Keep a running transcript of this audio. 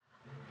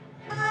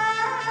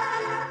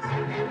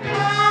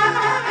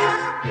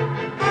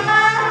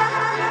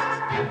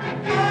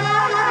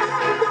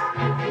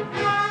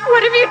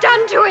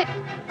to it?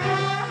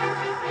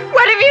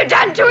 What have you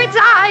done to its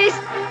eyes?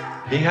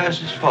 He has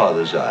his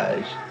father's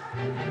eyes.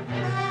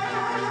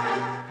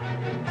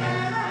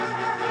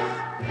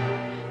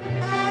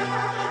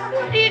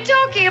 What are you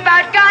talking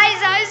about?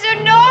 Guy's eyes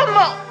are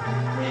normal.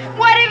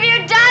 What have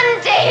you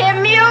done to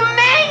him, you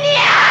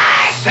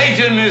maniac?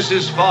 Satan is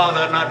his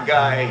father, not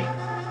Guy.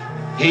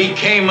 He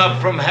came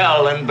up from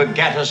hell and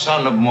begat a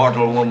son of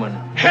mortal woman.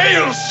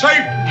 Hail,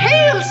 Satan!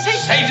 Hail, Satan!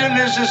 Satan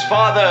is his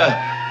father,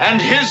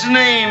 and his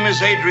name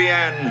is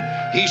Adrian.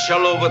 He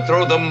shall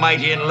overthrow the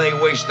mighty and lay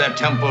waste their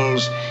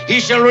temples. He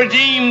shall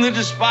redeem the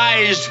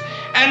despised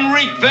and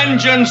wreak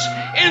vengeance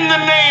in the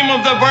name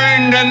of the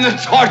burned and the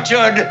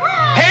tortured.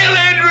 Hail,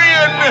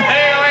 Adrian!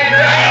 Hail,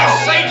 Adrian! Hail,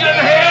 Satan!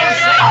 Hail,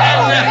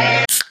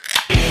 Satan!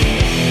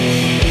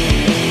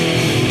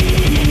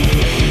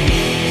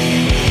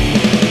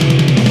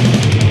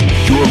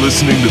 You're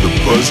listening to the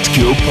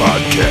Buzzkill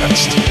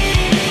Podcast.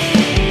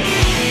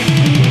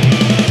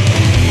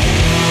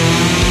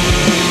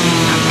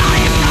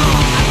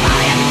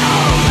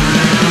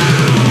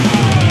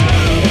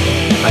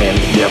 I am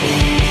the devil,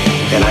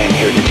 and I am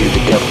here to do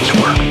the devil's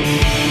work.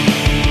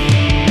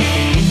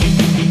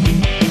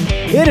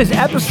 It is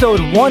episode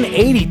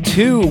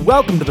 182.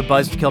 Welcome to the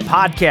Buzzkill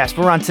Podcast.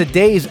 We're on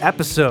today's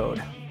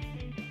episode.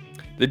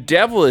 The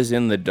devil is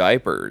in the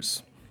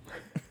diapers.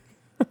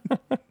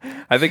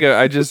 I think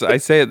I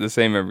say it the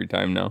same every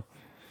time now.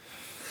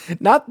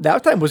 Not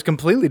that time was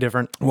completely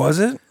different. Was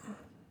it?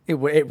 It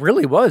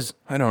really was.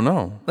 I don't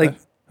know. Like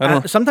I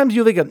don't. sometimes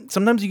you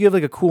give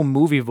like a cool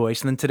movie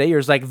voice, and then today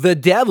you're like, the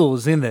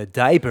devil's in the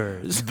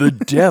diapers. The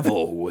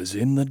devil was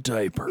in the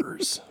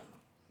diapers.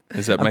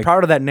 Is that I'm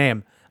proud of that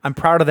name. I'm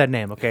proud of that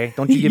name. Okay,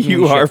 don't you give me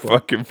You shit are for it.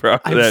 fucking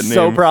proud of that name. I'm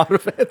so proud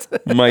of it.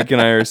 Mike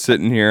and I are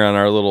sitting here on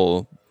our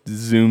little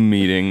Zoom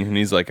meeting, and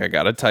he's like, "I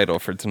got a title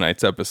for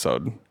tonight's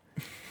episode.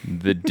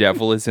 The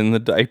devil is in the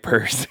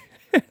diapers."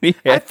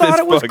 I thought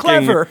it was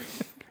clever.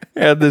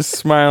 Had this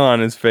smile on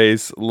his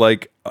face,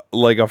 like a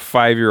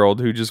 5-year-old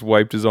who just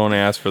wiped his own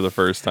ass for the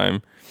first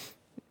time.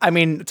 I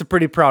mean, it's a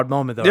pretty proud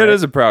moment, though. It right?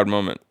 is a proud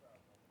moment.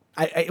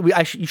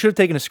 You should have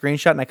taken a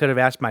screenshot, and I could have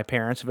asked my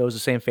parents if it was the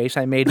same face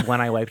I made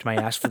when I wiped my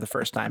ass for the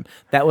first time.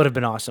 That would have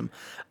been awesome.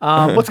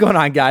 What's going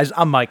on, guys?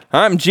 I'm Mike.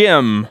 I'm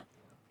Jim.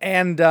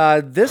 And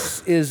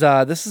this is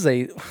a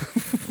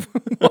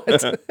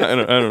what? I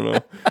don't know.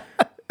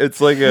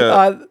 It's like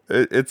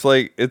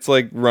it's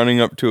like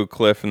running up to a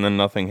cliff and then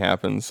nothing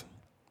happens.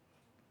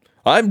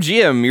 I'm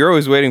Jim. You're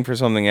always waiting for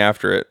something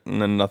after it,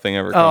 and then nothing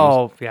ever comes.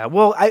 Oh yeah.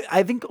 Well,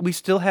 I think we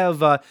still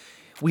have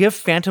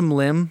phantom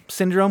limb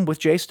syndrome with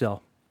Jay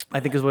still. I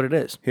think is what it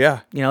is.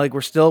 Yeah. You know, like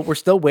we're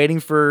still waiting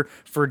for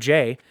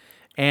Jay,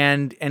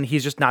 and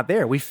he's just not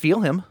there. We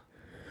feel him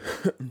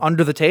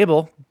under the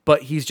table,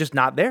 but he's just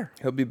not there.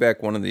 He'll be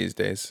back one of these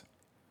days.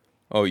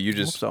 Oh, you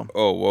just so.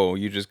 Oh, whoa,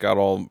 you just got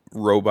all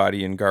robot-y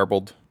and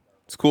garbled.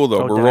 It's cool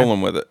though. We're did I?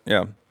 rolling with it.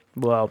 Yeah.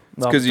 Well,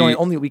 it's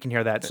only we can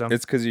hear that. So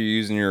it's because you're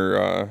using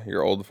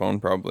your old phone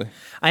probably.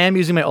 I am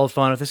using my old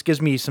phone. If this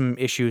gives me some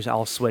issues,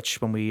 I'll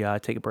switch when we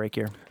take a break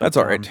here. That's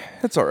all right.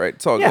 That's all right.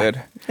 It's all yeah,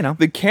 good. You know,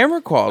 the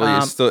camera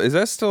quality is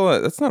that's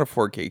not a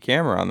 4K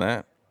camera on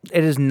that.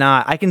 It is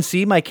not. I can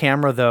see my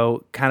camera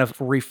though, kind of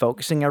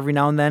refocusing every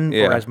now and then,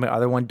 whereas my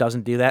other one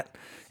doesn't do that,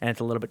 and it's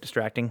a little bit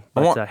distracting.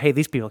 But hey,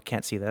 these people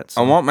can't see that.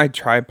 So. I want my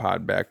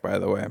tripod back, by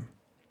the way.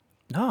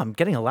 No, I'm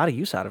getting a lot of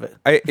use out of it.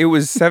 It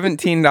was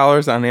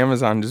 $17 on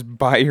Amazon. Just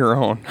buy your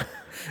own.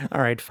 All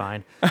right,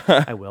 fine.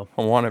 I will.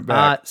 I want it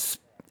back.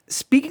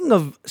 Speaking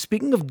of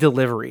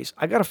deliveries,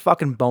 I got a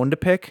fucking bone to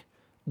pick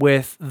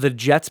with the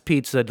Jets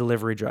Pizza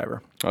delivery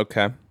driver.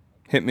 Okay.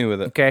 Hit me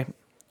with it. Okay.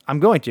 I'm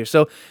going to.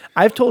 So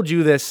I've told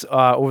you this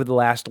over the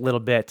last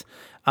little bit.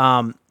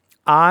 I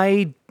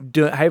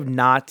have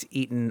not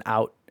eaten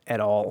out at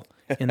all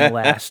in the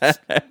last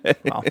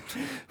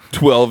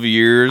 12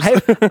 years.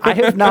 I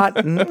have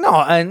not.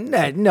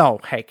 No.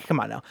 Hey, come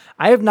on now.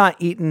 I have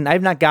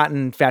not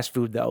gotten fast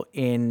food though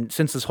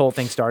since this whole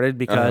thing started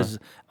because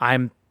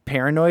I'm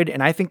paranoid,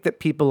 and I think that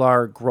people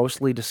are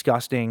grossly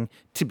disgusting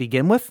to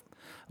begin with,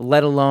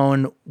 let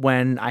alone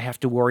when I have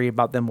to worry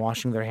about them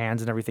washing their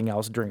hands and everything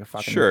else during a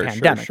fucking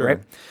pandemic, sure. right?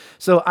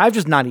 So I've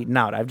just not eaten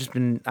out.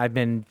 I've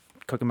been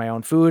cooking my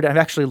own food. I've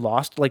actually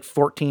lost like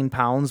 14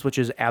 pounds, which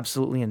is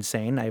absolutely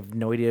insane. I have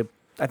no idea.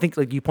 I think,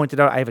 like you pointed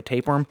out, I have a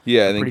tapeworm.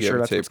 Yeah, I'm pretty sure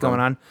that's what's going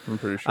on. I'm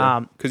pretty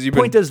sure. Because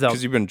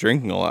you've been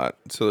drinking a lot,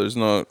 so there's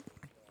no.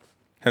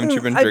 Haven't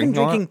you been drinking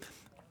a lot?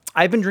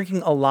 I've been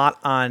drinking a lot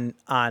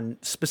on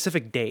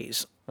specific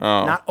days,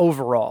 Oh. not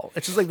overall.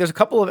 It's just like there's a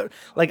couple of it.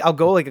 Like I'll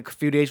go like a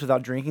few days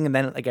without drinking, and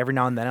then like every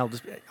now and then I'll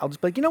just be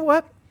like, you know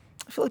what?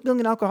 I feel like being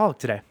an alcoholic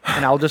today,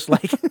 and I'll just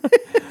like.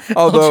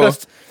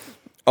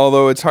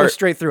 Although it's hard, go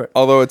straight through it.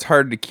 Although it's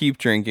hard to keep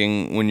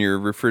drinking when your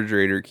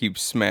refrigerator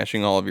keeps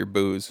smashing all of your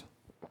booze.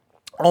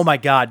 Oh my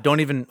God!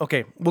 Don't even.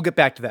 Okay, we'll get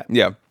back to that.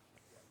 Yeah,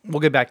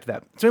 we'll get back to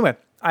that. So anyway,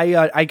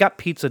 I got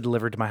pizza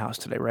delivered to my house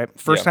today, right?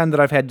 First time that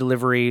I've had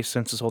delivery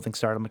since this whole thing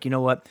started. I'm like, you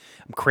know what?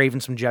 I'm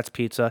craving some Jets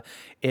pizza.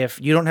 If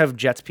you don't have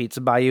Jets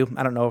pizza by you,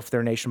 I don't know if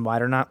they're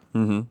nationwide or not,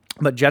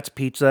 but Jets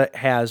pizza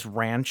has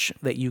ranch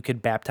that you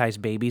could baptize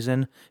babies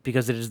in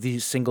because it is the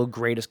single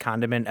greatest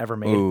condiment ever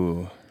made.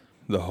 Ooh,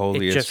 the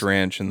holiest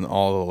ranch in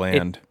all the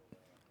land.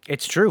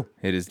 It's true.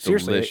 It is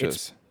Seriously,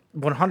 delicious. It's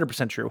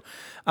 100% true.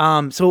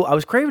 So I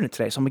was craving it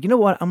today. So I'm like, you know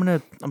what? I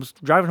was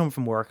driving home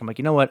from work. I'm like,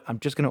 you know what? I'm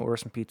just going to order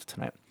some pizza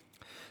tonight.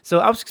 So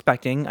I was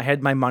expecting, I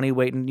had my money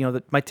waiting,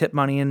 my tip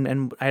money,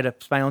 and I had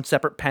my own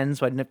separate pen,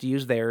 so I didn't have to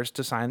use theirs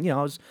to sign. I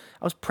was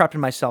prepping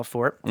myself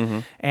for it.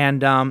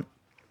 And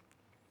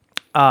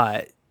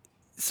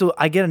so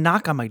I get a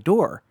knock on my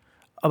door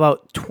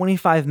about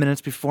 25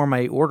 minutes before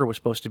my order was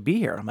supposed to be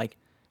here. I'm like,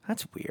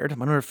 that's weird. I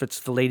wonder if it's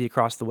the lady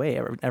across the way.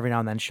 Every now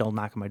and then she'll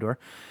knock on my door.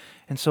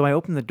 And so I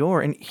open the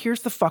door, and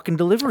here's the fucking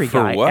delivery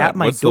guy at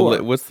my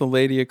door. What's the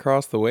lady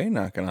across the way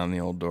knocking on the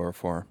old door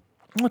for?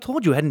 Well, I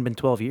told you it hadn't been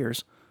 12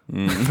 years.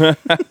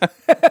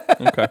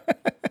 Okay.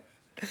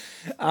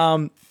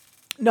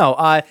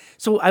 No.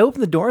 So I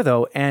open the door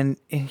though, and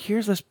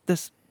here's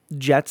this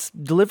Jets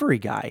delivery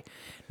guy,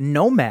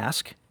 no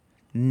mask,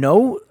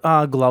 no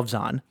gloves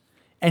on,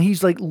 and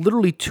he's like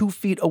literally 2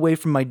 feet away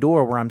from my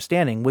door where I'm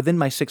standing within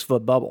my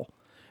 6-foot bubble,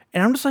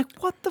 and I'm just like,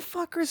 what the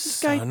fuck is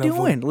this guy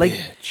doing?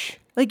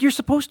 Like you're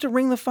supposed to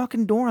ring the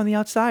fucking door on the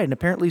outside, and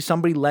apparently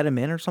somebody let him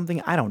in or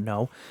something. I don't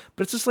know,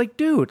 but it's just like,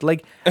 dude,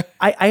 like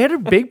I had a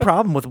big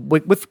problem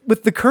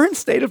with the current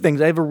state of things.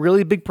 I have a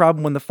really big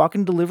problem when the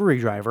fucking delivery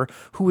driver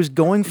who is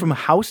going from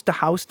house to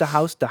house to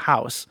house to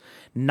house,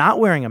 not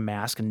wearing a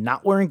mask and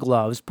not wearing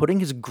gloves, putting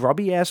his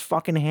grubby ass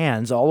fucking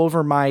hands all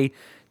over my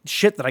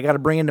shit that I got to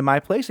bring into my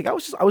place. Like I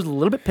was a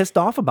little bit pissed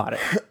off about it.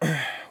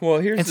 Well,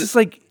 here's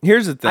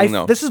the thing,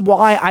 though. This is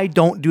why I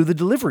don't do the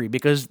delivery,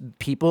 because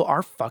people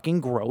are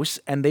fucking gross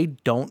and they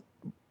don't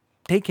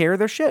take care of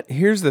their shit.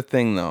 Here's the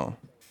thing, though.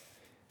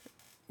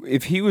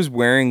 If he was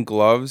wearing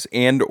gloves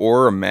and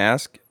or a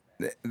mask,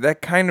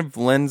 that kind of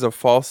lends a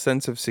false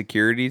sense of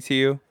security to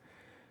you.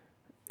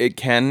 It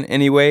can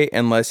anyway,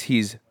 unless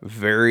he's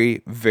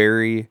very,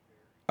 very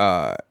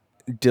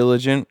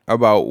diligent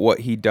about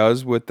what he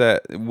does with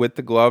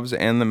the gloves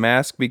and the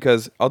mask.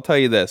 Because I'll tell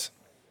you this,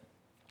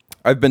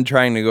 I've been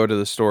trying to go to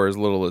the store as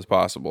little as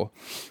possible.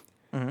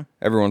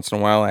 Every once in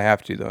a while I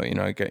have to, though. You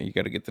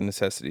got to get the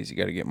necessities. You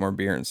got to get more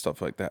beer and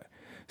stuff like that.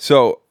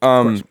 So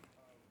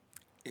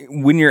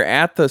when you're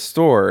at the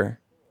store,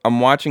 I'm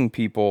watching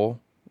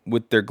people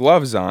with their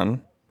gloves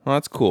on. Well,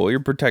 that's cool. You're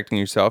protecting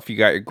yourself. You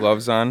got your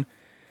gloves on,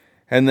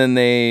 and then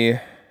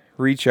they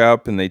reach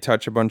up and they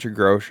touch a bunch of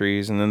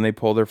groceries, and then they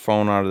pull their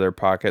phone out of their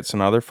pocket, so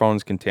now their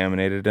phone's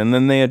contaminated, and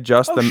then they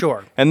adjust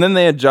and then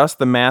they adjust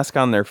the mask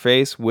on their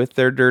face with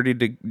their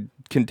dirty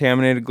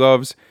contaminated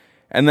gloves.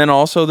 And then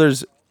also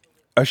there's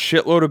a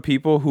shitload of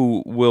people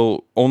who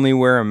will only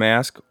wear a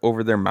mask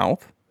over their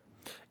mouth.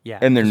 Yeah.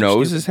 And their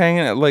nose is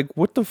hanging out. Like,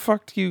 what the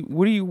fuck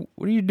what are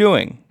you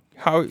doing?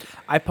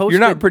 You're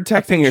not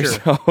protecting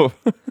yourself.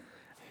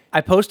 I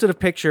posted a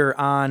picture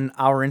on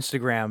our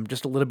Instagram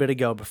just a little bit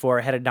ago before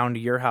I headed down to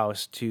your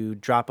house to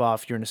drop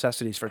off your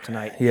necessities for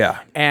tonight. Yeah.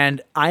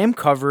 And I am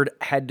covered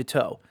head to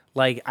toe.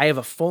 Like, I have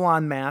a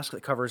full-on mask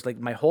that covers, like,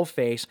 my whole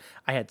face.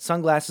 I had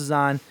sunglasses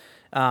on.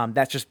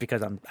 That's just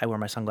because I wear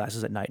my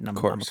sunglasses at night, and I'm a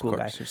cool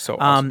guy. You're so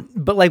awesome.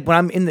 But like when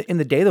I'm in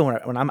the day though,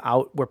 when I'm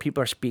out where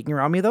people are speaking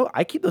around me though,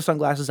 I keep those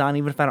sunglasses on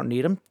even if I don't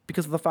need them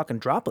because of the fucking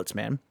droplets,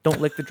 man. Don't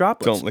lick the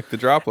droplets. Don't lick the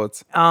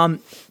droplets.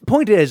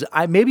 Point is,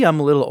 maybe I'm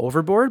a little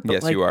overboard. But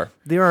yes, like, you are.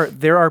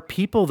 There are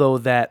people though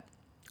that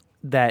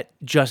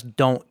just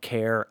don't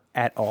care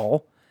at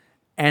all.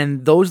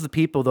 And those are the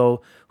people,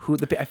 though, I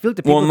feel like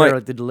the people that are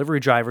like the delivery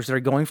drivers that are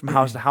going from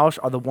house to house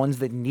are the ones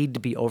that need to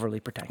be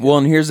overly protected. Well,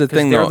 and here's the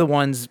thing, though. They're the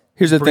ones.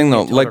 Here's the thing,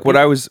 though. Like what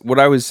I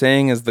was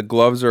saying is the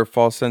gloves are a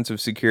false sense of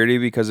security,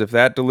 because if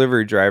that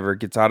delivery driver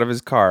gets out of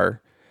his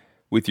car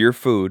with your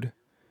food,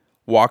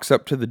 walks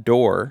up to the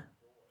door,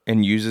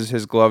 and uses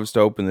his gloves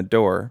to open the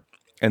door,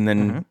 and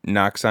then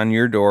knocks on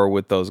your door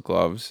with those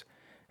gloves,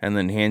 and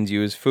then hands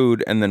you his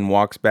food, and then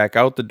walks back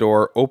out the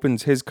door,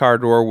 opens his car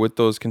door with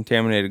those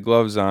contaminated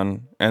gloves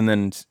on, and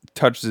then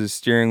touches his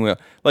steering wheel.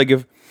 Like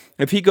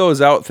if he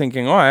goes out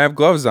thinking, "Oh, I have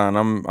gloves on,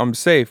 I'm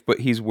safe," but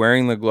he's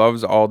wearing the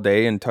gloves all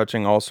day and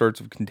touching all sorts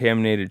of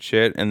contaminated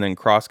shit, and then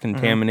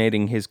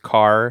cross-contaminating his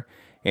car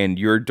and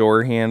your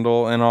door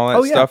handle and all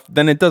that stuff,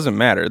 then it doesn't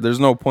matter. There's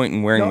no point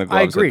in wearing the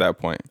gloves at that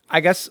point. I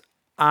guess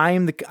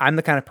I'm the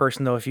kind of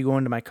person though. If you go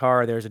into my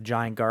car, there's a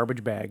giant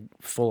garbage bag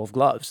full of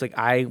gloves. Like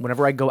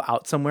whenever I go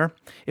out somewhere,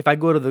 if I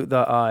go to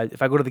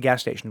the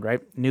gas station,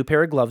 right, new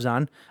pair of gloves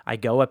on, I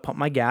pump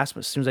my gas, but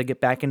as soon as I get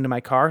back into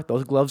my car,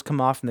 those gloves come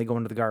off and they go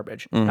into the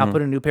garbage. And I'll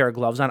put a new pair of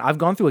gloves on. I've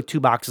gone through like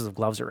 2 boxes of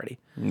gloves already.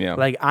 Yeah,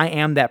 like I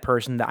am that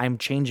person that I'm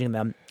changing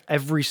them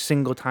every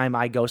single time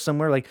I go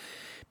somewhere. Like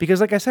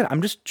because, like I said,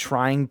 I'm just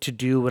trying to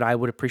do what I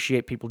would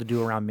appreciate people to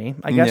do around me,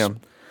 I guess.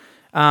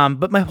 Yeah.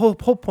 But my whole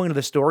point of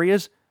the story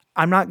is,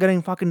 I'm not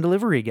getting fucking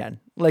delivery again.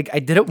 Like, I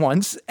did it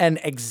once, and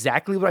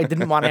exactly what I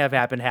didn't want to have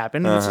happen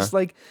happened. It's just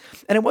like,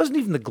 and it wasn't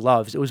even the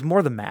gloves. It was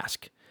more the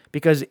mask.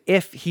 Because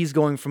if he's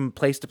going from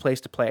place to place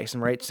to place,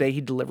 and right, say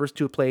he delivers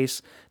to a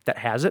place that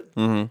has it,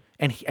 and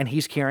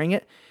he's carrying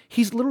it,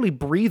 he's literally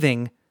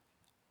breathing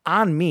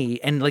on me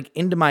and like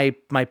into my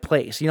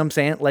place. You know what I'm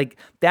saying? Like,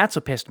 that's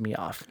what pissed me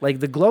off. Like,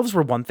 the gloves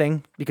were one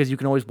thing because you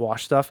can always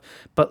wash stuff,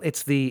 but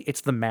it's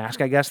the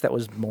mask, I guess, that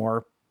was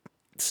more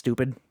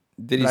stupid.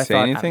 Did he say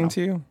anything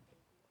to you?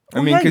 I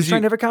Well, mean, yeah, because he's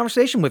trying to have a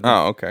conversation with me.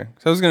 Oh, okay.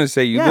 So I was gonna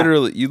say you Yeah.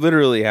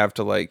 literally have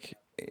to like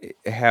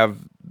have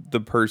the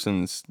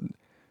person's.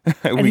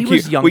 And he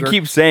was younger. We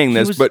keep saying He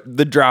this, was- but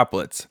the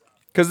droplets,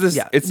 because this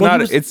Yeah. it's Well, he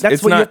not was- it's that's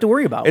it's what you not have to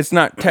worry about. It's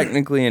not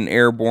technically an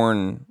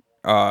airborne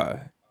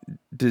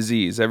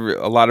disease. A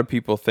lot of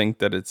people think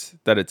that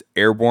it's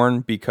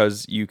airborne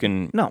because you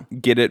can No.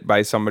 get it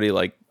by somebody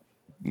like,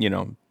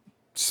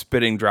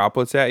 spitting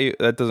droplets at you.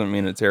 That doesn't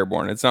mean it's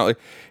airborne. It's not like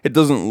it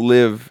doesn't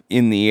live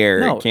in the air.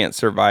 No. It can't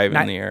survive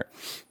in the air.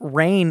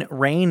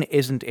 Rain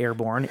isn't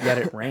airborne, yet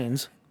it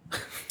rains.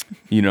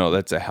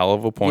 That's a hell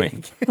of a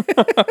point.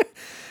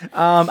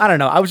 I don't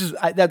know. I was just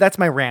that's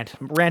my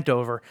rant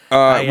over.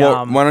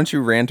 Well, why don't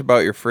you rant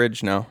about your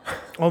fridge now?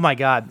 Oh my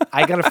god,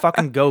 I got a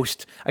fucking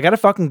ghost. I got a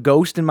fucking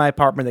ghost in my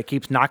apartment that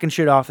keeps knocking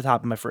shit off the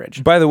top of my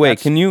fridge. By the way,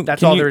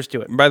 That's all there is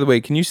to it. By the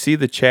way, can you see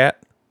the chat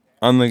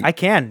on the? I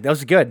can. That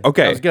was good.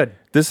 Okay, that was good.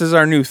 This is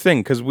our new thing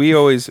because we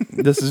always.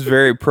 This is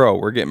very pro.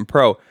 We're getting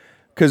pro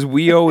because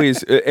we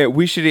always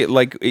we should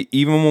like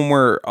even when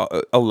we're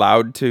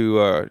allowed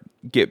to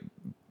get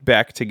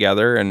back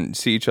together and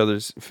see each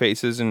other's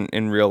faces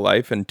in real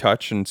life and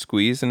touch and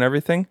squeeze and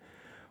everything,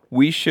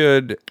 we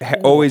should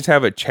always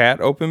have a chat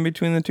open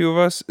between the two of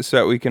us so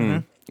that we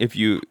can, if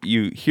you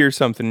hear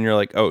something and you're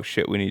like, oh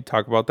shit, we need to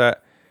talk about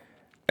that,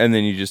 and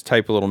then you just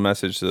type a little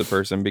message to the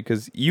person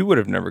because you would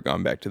have never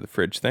gone back to the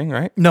fridge thing,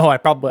 right? No, I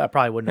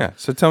probably wouldn't. Yeah.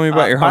 So tell me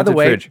about your haunted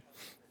fridge.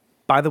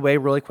 By the way,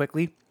 really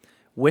quickly,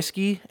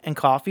 whiskey and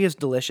coffee is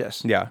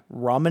delicious. Yeah.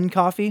 Rum and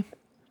coffee.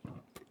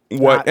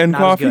 What and not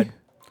coffee? As good.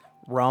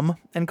 Rum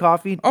and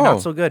coffee,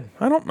 not so good.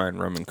 I don't mind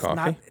rum and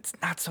coffee. It's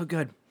not so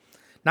good.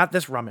 Not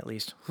this rum, at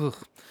least. Ugh.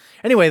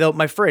 Anyway, though,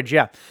 my fridge,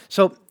 yeah.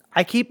 So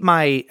I keep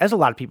as a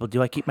lot of people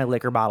do, I keep my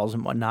liquor bottles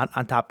and whatnot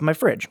on top of my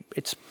fridge.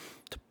 It's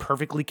a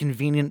perfectly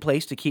convenient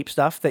place to keep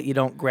stuff that you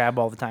don't grab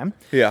all the time.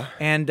 Yeah.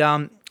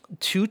 And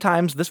 2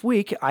 times this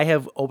week, I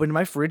have opened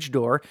my fridge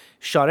door,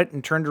 shut it,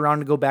 and turned around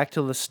to go back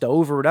to the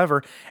stove or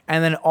whatever.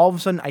 And then all of a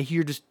sudden, I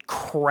hear just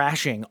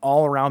crashing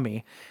all around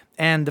me.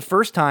 And the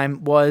first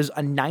time was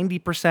a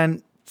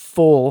 90%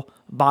 full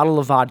bottle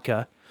of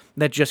vodka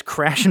that just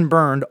crashed and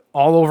burned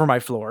all over my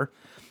floor.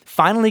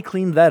 Finally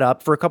cleaned that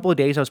up. For a couple of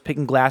days, I was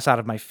picking glass out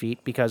of my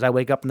feet because I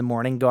wake up in the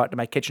morning, go out to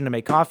my kitchen to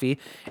make coffee,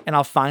 and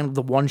I'll find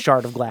the one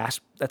shard of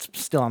glass that's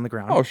still on the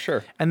ground. Oh,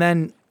 sure. And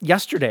then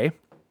yesterday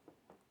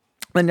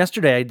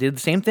I did the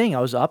same thing. I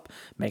was up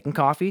making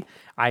coffee.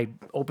 I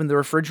opened the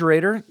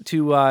refrigerator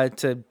to I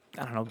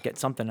don't know, get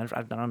something.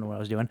 I don't know what I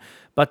was doing.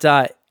 But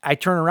I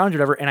turn around or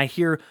whatever, and I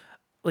hear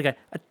like a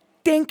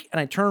dink, and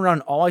I turn around,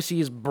 and all I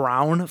see is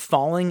brown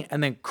falling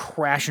and then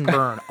crash and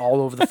burn all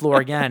over the floor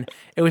again.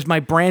 It was my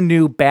brand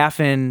new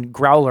Baffin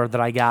growler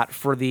that I got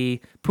for the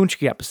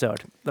Punchki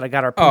episode that I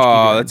got our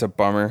Punchki doing. That's a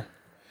bummer.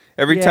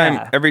 Every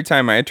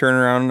time I turn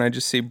around and I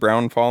just see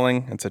brown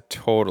falling, it's a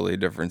totally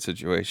different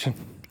situation.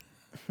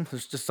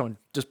 There's just someone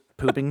just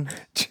pooping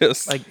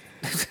Just like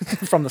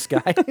from the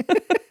sky.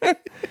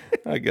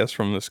 I guess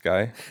from the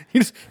sky.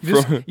 You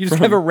just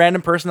have a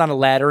random person on a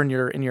ladder in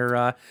your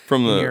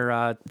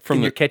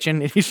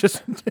kitchen, and he's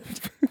just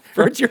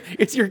or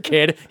it's your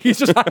kid. He's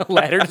just on a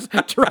ladder, just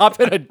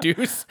dropping a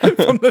deuce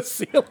from the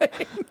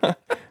ceiling.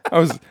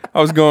 I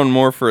was going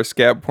more for a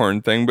scat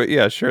porn thing, but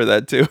yeah, sure,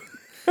 that too.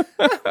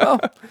 Well,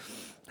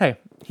 hey,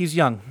 he's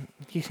young.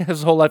 He has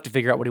his whole life to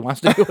figure out what he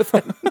wants to do with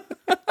it.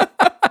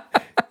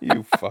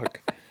 You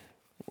fuck.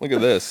 Look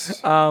at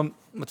this.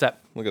 What's that?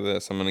 Look at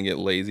this. I'm gonna get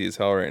lazy as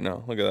hell right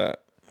now. Look at that.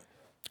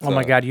 Oh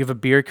my God, you have a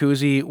beer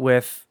koozie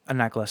with a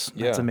necklace.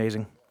 That's Yeah.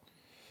 amazing.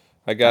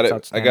 I got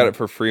That's it. I got it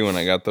for free when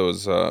I got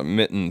those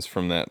mittens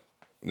from that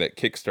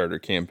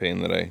Kickstarter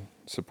campaign that I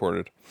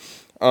supported.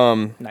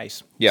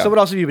 Nice. Yeah. So what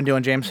else have you been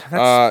doing, James?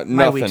 That's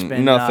my week's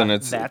been, nothing.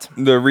 It's that.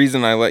 the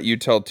reason I let you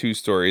tell 2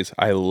 stories.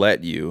 I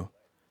let you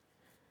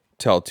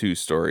tell 2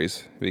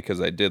 stories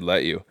because I did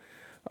let you.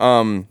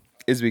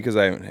 Is because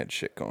I haven't had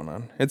shit going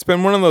on. It's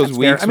been one of those That's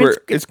fair. weeks I mean, where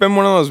it's been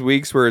one of those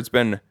weeks where it's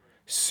been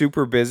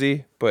super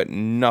busy, but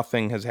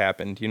nothing has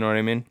happened. You know what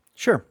I mean?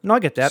 Sure. No, I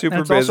get that. Super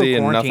and it's busy also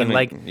and quarantine. nothing.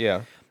 Like,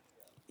 yeah.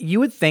 you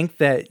would think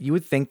that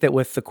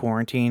with the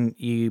quarantine,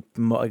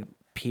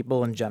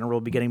 people in general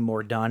will be getting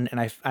more done.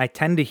 And I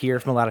tend to hear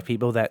from a lot of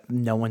people that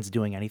no one's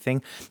doing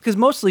anything because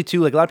mostly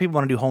too, like a lot of people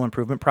want to do home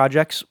improvement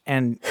projects.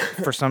 And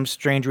for some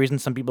strange reason,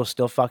 some people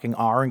still fucking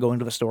are and going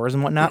to the stores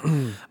and whatnot.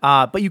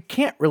 But you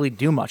can't really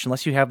do much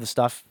unless you have the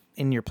stuff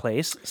in your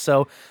place.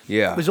 So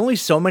Yeah. there's only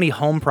so many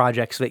home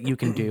projects that you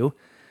can do.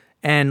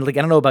 And like,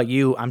 I don't know about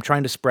you, I'm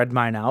trying to spread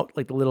mine out,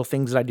 like the little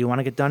things that I do want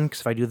to get done.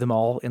 Because if I do them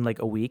all in like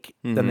a week,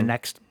 then the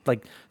next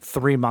like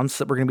 3 months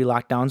that we're going to be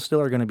locked down still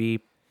are going to be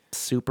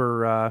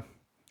super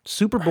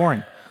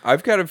boring.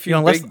 I've got a few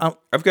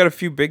I've got a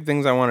few big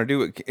things I want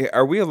to do.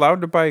 Are we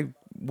allowed to buy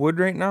wood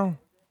right now?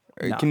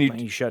 No, Can you?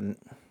 you shouldn't.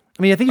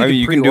 I mean, I think you can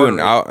you can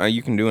pre-order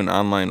you can do an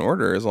online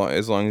order as long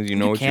as you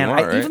know what can. you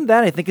want, right? Even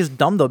that I think is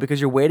dumb though, because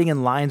you're waiting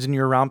in lines and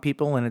you're around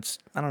people, and it's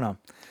I don't know.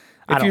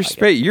 If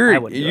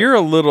you're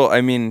a little.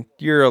 I mean,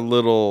 you're a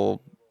lot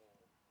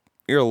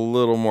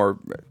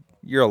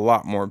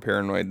more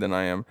paranoid than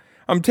I am.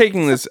 I'm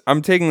taking this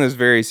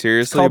very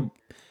seriously. It's called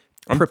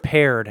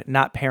prepared,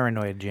 not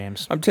paranoid,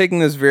 James. I'm taking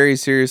this very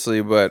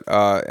seriously, but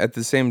at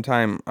the same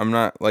time, I'm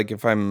not like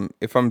if I'm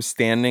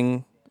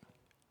standing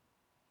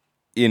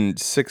in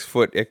 6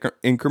 foot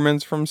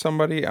increments from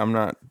somebody, I'm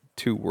not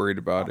too worried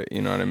about it.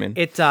 You know what I mean?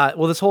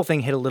 Well, this whole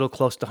thing hit a little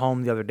close to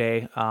home the other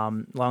day.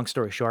 Long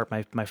story short,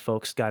 my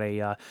folks got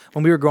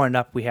when we were growing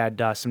up, we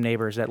had some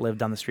neighbors that lived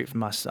down the street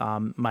from us.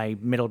 My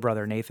middle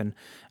brother, Nathan,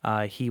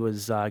 he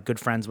was good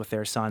friends with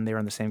their son. They were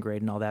in the same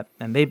grade and all that.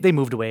 And they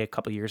moved away a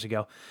couple years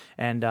ago.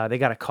 And they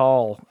got a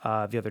call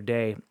the other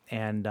day,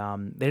 and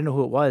they didn't know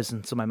who it was.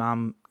 And so my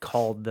mom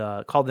called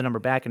the number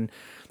back, and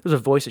there was a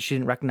voice that she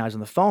didn't recognize on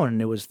the phone,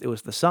 and it was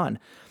the son.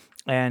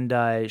 And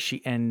she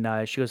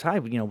goes, "Hi,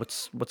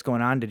 what's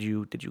going on? Did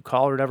you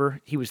call or whatever?"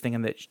 He was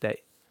thinking that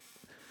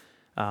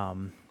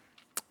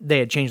they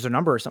had changed their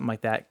number or something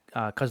like that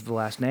because of the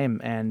last name,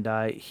 and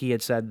he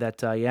had said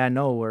that we're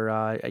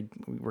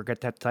going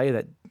to have to tell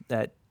you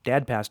that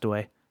Dad passed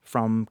away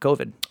from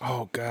COVID.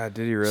 Oh God,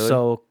 did he really?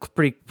 So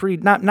pretty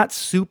not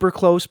super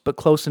close, but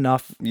close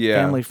enough.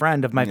 Yeah. Family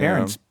friend of my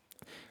parents.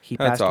 He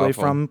That's passed away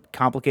awful. from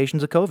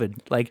complications of COVID.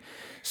 Like,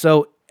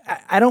 so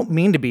I don't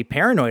mean to be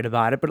paranoid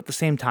about it, but at the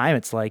same time,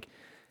 it's like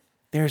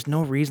there's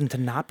no reason to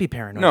not be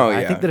paranoid. No,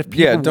 I yeah. think that if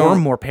people don't- were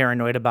more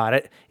paranoid about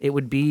it, it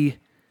would be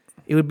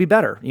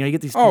better. You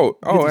get these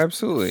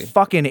absolutely.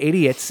 fucking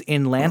idiots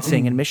in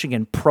Lansing in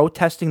Michigan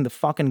protesting the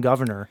fucking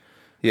governor.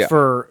 Yeah,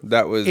 for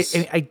that was.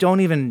 I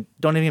don't even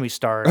get me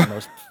started on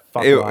those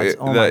fuckwads.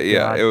 Oh my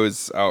God. It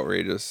was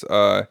outrageous.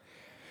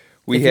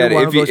 We If had you're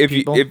one of those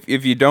people-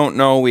 if you don't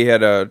know, we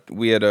had a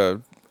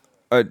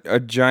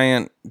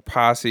giant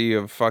posse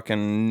of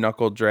fucking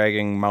knuckle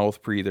dragging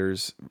mouth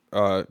breathers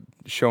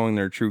showing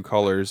their true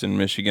colors in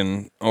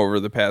Michigan over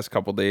the past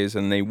couple days,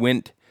 and they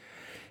went.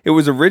 It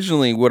was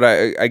originally what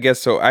I guess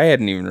so. I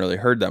hadn't even really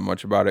heard that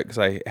much about it because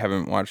I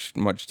haven't watched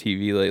much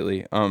TV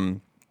lately.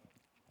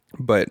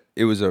 But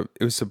it was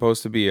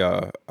supposed to be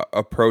a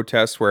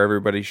protest where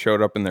everybody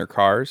showed up in their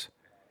cars.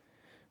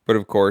 But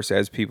of course,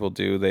 as people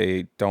do,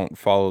 they don't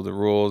follow the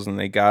rules, and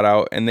they got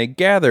out and they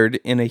gathered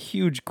in a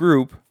huge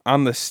group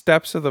on the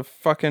steps of the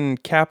fucking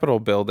Capitol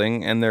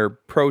building, and they're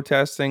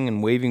protesting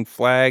and waving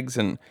flags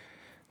and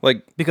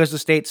like because the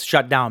state's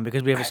shut down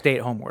because we have a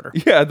stay-at-home order.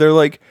 yeah, they're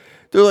like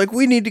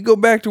we need to go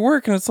back to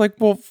work, and it's like,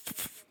 well,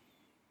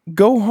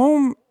 go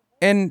home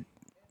and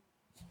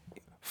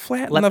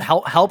flatten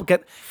help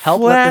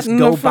let this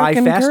go by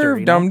faster,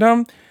 curve, dum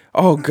dum.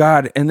 Oh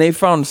God! And they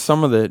found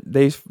some of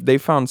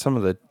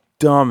the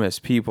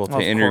dumbest people to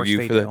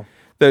interview for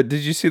the.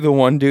 Did you see the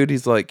one dude?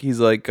 He's like he's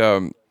like,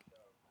 until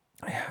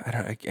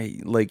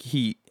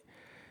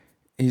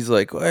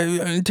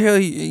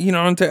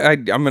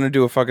I'm gonna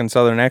do a fucking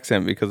Southern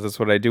accent because that's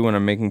what I do when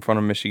I'm making fun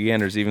of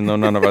Michiganders, even though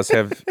none of us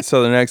have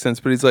Southern accents.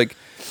 But he's like,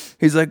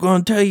 well,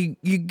 until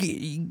you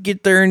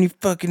get there and you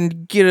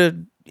fucking get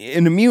an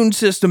immune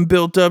system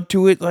built up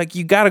to it, like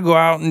you got to go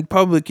out in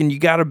public and you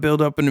got to build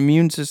up an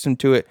immune system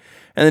to it.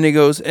 And then he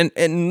goes,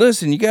 and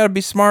listen, you got to be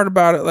smart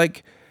about it,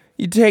 like.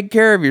 You take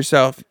care of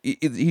yourself.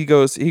 He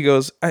goes.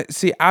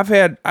 See, I've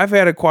had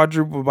a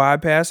quadruple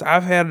bypass.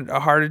 I've had a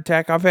heart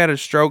attack. I've had a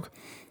stroke,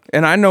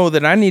 and I know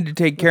that I need to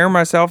take care of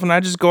myself. And I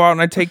just go out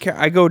and I take care.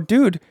 I go,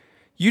 dude,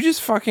 you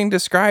just fucking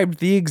described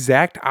the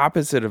exact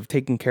opposite of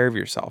taking care of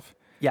yourself.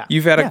 Yeah,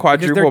 you've had a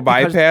quadruple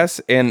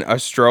bypass and a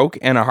stroke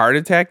and a heart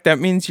attack. That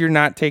means you're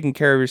not taking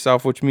care of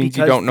yourself, which means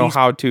you don't know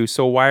how to.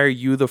 So why are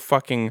you the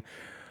fucking?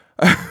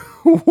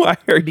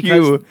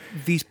 Because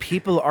these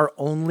people are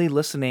only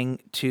listening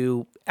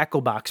to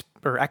echo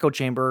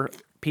chamber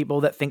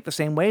people that think the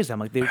same way as them.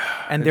 Like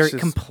they're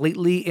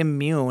completely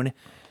immune.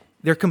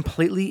 They're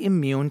completely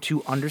immune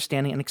to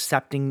understanding and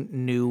accepting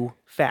new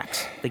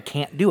facts. They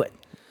can't do it.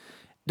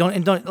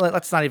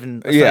 Let's not even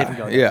go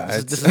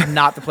there. This is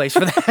not the place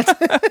for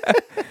that.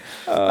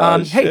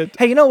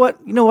 Hey, you know what?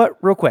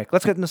 Real quick,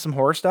 let's get into some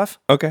horror stuff.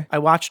 Okay. I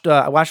watched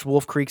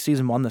Wolf Creek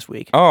season 1 this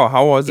week. Oh,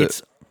 how was it?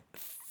 It's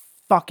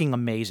fucking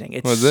amazing.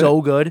 It's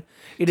so good.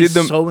 It is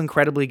so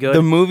incredibly good.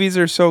 The movies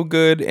are so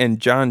good, and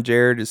John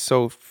Jarrett is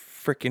so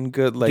freaking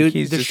good. Like, dude,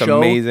 he's just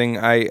amazing.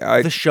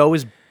 The show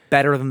is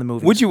better than the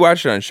movie. Would you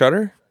watch it on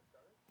Shudder?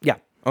 Yeah.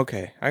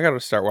 Okay, I got to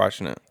start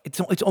watching it.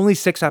 It's only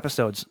 6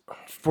 episodes,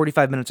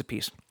 45 minutes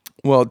apiece.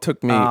 Well, it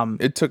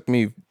took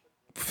me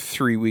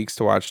 3 weeks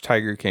to watch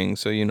Tiger King,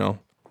 so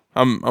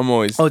I'm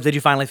always. Oh, did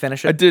you finally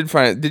finish it? I did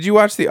finally. Did you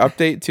watch the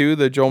update too?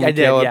 The Joel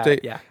McHale update?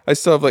 Yeah. I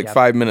still have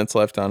 5 minutes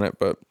left on it,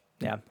 but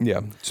Yeah.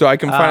 Yeah. So I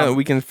can finally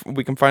we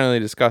can finally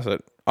discuss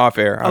it off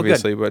air,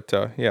 obviously, but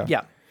yeah.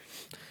 Yeah.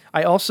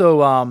 I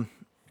also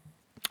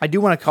I do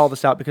want to call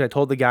this out because I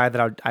told the guy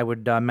that I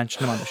would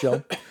mention him on the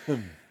show. A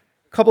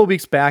couple of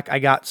weeks back, I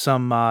got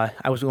some.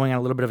 I was going on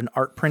a little bit of an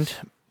art print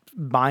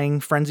buying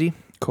frenzy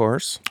Of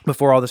course.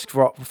 before all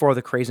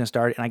the craziness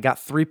started, and I got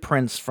 3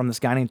 prints from this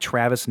guy named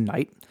Travis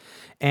Knight,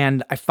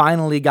 and I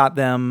finally got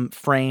them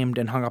framed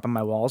and hung up on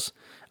my walls.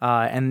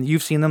 And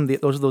you've seen them;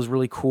 those are those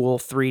really cool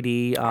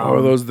 3D.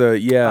 those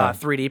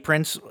 3D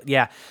prints.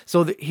 Yeah.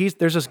 So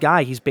there's this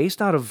guy. He's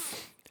based out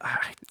of.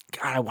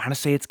 God, I want to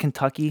say it's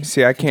Kentucky.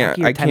 See, I can't.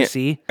 Kentucky or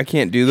Tennessee. I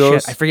can't do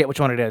those. Shit, I forget which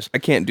one it is. I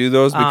can't do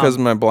those because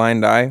of my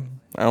blind eye.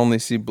 I only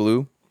see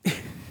blue.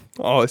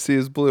 All I see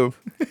is blue.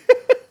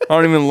 I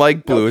don't even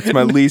like blue. It's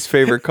my least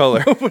favorite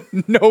color.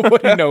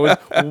 Nobody knows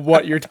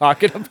what you're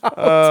talking about.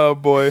 Oh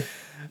boy.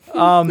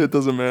 It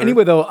doesn't matter.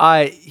 Anyway, though,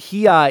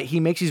 he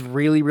makes these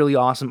really, really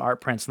awesome art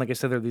prints. And like I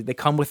said, they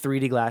come with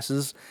 3D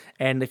glasses.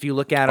 And if you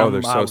look at them,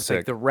 they're so it's sick.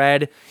 like the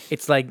red.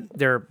 It's like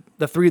the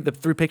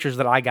three pictures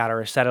that I got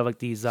are a set of like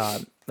these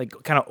like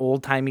kind of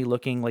old timey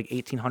looking, like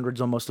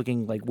 1800s almost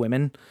looking like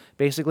women,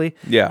 basically.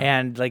 Yeah.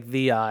 And like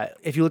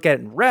if you look at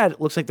it in red,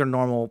 it looks like they're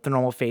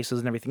normal faces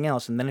and everything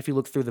else. And then if you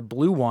look through the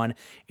blue one,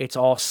 it's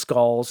all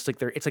skulls.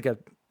 It's like a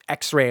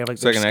X-ray of like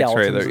their like an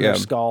X-ray skeletons and their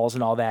skulls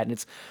and all that,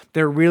 and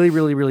they're really,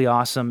 really, really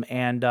awesome.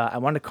 And I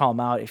wanted to call them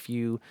out. If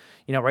you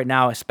right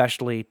now,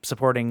 especially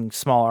supporting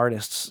small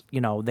artists,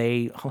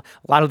 a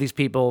lot of these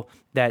people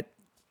that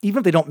even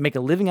if they don't make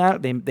a living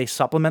on it, they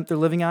supplement their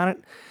living on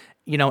it.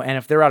 And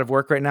if they're out of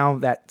work right now,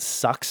 that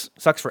sucks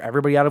for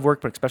everybody out of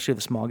work, but especially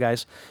the small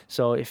guys.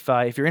 So if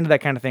you're into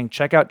that kind of thing,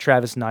 check out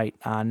Travis Knight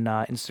on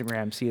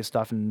Instagram, see his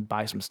stuff, and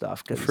buy some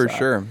stuff. For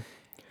sure.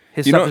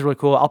 His stuff is really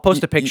cool. I'll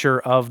post a picture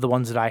of the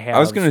ones that I have. I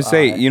was going to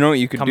say, what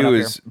you could do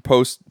is here.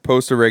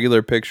 post a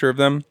regular picture of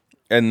them,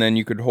 and then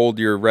you could hold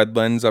your red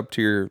lens up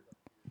to your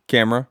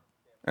camera,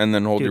 and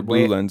then hold your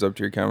blue lens up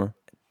to your camera.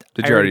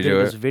 Did you already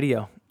do it? As a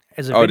video,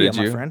 Did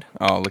you? my friend.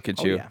 Oh, look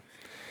at you. Yeah.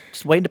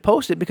 Just waiting to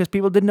post it because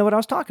people didn't know what I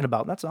was talking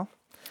about. That's all.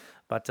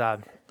 But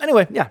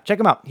anyway, yeah,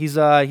 check him out. He's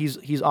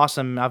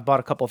awesome. I've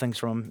bought a couple things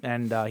from him,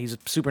 and he's a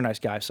super nice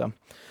guy. So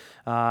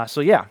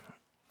yeah.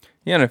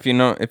 Yeah, and if you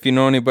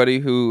know anybody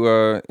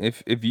who,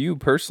 if you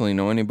personally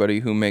know anybody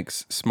who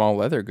makes small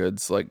leather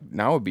goods, like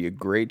now would be a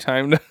great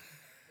time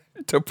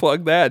to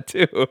plug that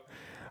too.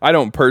 I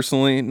don't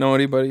personally know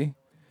anybody.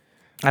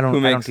 I don't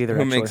either.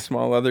 Who makes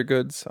small leather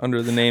goods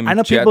under the name? I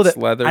know Jets people that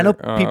Leather. I know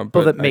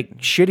people that make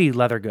shitty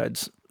leather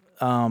goods.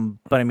 But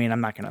I mean,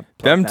 I'm not gonna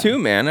plug them too,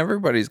 man.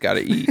 Everybody's got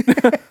to eat.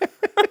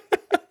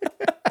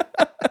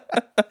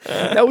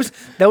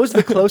 That was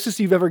the closest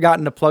you've ever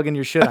gotten to plugging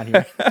your shit on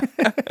here.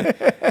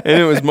 And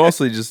it was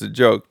mostly just a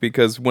joke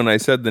because when I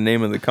said the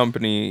name of the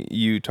company,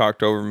 you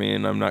talked over me,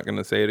 and I'm not going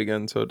to say it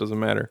again, so it doesn't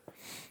matter.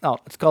 Oh,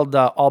 it's called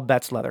All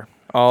Bets Leather.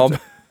 All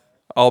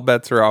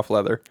bets are off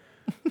leather.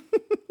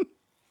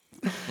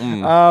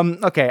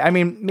 Okay, I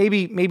mean,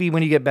 maybe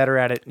when you get better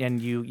at it and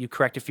you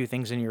correct a few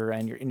things in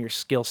your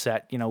skill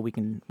set,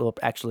 we'll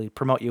actually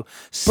promote you.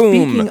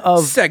 Speaking Boom.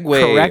 of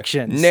Segue.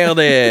 corrections, Nailed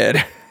it.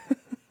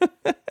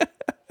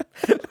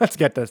 let's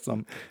get to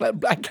some.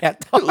 I can't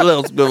talk.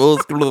 Let's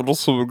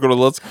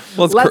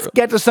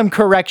get to some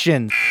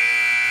corrections.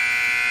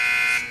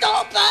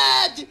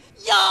 Stupid!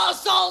 You're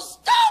so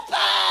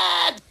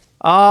stupid!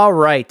 All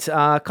right,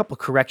 a couple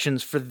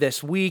corrections for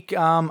this week.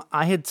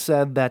 I had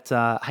said that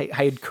I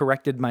had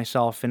corrected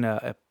myself in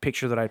a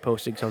picture that I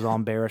posted because I was all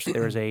embarrassed.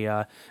 There was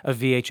a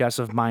VHS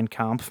of Mein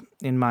Kampf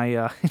in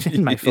my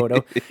in my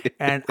photo,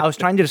 and I was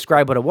trying to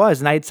describe what it was,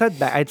 and I had said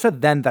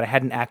then that I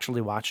hadn't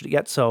actually watched it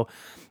yet, so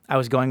I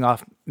was going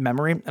off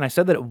memory, and I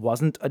said that it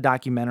wasn't a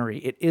documentary.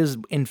 It is,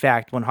 in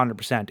fact,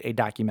 100% a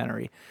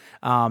documentary,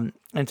 and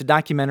it's a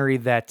documentary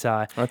that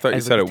I thought you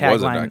said it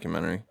was a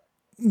documentary.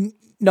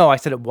 No, I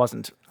said it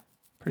wasn't.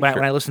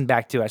 When I listened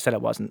back to it, I said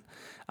it wasn't.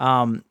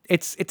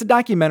 It's a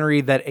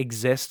documentary that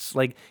exists.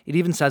 Like it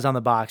even says on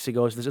the box, it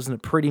goes, "This isn't a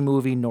pretty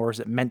movie, nor is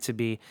it meant to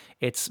be.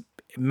 It's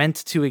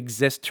meant to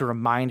exist to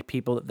remind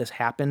people that this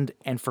happened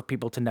and for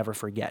people to never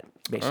forget."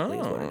 Basically,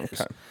 is what it is.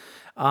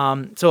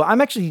 So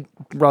I'm actually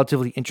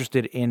relatively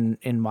interested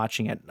in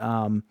watching it.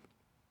 I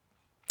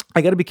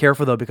got to be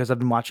careful though because I've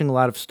been watching a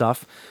lot of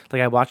stuff.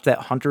 Like I watched that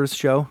Hunters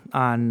show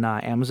on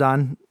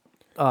Amazon.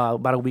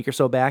 About a week or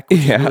so back, which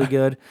is really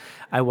good.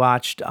 I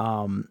watched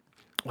there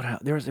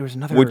was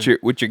another.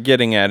 What you're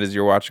getting at is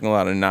you're watching a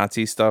lot of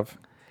Nazi stuff.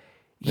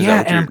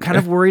 Yeah, and I'm kind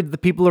of worried the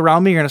people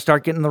around me are going to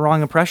start getting the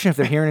wrong impression if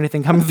they're hearing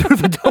anything coming through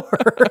the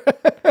door.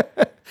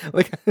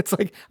 It's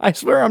like I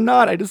swear I'm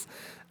not.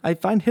 I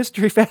find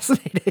history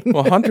fascinating.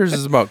 Well, Hunters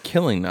is about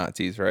killing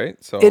Nazis,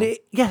 right? So it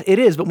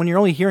is. But when you're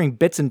only hearing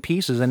bits and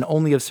pieces and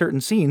only of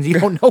certain scenes, you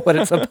don't know what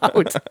it's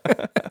about.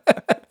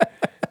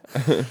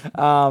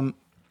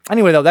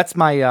 Anyway, though, that's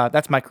my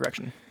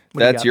correction.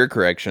 That's your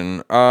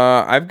correction.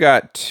 I've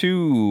got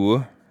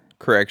 2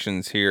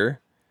 corrections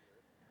here.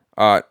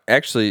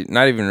 Actually,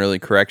 not even really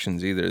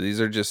corrections either. These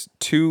are just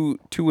two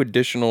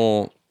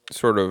additional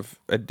sort of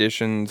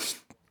additions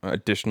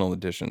additional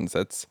editions.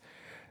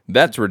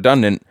 That's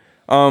redundant.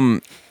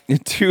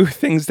 Two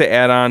things to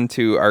add on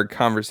to our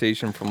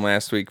conversation from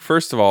last week.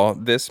 First of all,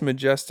 this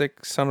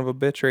majestic son of a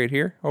bitch right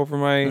here over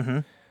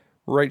my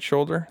right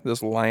shoulder,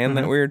 this lion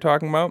that we were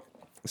talking about.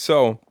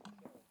 So,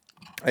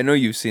 I know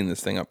you've seen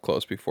this thing up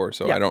close before,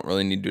 so I don't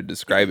really need to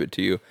describe it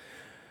to you.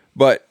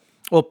 But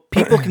Well,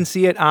 people can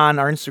see it on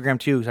our Instagram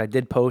too, because I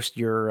did post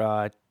your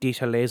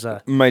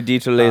Ditaleza my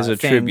Ditaleza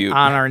thing tribute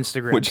on our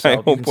Instagram, which so I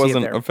you hope can see it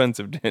wasn't there.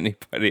 offensive to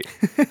anybody.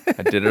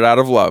 I did it out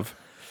of love.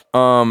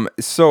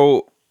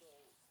 So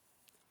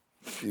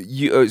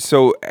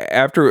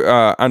after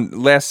on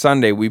last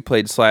Sunday we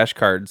played Slash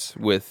Cards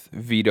with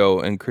Vito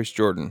and Chris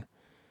Jordan,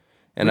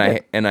 and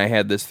I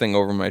had this thing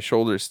over my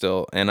shoulder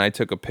still, and I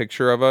took a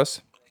picture of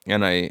us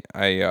and I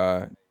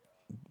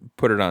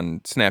put it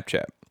on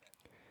Snapchat.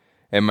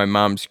 And my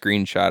mom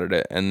screenshotted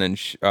it, and then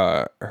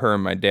her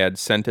and my dad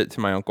sent it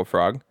to my Uncle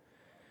Frog.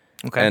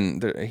 Okay.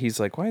 And he's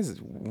like, "Why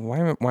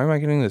am I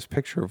getting this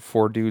picture of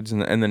 4 dudes?"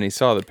 And then he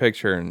saw the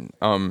picture, and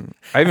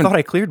I thought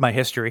I cleared my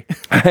history.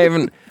 I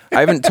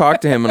haven't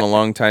talked to him in a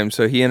long time,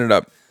 so he ended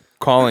up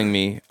calling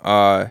me,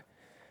 and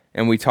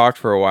we talked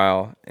for a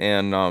while,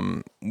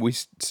 and we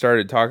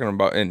started talking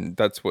about, and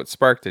that's what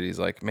sparked it. He's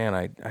like, "Man,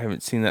 I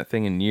haven't seen that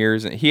thing in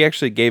years," and he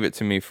actually gave it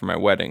to me for my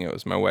wedding. It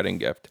was my wedding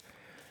gift.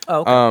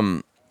 Oh,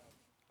 okay.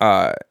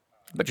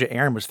 But your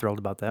Aaron was thrilled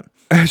about that.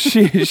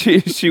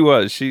 she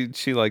was.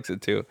 She likes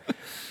it too.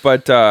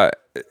 But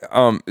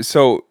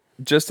so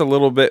just a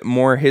little bit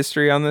more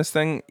history on this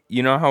thing.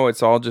 You know how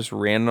it's all just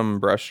random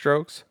brush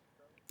strokes?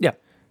 Yeah.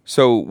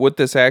 So what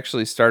this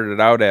actually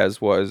started out as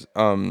was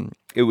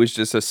it was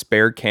just a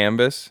spare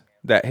canvas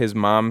that his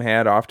mom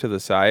had off to the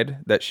side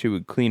that she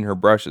would clean her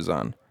brushes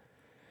on.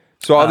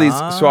 So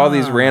all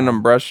these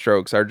random brush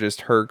strokes are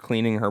just her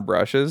cleaning her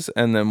brushes,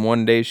 and then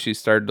one day she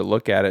started to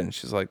look at it and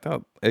she's like,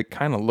 "Oh, it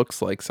kind of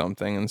looks like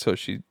something," and so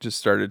she just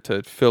started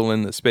to fill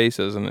in the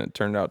spaces, and it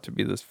turned out to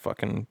be this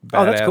fucking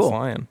badass cool.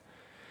 lion.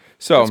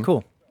 So That's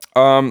cool.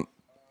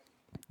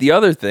 The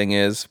other thing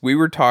is we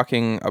were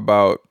drinking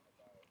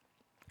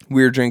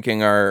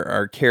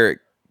our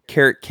carrot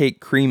cake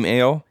cream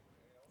ale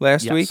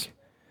last Yes. week,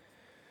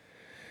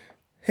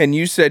 and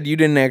you said you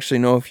didn't actually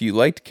know if you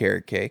liked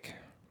carrot cake.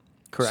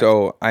 Correct.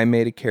 So I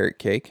made a carrot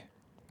cake.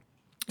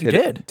 You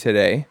did?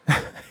 Today,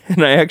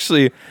 and I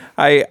actually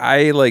I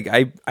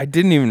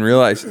didn't even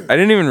realize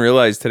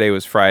today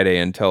was Friday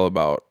until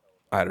about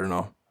I don't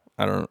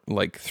know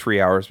like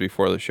 3 hours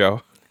before the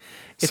show.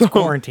 It's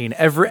quarantine.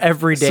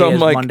 Every day so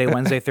is like, Monday,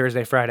 Wednesday,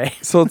 Thursday, Friday.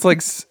 So it's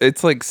like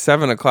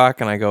 7:00,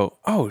 and I go,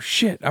 "Oh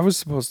shit! I was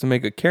supposed to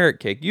make a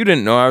carrot cake. You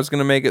didn't know I was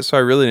gonna make it, so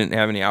I really didn't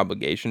have any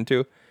obligation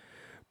to,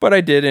 but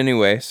I did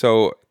anyway."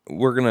 So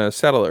we're gonna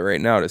settle it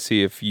right now to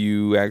see if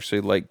you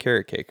actually like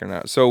carrot cake or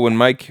not. So when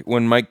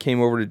Mike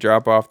came over to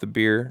drop off the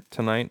beer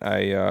tonight,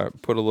 I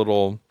put a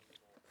little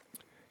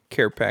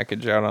care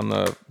package out on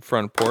the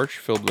front porch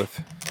filled with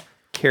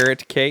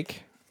carrot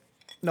cake,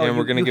 and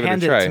we're gonna give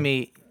it a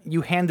try.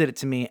 You handed it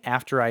to me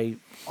after I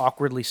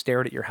awkwardly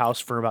stared at your house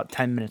for about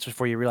 10 minutes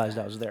before you realized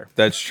I was there.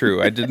 That's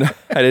true. I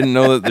didn't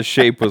know that the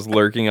shape was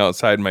lurking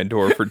outside my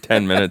door for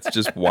 10 minutes,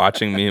 just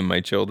watching me and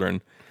my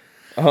children.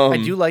 I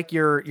do like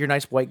your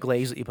nice white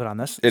glaze that you put on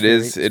this. It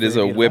is a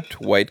beautiful. whipped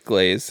white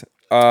glaze.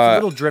 It's a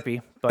little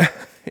drippy, but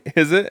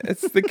Is it?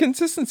 It's the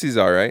consistency's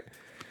all right.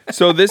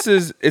 So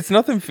it's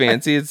nothing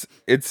fancy.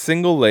 It's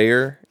single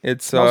layer.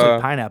 It smells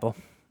like pineapple.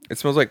 It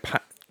smells like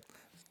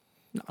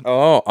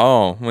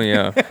Oh, well,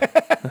 yeah.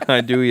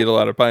 I do eat a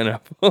lot of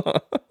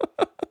pineapple.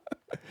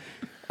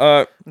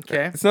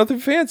 Okay. It's nothing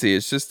fancy.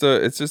 It's just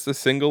a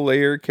single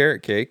layer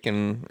carrot cake,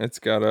 and it's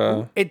got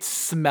a. It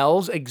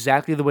smells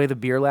exactly the way the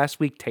beer last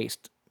week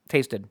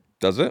tasted.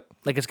 Does it?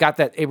 Like it's got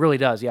that. It really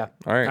does. Yeah.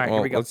 All right. Well,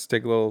 here we go. let's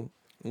take a little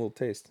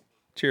taste.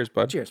 Cheers,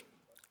 bud. Cheers.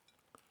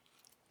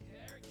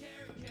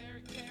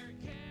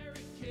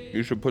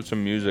 You should put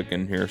some music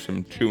in here,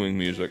 some chewing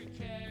music.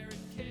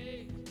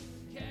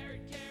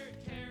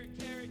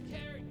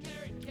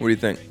 What do you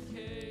think?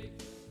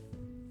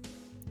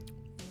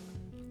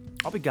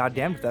 I'll be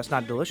goddamned if that's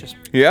not delicious.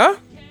 Yeah?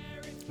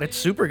 It's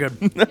super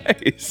good.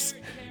 Nice.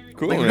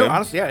 Cool, Like, man. no,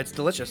 honestly, yeah, it's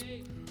delicious.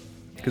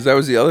 Because that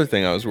was the other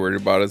thing I was worried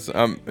about is,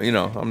 I'm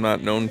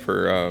not known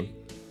for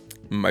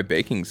my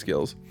baking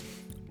skills.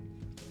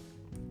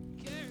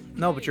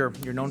 No, but you're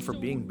known for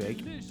being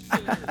baked.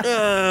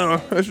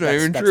 That's not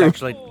even That's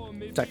true.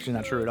 it's actually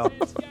not true at all.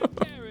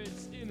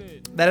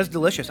 That is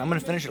delicious. I'm gonna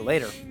finish it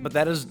later, but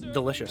that is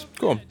delicious.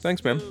 Cool.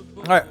 Thanks, man.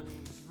 All right,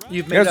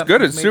 you've made. Yeah, it's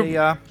good. you've It's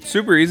made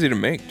super easy to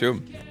make,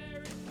 too.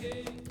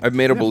 I've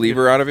made a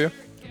believer out of you.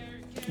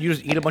 you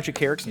just eat a bunch of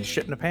carrots and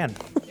shit in a pan.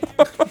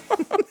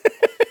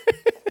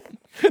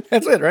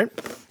 That's it, right?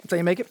 That's how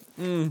you make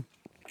it.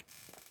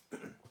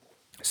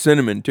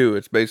 Cinnamon, too.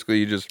 It's basically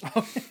you just...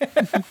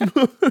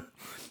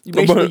 You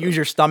basically use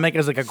your stomach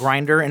as like a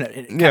grinder, and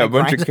it Yeah, a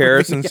bunch grinds of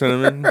carrots and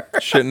everything cinnamon,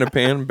 shit in a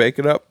pan, bake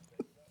it up.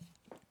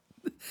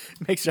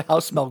 makes your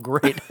house smell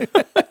great.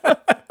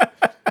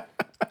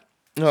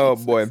 Oh,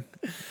 boy.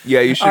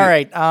 Yeah, you should... All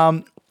right.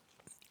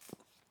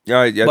 Yeah,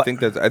 I What? think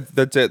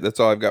that's it. That's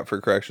all I've got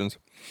for corrections.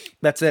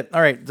 That's it.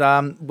 All right.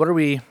 What are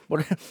we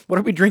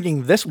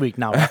drinking this week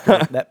now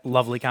after that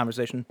lovely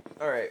conversation?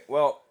 All right.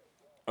 Well,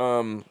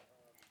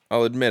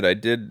 I'll admit I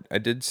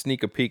did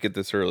sneak a peek at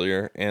this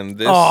earlier, and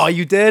this. Oh,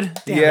 you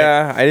did? Damn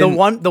Yeah, it. I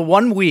didn't. The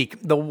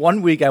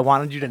one week I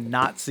wanted you to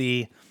not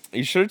see.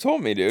 You should have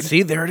told me, dude.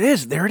 See, there it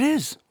is. There it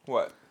is.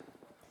 What?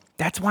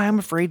 That's why I'm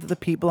afraid that the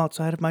people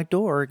outside of my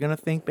door are gonna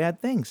think bad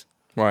things.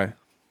 Why?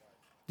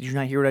 Did you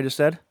not hear what I just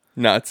said?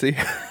 Nazi.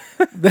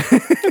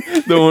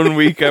 The 1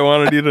 week I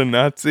wanted you to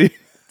Nazi.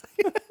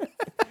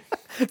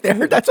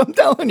 There, that's what I'm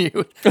telling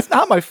you. It's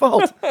not my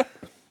fault.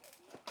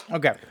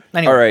 Okay.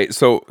 Anyway. All right.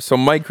 So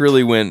Mike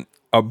really went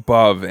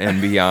above and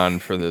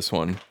beyond for this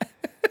one.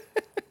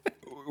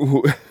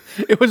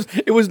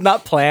 It was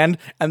not planned,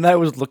 and then I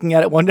was looking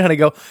at it one day and I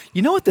go,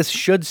 you know what this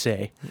should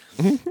say?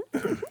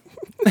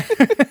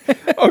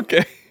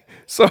 Okay.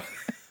 So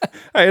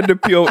I had to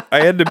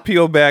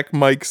peel back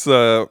Mike's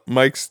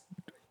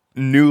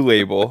new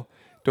label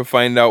to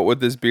find out what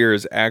this beer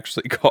is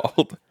actually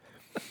called.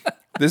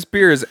 This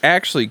beer is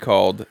actually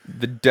called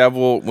The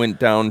Devil Went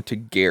Down to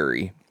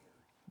Gary.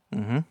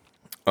 Mm-hmm.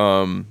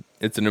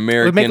 It's an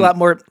American. It would make a lot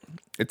more.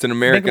 It's an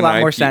American. Make a lot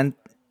more IP. sense.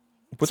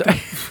 What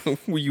the?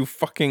 Will you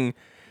fucking?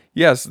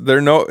 Yes,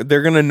 they're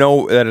gonna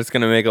know that it's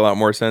gonna make a lot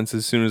more sense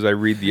as soon as I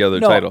read the other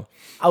title.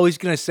 I was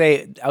gonna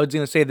say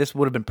this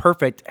would have been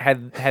perfect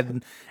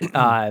had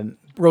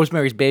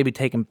Rosemary's Baby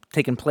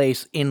taken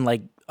place in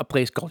like a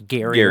place called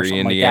Gary or something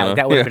Indiana. like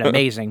that. That would have been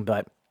amazing,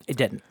 but it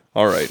didn't.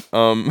 All right.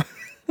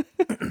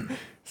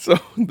 So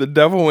The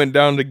Devil Went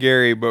Down to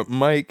Gary, but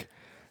Mike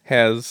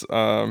has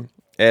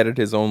added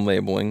his own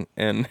labeling,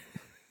 and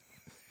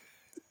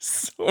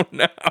so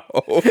now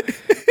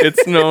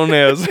it's known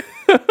as.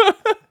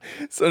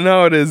 So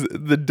now it is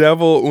The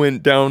Devil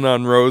Went Down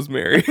on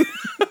Rosemary.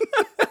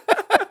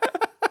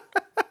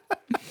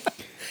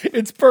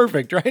 It's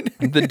perfect, right?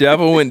 The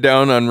Devil Went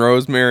Down on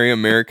Rosemary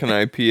American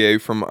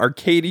IPA from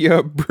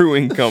Arcadia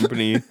Brewing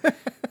Company,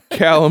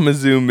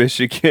 Kalamazoo,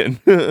 Michigan.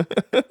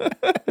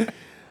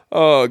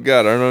 Oh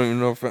God, I don't even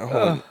know if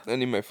I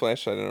need my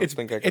flashlight. I don't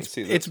think I can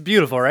see this. It's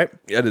beautiful, right?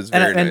 It is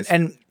very nice.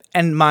 And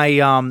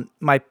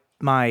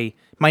my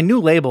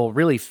new label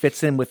really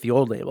fits in with the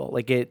old label.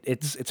 Like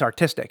it's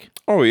artistic.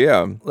 Oh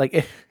yeah,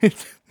 Like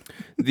it's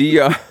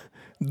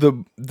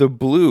the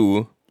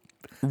blue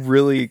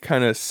really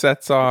kind of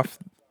sets off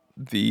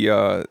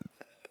the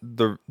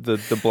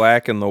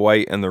black and the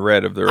white and the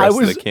red of the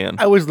rest of the can.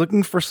 I was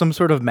looking for some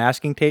sort of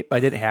masking tape. I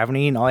didn't have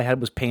any, and all I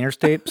had was painter's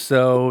tape.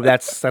 So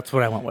that's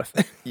what I went with.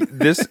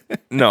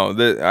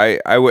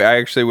 I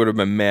actually would have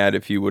been mad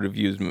if you would have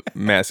used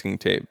masking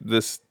tape.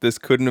 This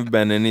couldn't have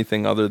been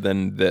anything other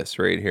than this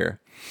right here.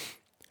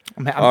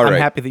 I'm right.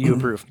 happy that you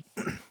approve.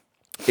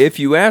 If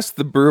you ask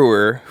the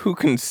brewer who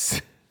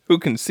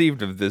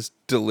conceived of this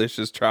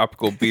delicious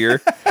tropical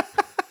beer,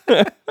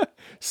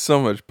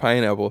 so much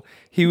pineapple,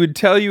 he would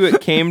tell you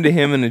it came to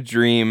him in a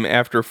dream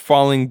after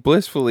falling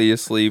blissfully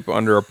asleep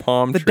under a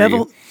palm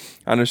tree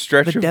on a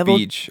stretch of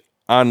beach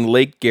on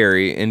Lake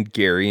Gary in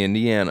Gary,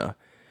 Indiana.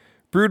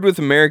 Brewed with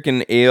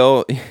American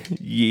ale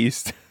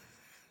yeast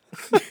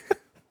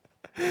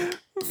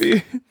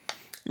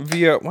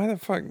via why the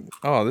fuck?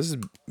 Oh, this is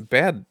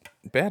bad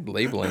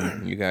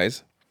labeling, you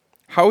guys.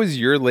 How is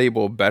your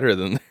label better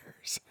than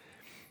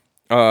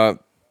theirs?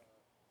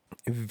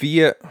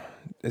 Via,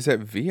 is that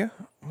via?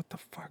 What the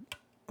fuck?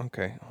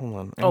 Okay, hold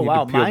on. I need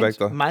wow, to peel back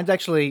mine's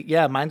actually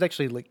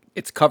like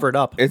it's covered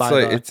up. It's by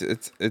like the,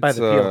 it's by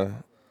the peel.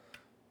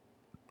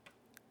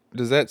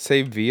 Does that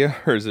say via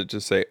or does it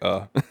just say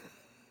I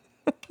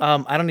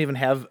don't even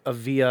have a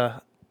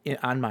via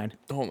on mine.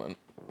 Hold on.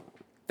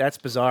 That's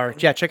bizarre.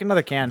 Yeah, check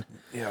another can.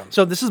 Yeah.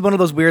 So this is one of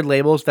those weird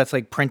labels that's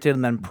like printed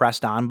and then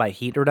pressed on by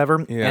heat or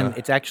whatever. Yeah. And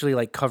it's actually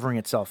like covering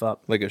itself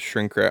up. Like a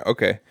shrink wrap.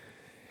 Okay.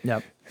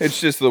 Yep. It's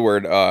just the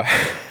word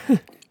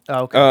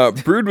Okay.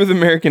 Brewed with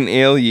American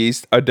ale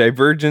yeast, a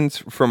divergence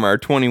from our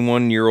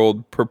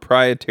 21-year-old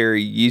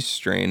proprietary yeast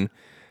strain.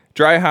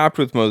 Dry hopped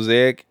with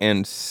mosaic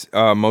and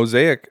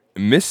mosaic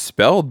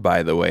misspelled,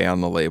 by the way,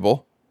 on the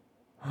label.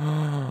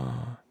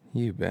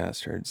 You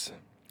bastards.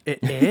 It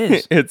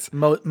is. It's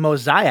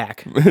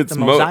mosaic. It's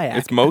mosaic.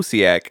 It's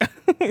mosaic.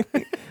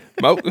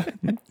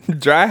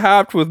 Dry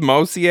hopped with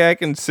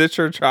mosaic and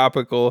citra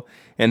tropical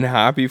and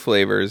hoppy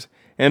flavors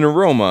and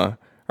aroma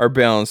are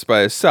balanced by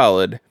a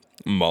solid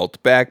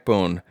malt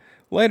backbone,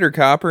 lighter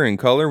copper in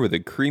color with a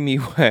creamy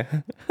white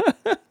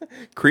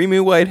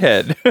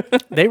head.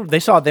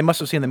 They must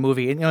have seen the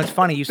movie. And, it's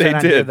funny you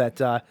said here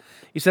that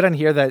you said on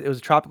here that it was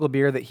a tropical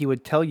beer that he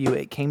would tell you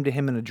it came to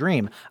him in a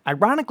dream.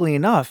 Ironically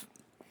enough,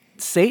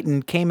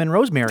 Satan came in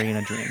Rosemary in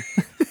a dream.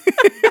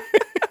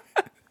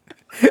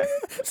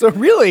 So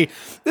really,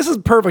 this is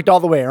perfect all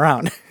the way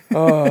around.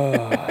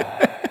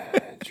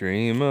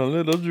 Dream a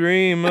little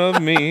dream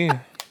of me.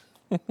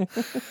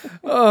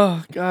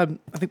 Oh God,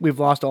 I think we've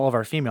lost all of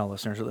our female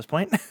listeners at this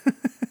point.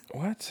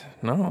 What?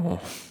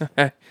 No.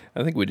 I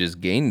think we just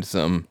gained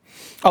some.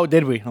 Oh,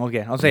 did we?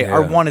 Okay, I'll say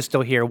our one is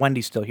still here.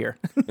 Wendy's still here.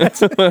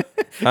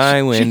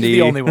 Hi, Wendy. She's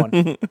the only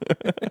one.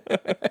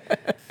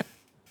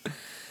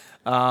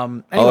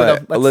 Anyway, though,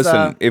 let's,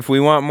 listen. If we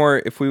want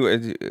more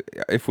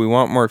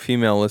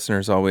female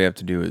listeners, all we have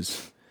to do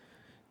is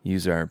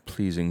use our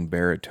pleasing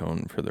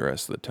baritone for the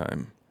rest of the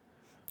time.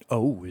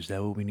 Oh, is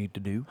that what we need to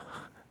do?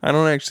 I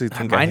don't actually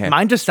think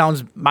mine just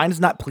sounds. Mine is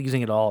not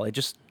pleasing at all.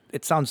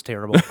 It sounds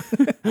terrible.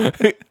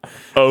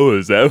 Oh,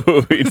 is that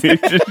what we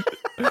need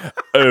to?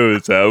 Oh,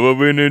 is that what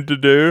we need to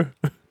do?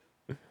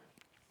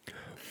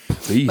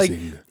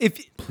 Pleasing.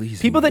 If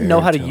pleasing people that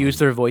know how to baritone. use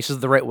their voices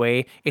the right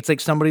way, it's like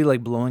somebody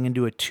like blowing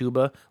into a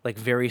tuba like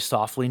very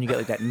softly, and you get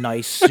like that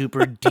nice,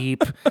 super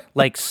deep,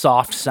 like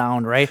soft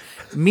sound, right?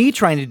 Me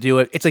trying to do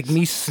it, it's like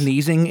me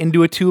sneezing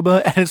into a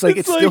tuba, and it's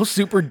It's still like-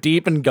 super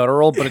deep and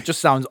guttural, but it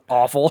just sounds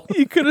awful.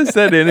 You could have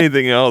said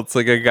anything else,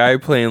 like a guy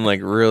playing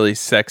like really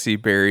sexy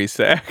bari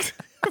sax,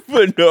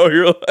 but no,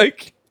 you're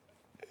like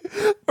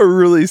a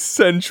really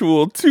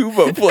sensual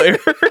tuba player.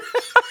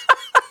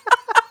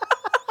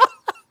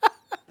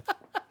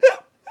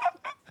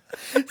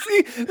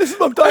 See, this is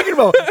what I'm talking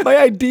about. My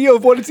idea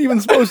of what it's even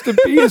supposed to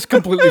be is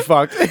completely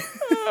fucked.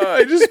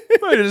 I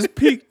just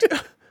peeked.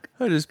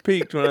 I just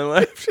peeked when I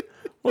left.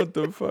 What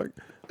the fuck?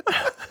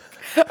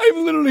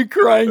 I'm literally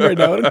crying right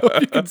now. I don't know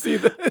if you can see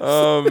this.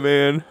 Oh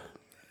man.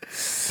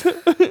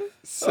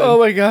 Oh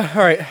my god!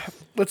 All right,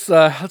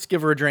 let's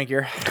give her a drink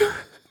here.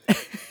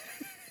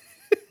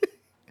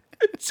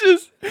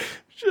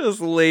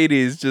 Just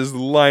ladies just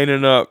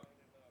lining up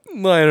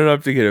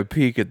to get a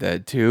peek at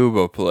that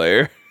tuba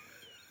player.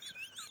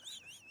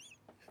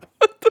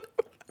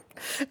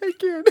 I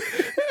can't.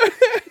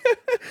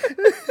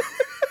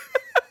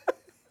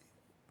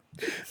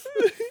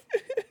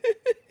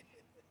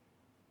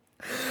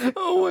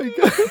 Oh my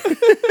god!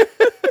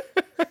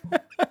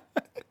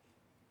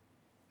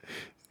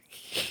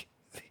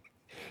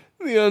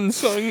 The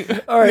unsung,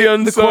 All right, the the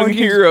unsung quarantine's-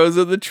 heroes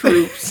of the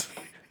troops,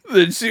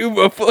 the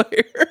tuba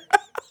player.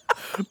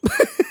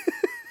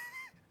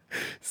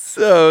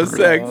 So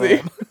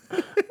sexy.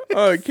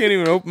 Oh, I can't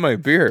even open my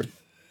beer.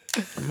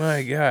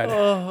 My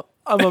God.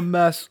 I'm a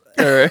mess.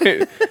 All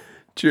right.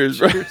 Cheers,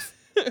 bro.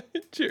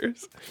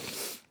 Cheers.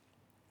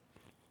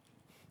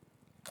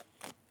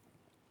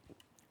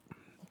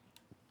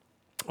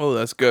 Oh,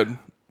 that's good.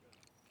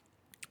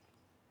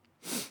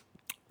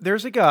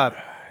 There's like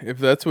If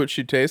that's what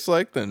she tastes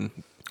like, then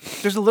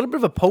there's a little bit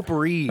of a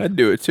potpourri. I'd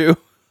do it too.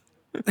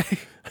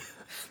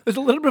 There's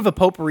a little bit of a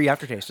potpourri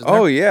aftertaste. Isn't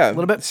Oh, there? yeah. a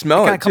little bit.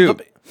 Smell kinda it, comes too.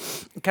 up-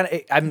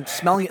 I'm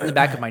smelling it in the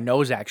back of my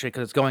nose actually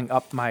because it's going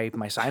up my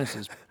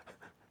sinuses.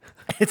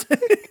 It's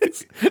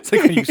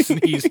like when you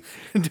sneeze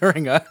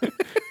during a.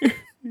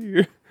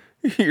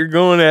 You're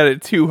going at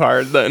it too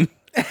hard then.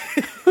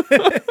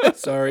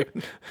 Sorry.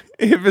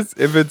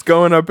 If it's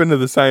going up into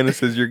the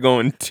sinuses, you're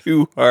going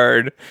too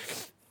hard.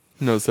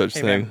 No such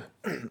thing.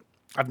 man.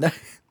 I've not.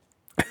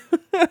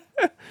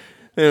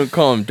 They don't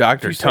call him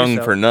Dr. You say Tongue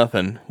so. for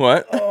nothing.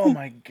 What? Oh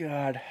my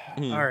god!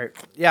 All right,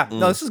 yeah.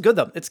 No, this is good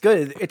though. It's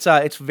good.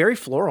 It's very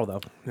floral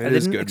though. I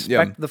is didn't good,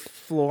 expect yeah. the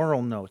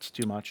floral notes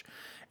too much.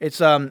 It's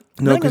No,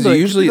 because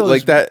usually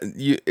like that.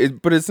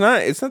 But it's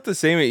not. It's not the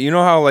same. You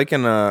know how like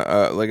in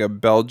like a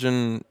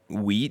Belgian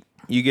wheat,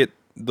 you get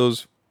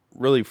those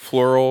really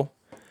floral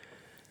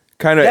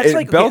kind of. That's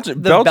like- okay,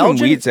 Belgian the Belgian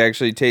Belgian- wheats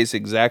actually taste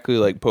exactly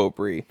like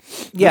potpourri.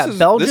 Yeah,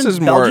 This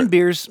is more. Belgian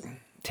beers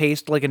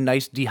taste like a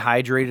nice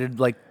dehydrated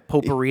like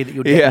potpourri that you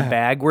would get in Yeah. a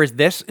bag, whereas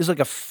this is like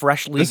a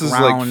freshly This is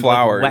like ground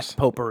flowers. wet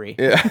potpourri.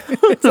 Yeah,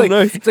 It's like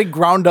Nice. it's like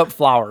ground up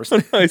flowers.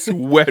 Nice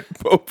wet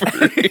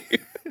potpourri.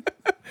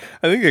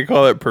 I think they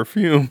call it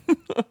perfume.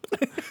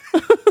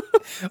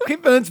 Okay,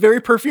 but it's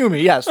very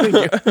perfumey. Yes, thank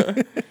you.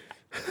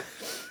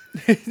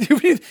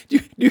 do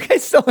you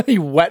guys sell any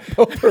wet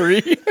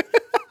potpourri?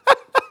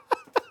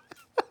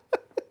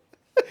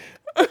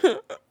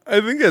 I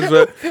think that's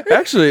what.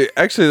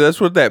 Actually, that's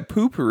what that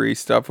poopery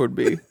stuff would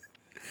be.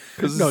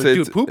 No,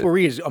 dude,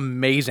 potpourri is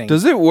amazing.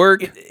 Does it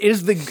work? It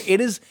is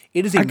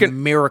a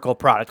miracle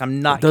product.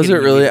 I'm not. Does it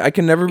kidding you, really? dude. I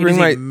can never It bring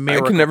is a I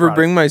miracle can never product.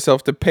 bring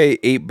myself to pay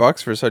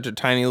 $8 for such a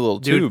tiny little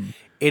Dude, tube.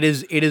 it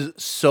is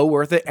so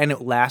worth it, and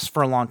it lasts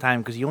for a long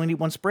time because you only need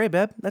one spray,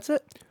 babe. That's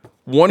it.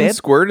 One babe?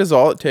 squirt is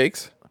all it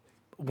takes.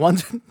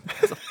 One's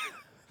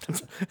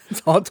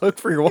that's all it took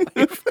for your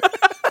wife.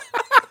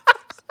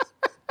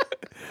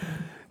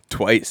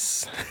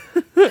 Twice.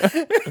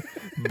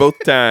 Both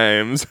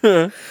times.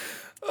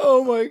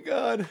 Oh my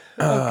god.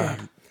 Okay.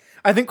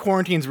 I think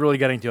quarantine's really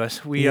getting to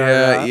us. We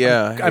Yeah, are.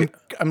 yeah.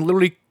 I'm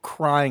literally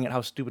crying at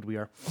how stupid we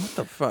are. What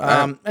the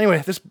fuck?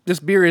 Anyway, this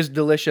beer is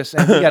delicious,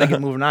 and we got to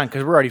get moving on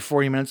because we're already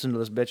 40 minutes into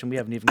this bitch, and we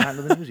haven't even gotten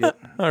to the news yet.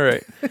 All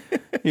right.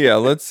 Yeah,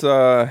 let's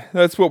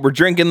that's what we're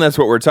drinking, that's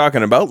what we're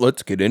talking about.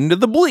 Let's get into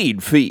the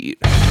bleed feed.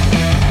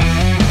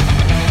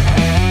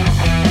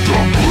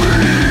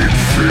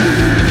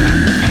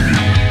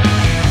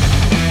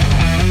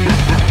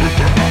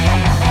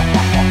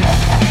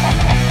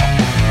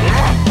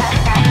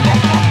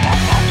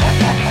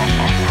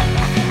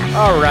 All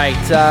All right,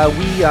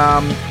 we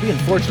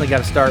unfortunately got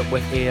to start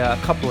with a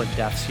couple of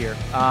deaths here.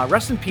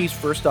 Rest in peace,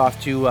 first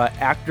off, to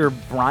actor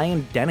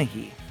Brian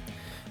Dennehy.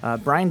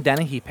 Brian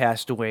Dennehy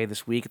passed away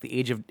this week at the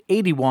age of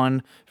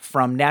 81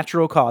 from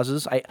natural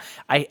causes.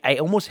 I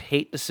almost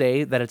hate to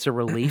say that it's a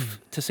relief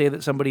to say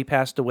that somebody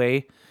passed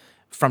away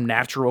from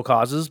natural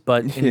causes,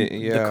 but in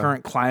the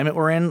current climate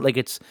we're in, like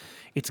it's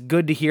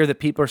good to hear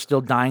that people are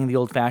still dying the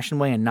old-fashioned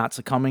way and not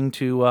succumbing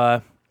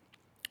to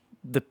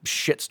the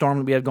shitstorm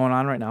that we have going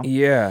on right now.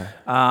 Yeah.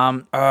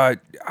 I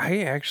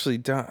actually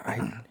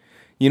don't.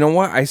 You know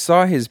what? I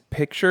saw his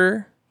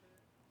picture.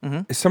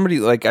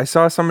 Somebody I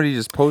saw somebody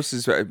just post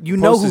his. You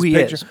know who he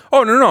is?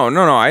 Oh no!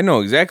 I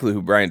know exactly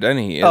who Brian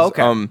Dennehy is. Oh,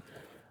 okay.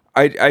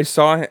 I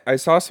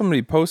saw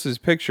somebody post his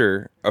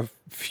picture a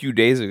few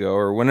days ago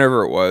or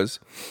whenever it was,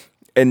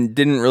 and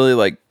didn't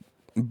really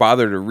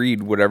bother to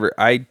read whatever.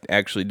 I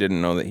actually didn't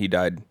know that he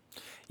died.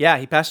 Yeah,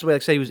 he passed away.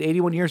 Like I said, he was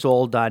 81 years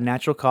old,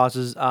 natural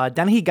causes.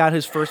 Dennehy got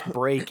his first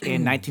break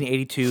in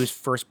 1982's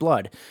First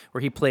Blood,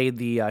 where he played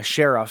the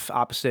sheriff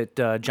opposite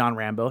John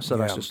Rambo,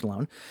 Sylvester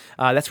Stallone.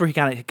 That's where he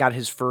kind of got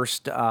his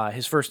first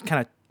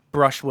kind of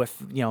brush with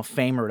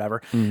fame or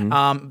whatever.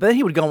 But then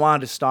he would go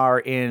on to star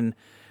in,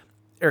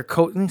 or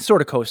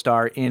sort of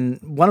co-star in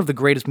one of the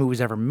greatest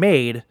movies ever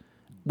made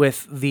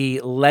with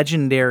the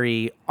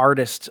legendary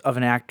artist of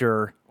an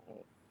actor,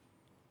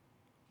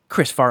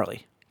 Chris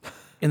Farley.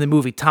 In the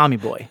movie Tommy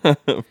Boy.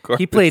 Of course.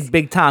 He played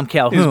Big Tom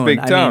Calhoun. He's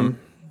Big Tom. I mean,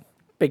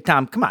 Big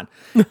Tom, come on.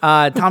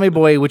 Tommy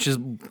Boy, which is,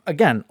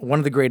 again, one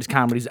of the greatest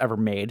comedies ever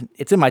made.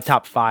 It's in my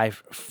top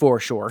 5 for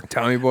sure.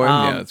 Tommy Boy?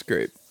 Yeah, that's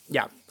great.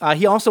 Yeah.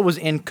 He also was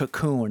in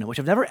Cocoon, which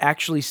I've never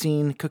actually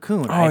seen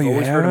Cocoon. Oh, I've you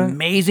always heard haven't?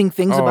 amazing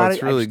things about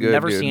it's it. really I've good,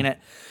 never dude. seen it.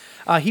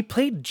 He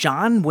played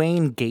John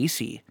Wayne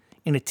Gacy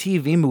in a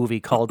TV movie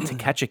called To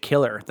Catch a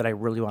Killer that I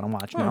really want to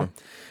watch now.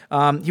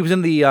 He was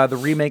in the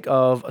remake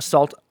of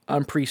Assault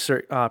on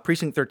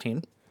Precinct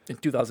 13 in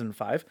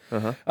 2005.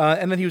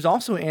 And then he was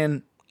also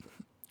in,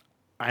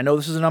 I know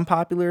this is an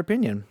unpopular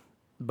opinion,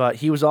 but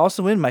he was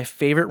also in my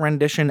favorite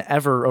rendition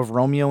ever of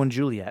Romeo and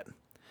Juliet,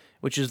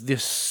 which is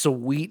this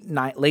sweet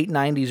late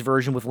 90s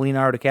version with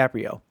Leonardo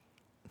DiCaprio.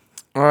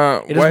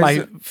 It is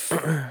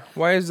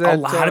why is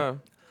that?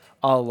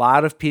 A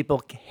lot of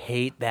people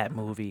hate that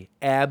movie.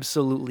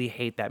 Absolutely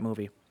hate that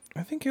movie.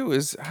 I think it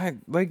was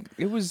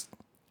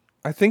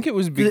I think it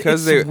was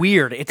because it's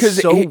weird.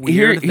 It's so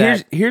weird.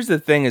 Here's the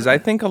thing: is I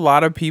think a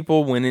lot of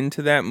people went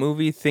into that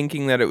movie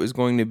thinking that it was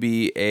going to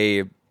be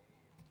a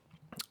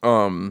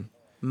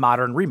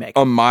modern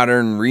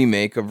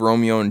remake of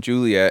Romeo and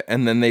Juliet,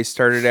 and then they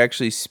started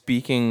actually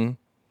speaking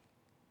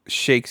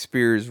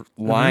Shakespeare's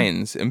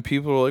lines, and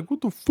people were like,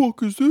 "What the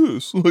fuck is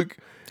this?"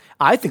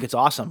 I think it's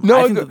awesome.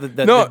 No, I think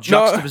the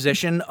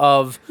juxtaposition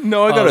of I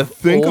gotta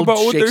think old about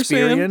what they're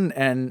saying. Shakespearean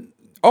and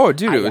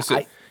dude, it was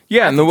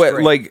and the way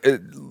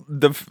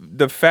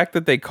the fact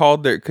that they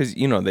called because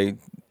they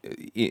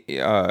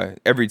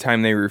every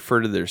time they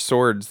refer to their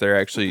swords, they're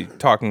actually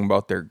talking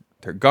about their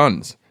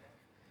guns.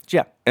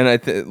 Yeah, and I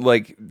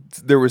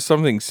there was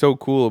something so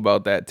cool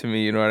about that to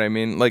me. You know what I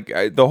mean?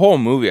 The whole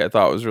movie I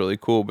thought was really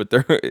cool, but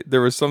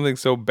there was something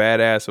so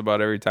badass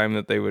about every time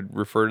that they would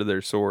refer to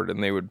their sword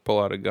and they would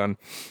pull out a gun.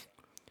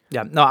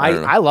 Yeah, no,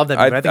 I love that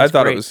movie. I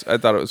thought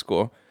it was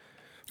cool.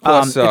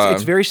 Plus,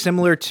 it's very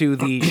similar to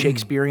the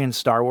Shakespearean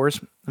Star Wars.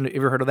 Have you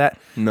ever heard of that?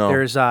 No.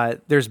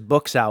 There's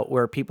books out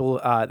where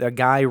a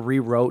guy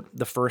rewrote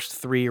the first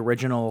 3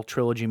 original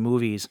trilogy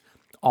movies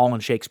all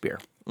in Shakespeare.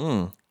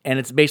 And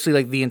it's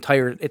basically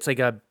it's like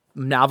a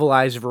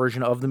novelized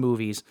version of the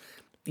movies,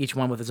 each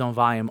one with its own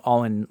volume,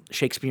 all in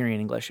Shakespearean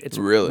English. It's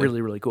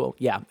really, really cool.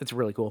 Yeah, it's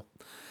really cool.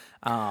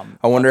 I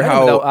wonder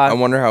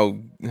how.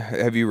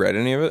 Have you read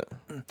any of it?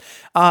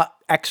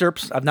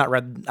 Excerpts. I've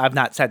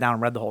not sat down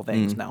and read the whole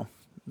thing. No,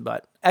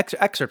 but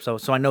excerpts.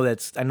 So I know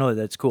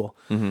that's cool.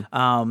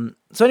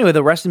 So anyway,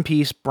 the rest in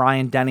peace,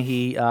 Brian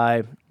Dennehy.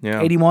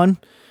 81.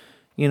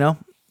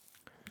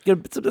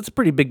 It's a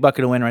pretty big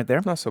bucket of win right there.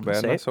 Not so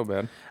bad. Not so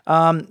bad.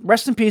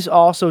 Rest in peace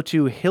also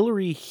to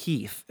Hilary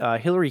Heath.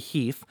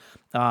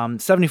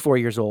 74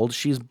 years old.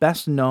 She's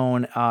best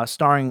known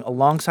starring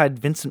alongside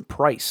Vincent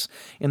Price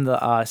in the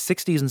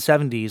 60s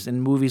and 70s in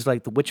movies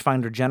like The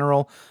Witchfinder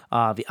General,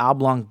 The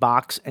Oblong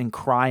Box, and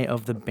Cry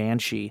of the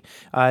Banshee.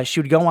 She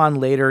would go on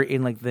later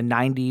in the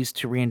 90s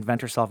to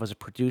reinvent herself as a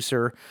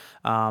producer.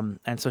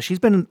 And so she's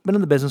been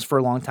in the business for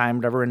a long time,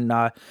 whatever.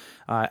 And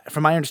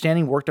from my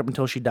understanding, worked up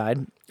until she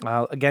died.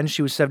 Again,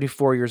 she was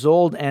 74 years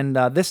old. And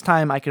this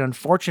time I can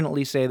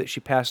unfortunately say that she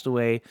passed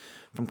away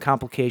from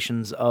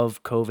complications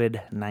of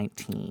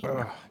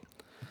COVID-19.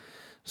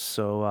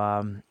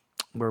 So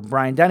where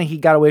Brian Dennehy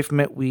got away from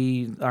it,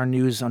 our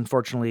news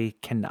unfortunately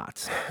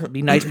cannot. It'd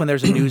be nice when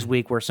there's a news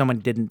week where someone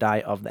didn't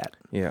die of that.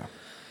 Yeah.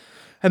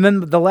 And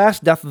then the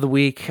last death of the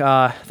week,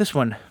 this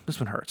one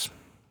hurts.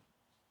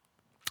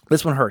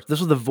 This one hurts. This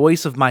was the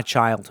voice of my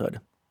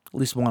childhood, at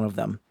least one of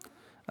them.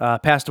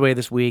 Passed away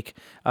this week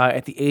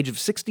at the age of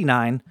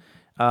 69.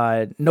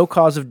 No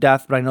cause of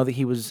death, but I know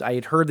that I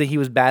had heard that he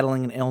was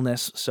battling an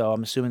illness, so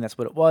I'm assuming that's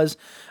what it was.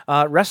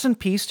 Rest in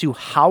peace to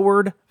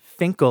Howard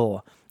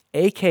Finkel,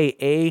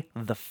 a.k.a.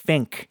 The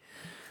Fink.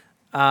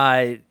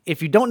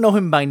 If you don't know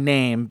him by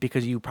name,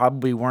 because you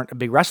probably weren't a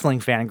big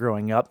wrestling fan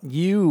growing up,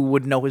 you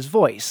would know his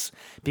voice,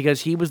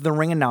 because he was the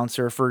ring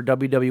announcer for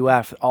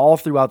WWF all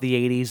throughout the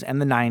 80s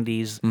and the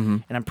 90s,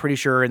 and I'm pretty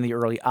sure in the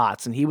early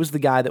aughts. And he was the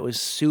guy that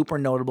was super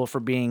notable for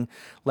being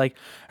like,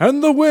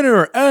 and the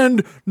winner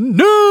and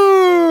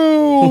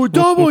new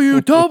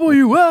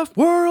WWF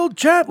World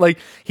Champ. Like,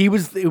 he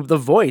was the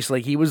voice.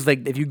 Like, he was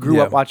like, if you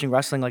grew up watching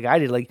wrestling like I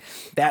did, like,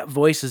 that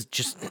voice is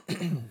just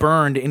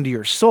burned into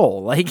your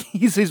soul. Like,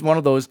 he's one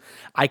of those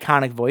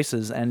iconic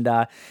voices. And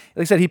like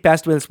I said, he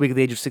passed away this week at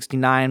the age of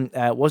 69.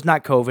 It was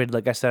not COVID.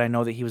 Like I said, I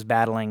know that he was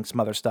battling some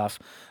other stuff.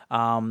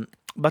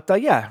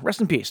 But yeah,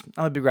 rest in peace.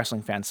 I'm a big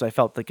wrestling fan, so I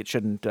felt like it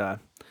should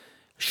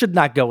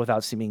not go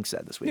without being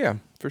said this week. Yeah,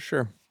 for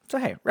sure. So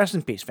hey, rest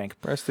in peace, Fink.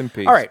 Rest in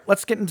peace. All right,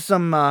 let's get into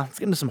some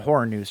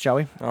horror news, shall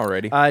we?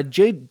 Alrighty.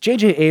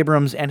 J.J.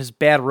 Abrams and his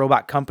Bad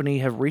Robot Company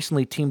have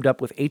recently teamed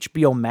up with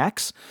HBO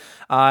Max,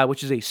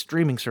 which is a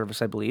streaming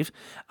service, I believe,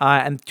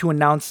 and to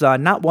announce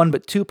not one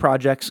but two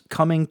projects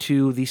coming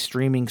to the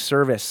streaming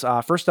service.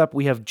 First up,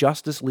 we have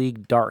Justice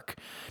League Dark.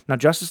 Now,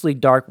 Justice League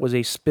Dark was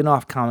a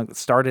spin-off comic that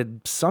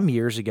started some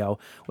years ago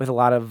with a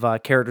lot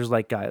of characters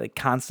like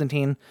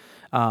Constantine,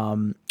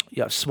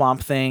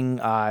 Swamp Thing.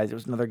 There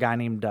was another guy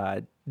named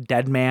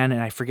Dead Man,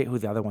 and I forget who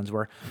the other ones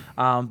were.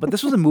 But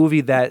this was a movie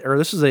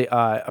this was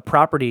a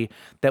property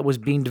that was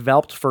being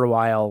developed for a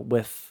while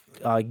with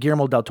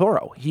Guillermo del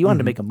Toro. He wanted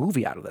to make a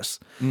movie out of this.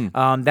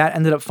 That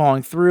ended up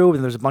falling through,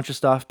 and there's a bunch of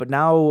stuff. But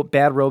now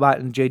Bad Robot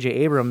and J.J.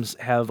 Abrams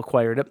have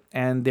acquired it,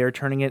 and they're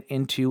turning it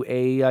into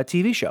a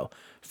TV show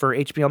for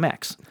HBO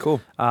Max.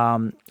 Cool.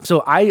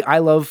 So I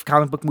love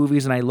comic book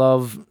movies, and I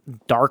love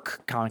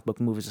dark comic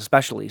book movies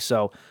especially.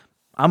 So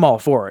I'm all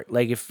for it.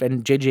 Like,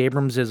 and J.J.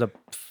 Abrams is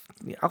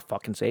I'll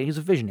fucking say he's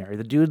a visionary.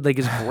 The dude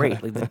is great.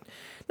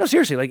 No,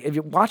 seriously. Like, if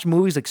you watch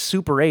movies like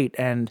Super 8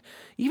 and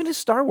even his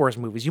Star Wars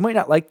movies, you might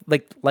not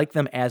like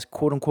them as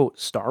quote unquote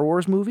Star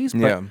Wars movies,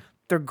 but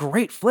they're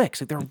great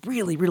flicks. Like, they're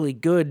really, really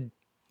good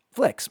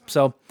flicks.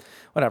 So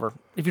whatever.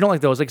 If you don't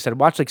like those, like I said,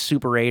 watch like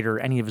Super 8 or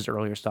any of his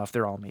earlier stuff.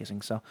 They're all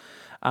amazing. So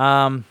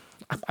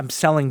I'm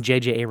selling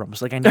J.J.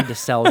 Abrams. Like, I need to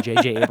sell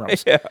J.J.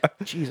 Abrams.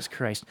 Jesus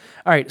Christ.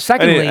 All right.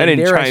 Secondly, I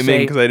didn't chime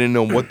in because I didn't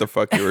know what the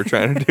fuck you were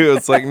trying to do.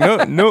 It's like,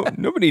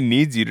 nobody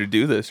needs you to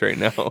do this right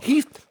now.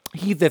 He's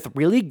the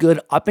really good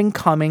up and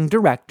coming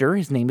director.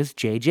 His name is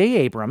J.J.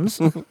 Abrams.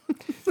 I think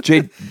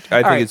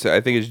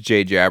it's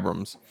J.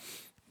 Jabrams.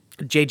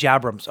 J.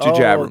 Jabrams. J.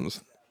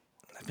 Jabrams.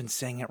 I've been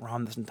saying it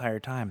wrong this entire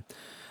time.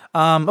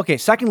 Okay,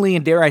 secondly,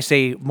 and dare I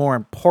say more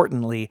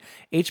importantly,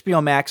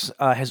 HBO Max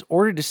has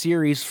ordered a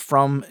series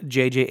from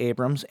J.J.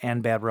 Abrams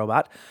and Bad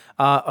Robot,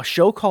 a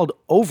show called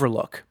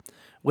Overlook,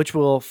 which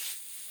will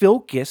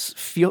focus.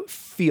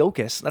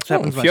 That's what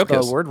happens when I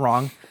spell a word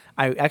wrong.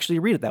 I actually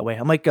read it that way.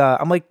 I'm like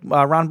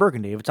Ron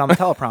Burgundy. If it's on the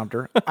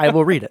teleprompter, I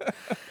will read it.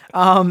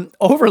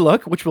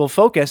 Overlook, which will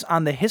focus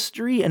on the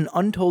history and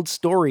untold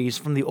stories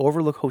from the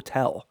Overlook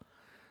Hotel,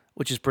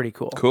 which is pretty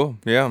cool. Cool,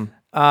 yeah.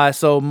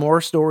 So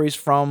more stories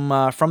from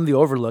the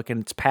Overlook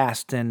and its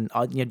past and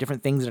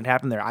different things that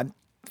happened there. I'm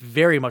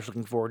very much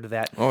looking forward to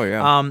that. Oh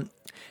yeah.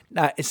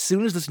 As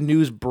soon as this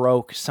news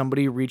broke,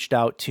 somebody reached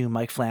out to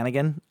Mike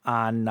Flanagan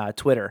on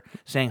Twitter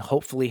saying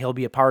hopefully he'll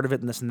be a part of it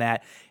and this and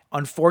that.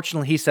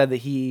 Unfortunately, he said that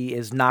he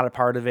is not a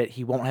part of it.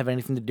 He won't have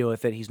anything to do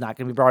with it. He's not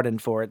going to be brought in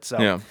for it.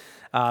 So,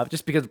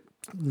 just because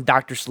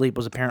Dr. Sleep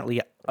was apparently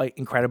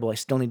incredible, I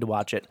still need to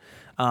watch it.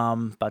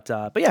 But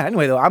yeah.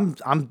 Anyway, though,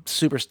 I'm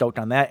super stoked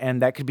on that,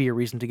 and that could be a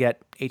reason to get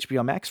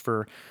HBO Max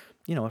for,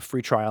 a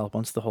free trial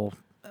once the whole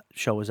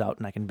show is out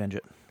and I can binge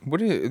it.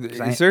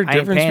 Is there a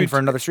difference? I ain't paying for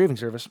another streaming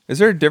service. Is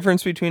there a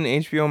difference between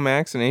HBO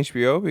Max and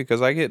HBO?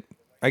 Because I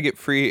get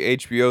free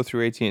HBO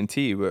through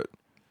AT&T, but.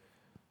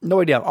 No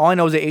idea. All I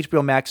know is that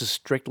HBO Max is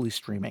strictly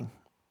streaming.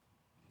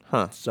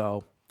 Huh.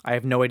 So I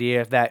have no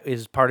idea if that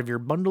is part of your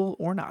bundle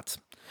or not.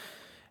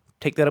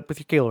 Take that up with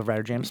your cable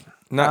provider, James.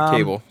 Not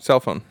cable,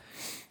 cell phone.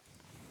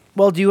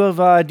 Well, do you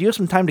have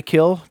some time to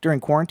kill during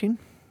quarantine,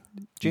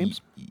 James?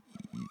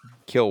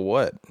 Kill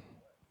what?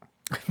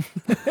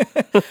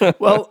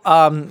 Well,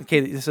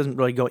 okay, this isn't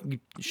really going.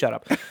 Shut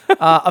up.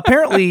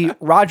 Apparently,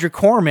 Roger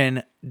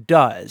Corman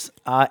does.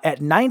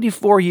 At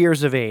 94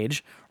 years of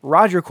age,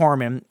 Roger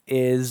Corman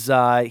is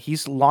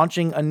he's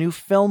launching a new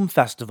film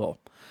festival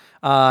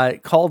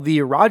called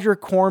the Roger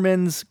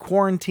Corman's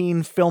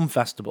Quarantine Film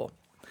Festival.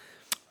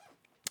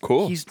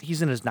 Cool.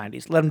 He's in his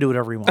 90s. Let him do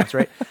whatever he wants,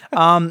 right?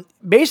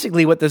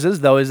 Basically, what this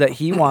is, though, is that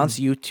he wants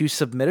you to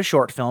submit a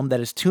short film that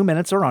is 2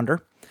 minutes or under,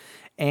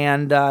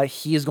 and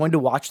he is going to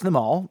watch them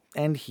all,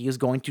 and he is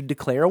going to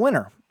declare a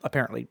winner,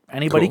 apparently.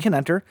 Anybody can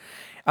enter.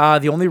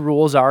 The only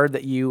rules are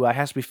that it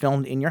has to be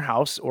filmed in your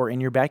house or in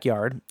your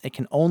backyard. It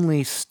can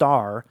only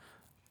star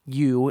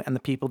you and the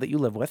people that you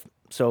live with.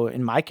 So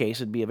in my case,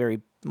 it'd be a very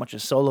much a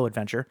solo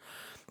adventure,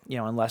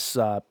 unless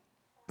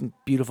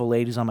beautiful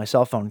ladies on my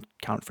cell phone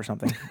count for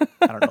something.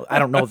 I don't know. I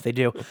don't know if they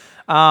do.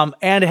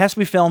 And it has to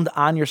be filmed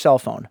on your cell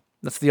phone.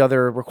 That's the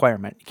other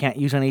requirement. You can't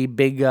use any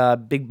big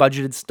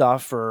budgeted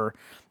stuff or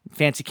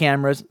fancy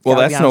cameras. It's Well,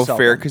 gotta be that's on a no cell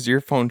fair phone. because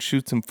your phone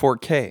shoots in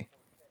 4K.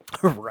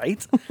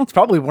 Right? It's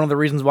probably one of the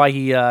reasons why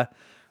he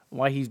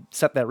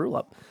set that rule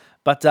up.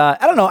 But I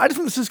don't know. I just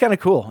think this is kind of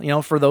cool. You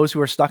know, for those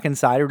who are stuck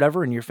inside or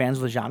whatever, and you're fans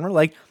of the genre,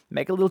 like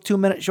make a little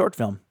 2-minute short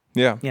film.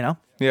 Yeah. You know?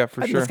 Yeah,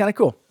 for I think sure. that's kind of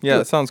cool. Yeah, Do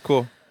that it. sounds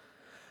cool.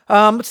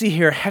 Let's see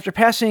here. After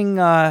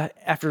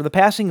the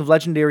passing of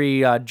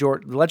legendary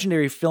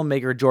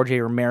filmmaker George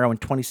A. Romero in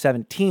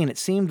 2017, it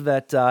seemed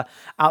that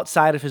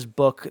outside of his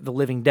book *The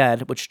Living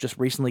Dead*, which just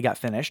recently got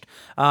finished,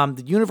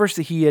 the universe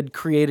that he had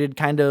created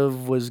kind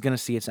of was going to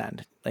see its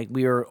end. Like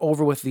we were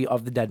over with the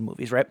Dead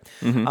movies, right?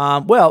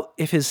 Well,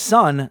 if his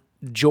son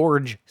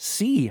George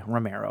C.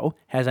 Romero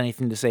has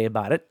anything to say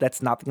about it,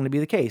 that's not going to be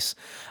the case.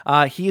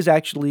 He has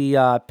actually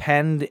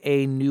penned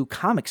a new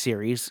comic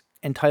series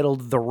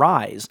entitled The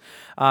Rise,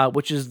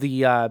 which is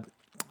I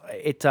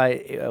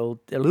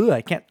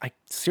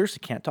seriously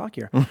can't talk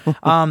here.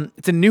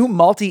 It's a new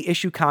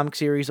multi-issue comic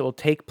series that will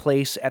take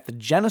place at the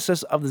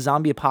genesis of the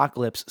zombie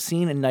apocalypse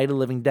seen in Night of the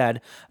Living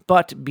Dead,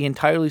 but be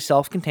entirely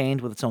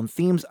self-contained with its own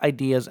themes,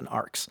 ideas, and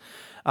arcs,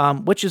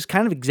 which is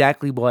kind of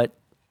exactly what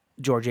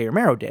George A.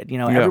 Romero did. You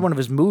know, every one of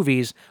his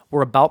movies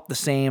were about the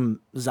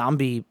same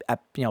zombie,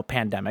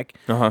 pandemic,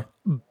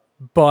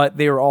 but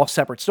they were all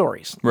separate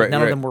stories. None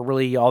of them were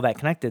really all that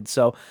connected.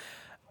 So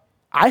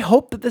I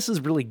hope that this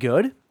is really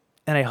good,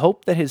 and I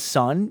hope that his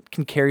son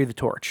can carry the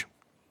torch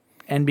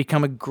and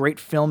become a great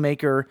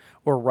filmmaker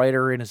or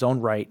writer in his own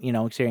right, you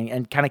know,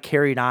 and kind of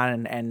carry it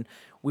on, and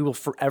we will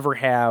forever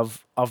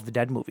have of the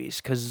Dead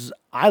movies, because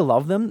I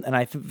love them, and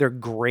I think they're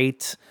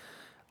great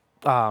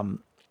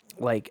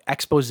like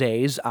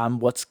exposés on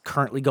what's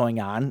currently going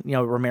on. You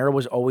know, Romero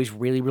was always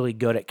really, really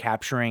good at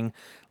capturing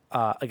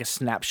like a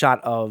snapshot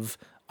of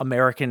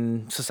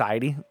American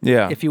society,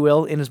 if you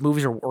will, in his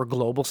movies, or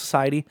global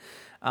society.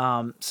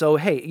 So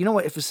hey, you know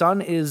what? If his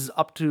son is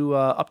up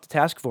to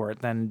task for it,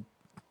 then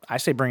I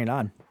say bring it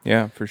on.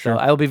 Yeah, for sure. So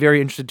I'll be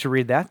very interested to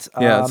read that.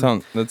 Yeah,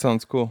 that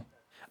sounds cool.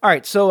 All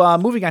right, so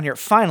moving on here.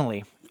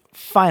 Finally,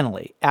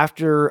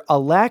 after a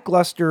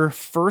lackluster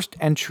first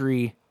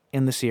entry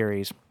in the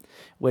series,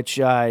 which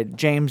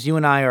James, you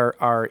and I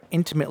are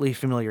intimately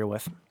familiar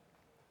with,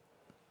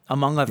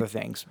 among other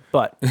things,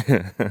 but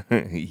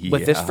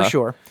with this for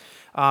sure.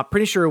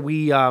 Pretty sure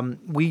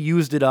we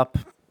used it up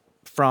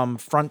from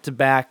front to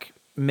back,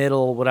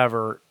 middle,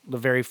 whatever, the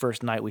very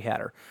first night we had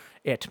her.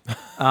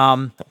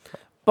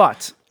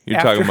 But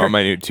You're talking about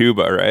my new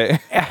tuba, right?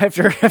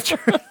 After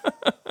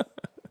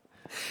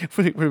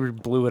we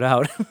blew it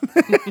out.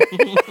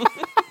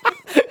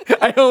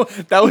 I know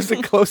that was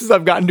the closest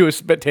I've gotten to a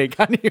spit take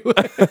on you.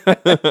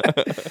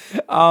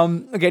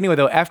 Okay, anyway,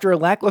 though, after a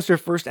lackluster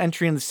first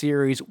entry in the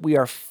series, we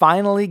are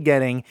finally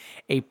getting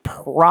a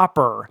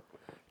proper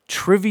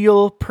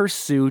Trivial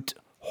Pursuit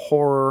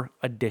horror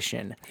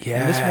edition.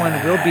 Yeah. This one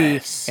will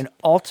be an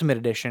ultimate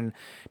edition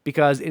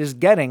because it is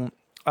getting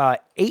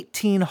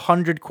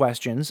 1,800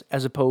 questions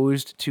as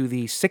opposed to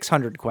the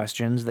 600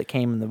 questions that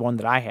came in the one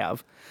that I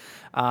have.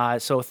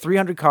 So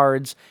 300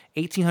 cards,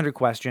 1,800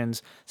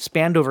 questions,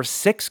 spanned over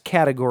 6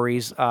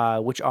 categories,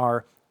 which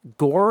are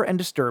gore and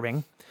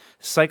disturbing,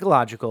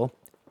 psychological,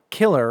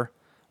 killer,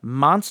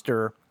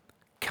 monster,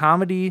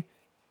 comedy,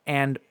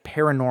 and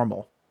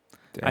paranormal.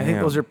 Damn. I think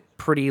those are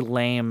pretty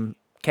lame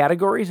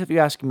categories, if you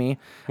ask me.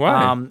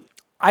 Why?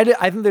 I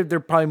think they're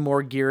probably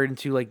more geared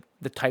into like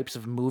the types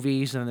of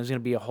movies, and there's going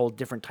to be a whole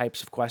different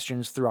types of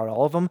questions throughout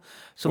all of them.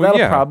 So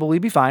that'll probably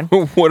be fine.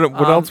 What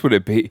else would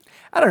it be?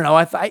 I don't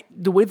know.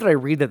 The way that I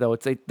read that though,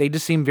 they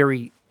just seem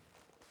very,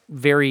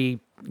 very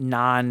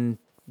non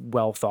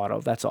well thought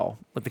of. That's all.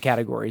 With the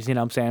categories, you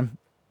know what I'm saying?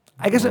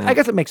 I guess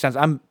it makes sense.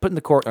 I'm putting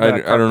the court. I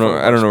don't know.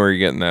 I don't know where you're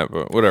getting that,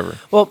 but whatever.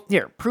 Well,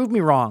 here, prove me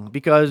wrong,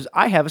 because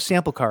I have a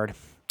sample card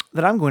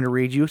that I'm going to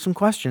read you some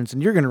questions,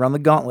 and you're going to run the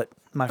gauntlet,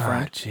 my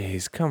friend.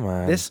 Jeez, come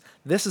on. This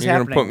is you're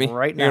happening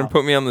right now. You're going to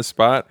put me on the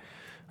spot?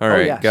 All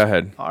right, yes. Go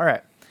ahead. All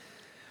right.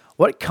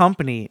 What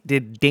company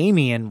did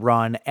Damien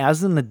run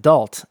as an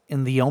adult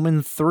in The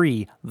Omen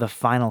 3, The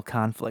Final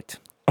Conflict?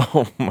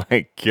 Oh,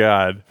 my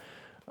God.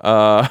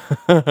 Right off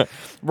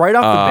the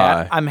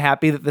bat, I'm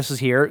happy that this is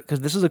here, because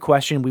this is a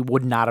question we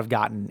would not have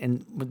gotten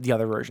in the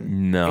other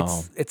version.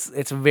 No.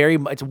 It's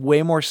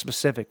way more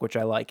specific, which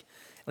I like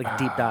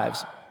deep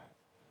dives.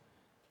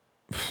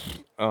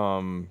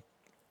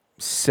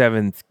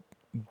 Seventh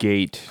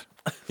Gate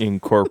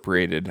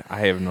Incorporated.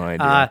 I have no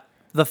idea.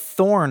 The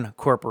Thorn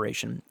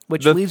Corporation,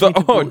 which leads me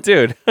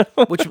to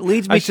which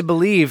leads me to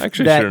believe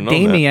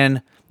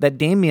that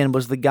Damien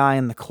was the guy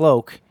in the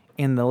cloak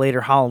in the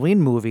later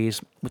Halloween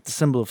movies with the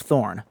symbol of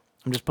Thorn.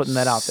 I'm just putting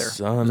that out there.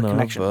 Son of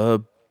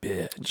a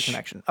bitch.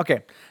 Connection.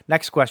 Okay,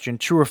 next question: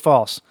 true or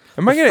false?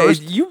 Am I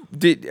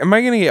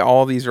gonna get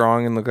all these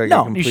wrong and look like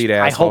a complete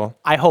asshole?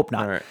 I hope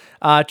not. All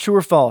right. True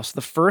or false?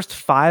 The first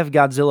 5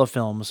 Godzilla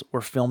films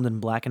were filmed in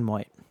black and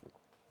white.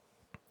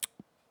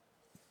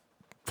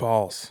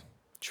 False.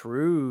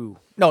 True.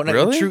 No,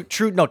 Really?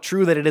 True. No,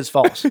 true that it is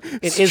false.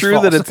 It's true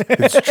false. that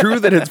it's true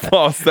that it's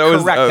false. That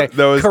was Correct.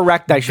 that was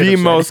Correct, I should the have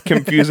said. most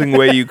confusing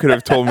way you could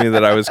have told me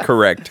that I was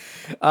correct.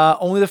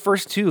 Only the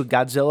first two,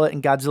 Godzilla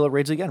and Godzilla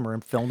Raids Again, were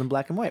filmed in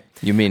black and white.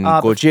 You mean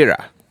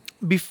Gojira?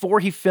 Before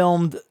he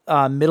filmed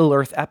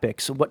Middle-earth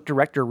epics, what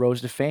director rose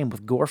to fame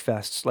with gore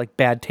fests like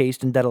Bad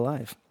Taste and Dead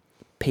Alive?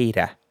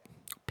 Peter.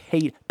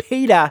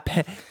 Peter.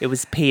 It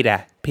was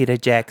Peter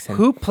Jackson.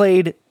 Who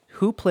played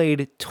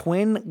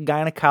twin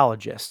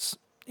gynecologists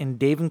in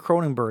David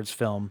Cronenberg's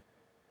film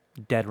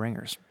Dead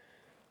Ringers?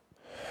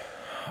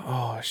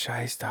 Oh,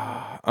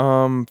 Shiesta.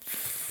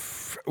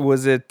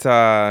 Was it?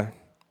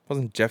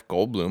 Wasn't Jeff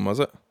Goldblum? Was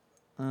it?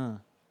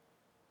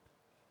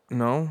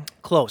 No.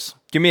 Close.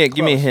 Give me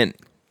a hint.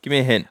 Give me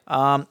a hint.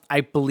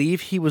 I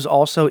believe he was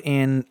also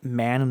in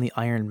Man in the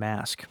Iron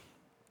Mask.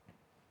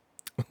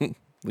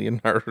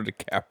 Leonardo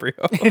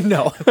DiCaprio.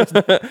 No.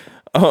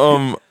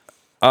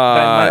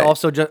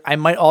 I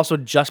might also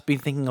just be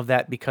thinking of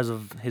that because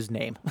of his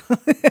name.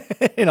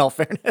 In all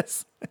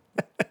fairness.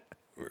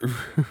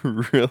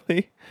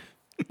 Really?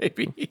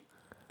 Maybe.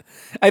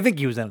 I think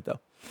he was in it though.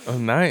 Oh,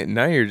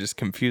 now you're just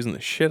confusing the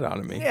shit out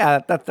of me. Yeah,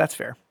 that's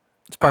fair.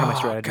 It's part of my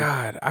strategy.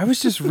 God, I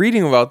was just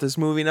reading about this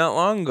movie not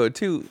long ago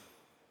too.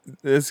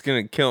 This is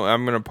gonna kill.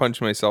 I'm gonna punch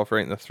myself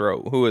right in the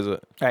throat. Who is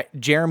it? All right,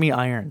 Jeremy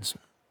Irons.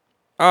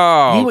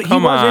 Oh,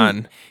 come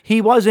on.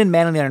 He was in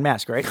Man in the Iron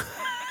Mask, right?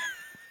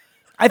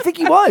 I think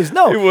he was.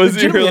 No, Was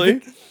he legitimately,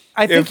 really?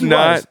 I think he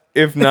was.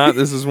 If not,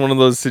 this is one of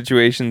those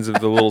situations of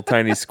the little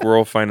tiny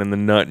squirrel finding the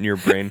nut in your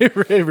brain. It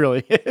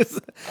really is.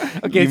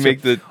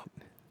 Okay,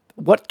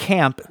 what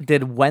camp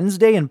did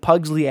Wednesday and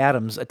Pugsley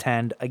Addams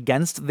attend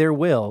against their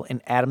will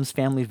in Addams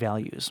Family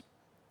Values?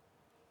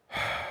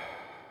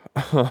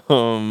 What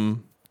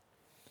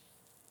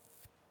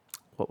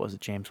was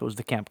it, James? What was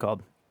the camp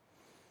called?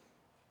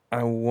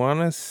 I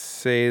want to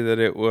say that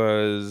it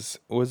was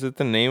it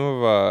the name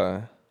of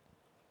a...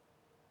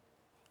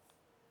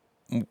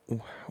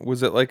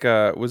 Was it like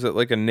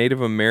a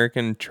Native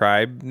American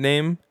tribe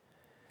name?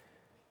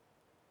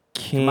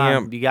 Come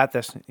on, you got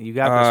this. You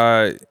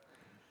got this.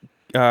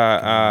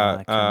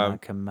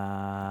 Come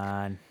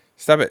on.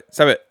 Stop it.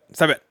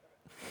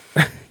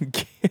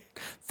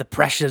 The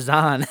pressure's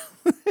on.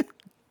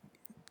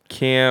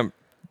 Camp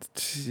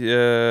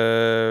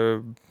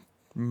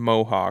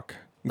Mohawk.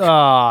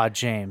 Oh,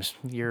 James,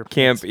 you're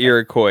Camp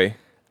Iroquois.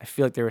 I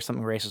feel like there was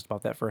something racist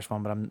about that first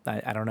one, but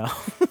I don't know.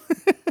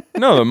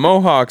 No, the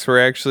Mohawks were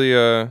actually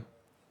were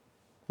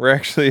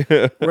they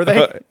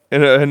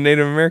a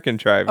Native American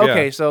tribe?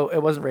 Okay, yeah. so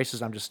it wasn't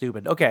racist. I'm just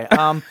stupid. Okay,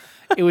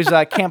 it was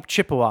Camp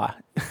Chippewa.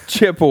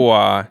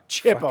 Chippewa.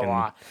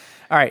 All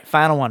right,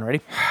 final one.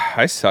 Ready?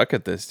 I suck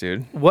at this,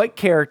 dude. What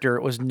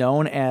character was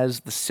known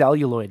as the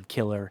celluloid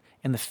killer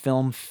in the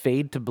film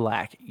Fade to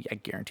Black? I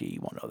guarantee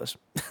you won't know this.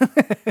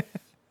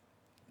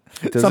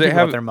 Some people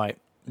out there might.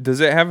 Does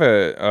it have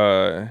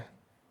a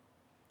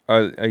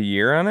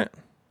year on it?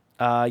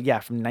 Yeah,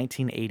 from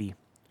 1980.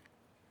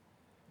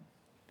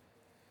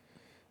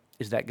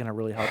 Is that gonna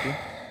really help you?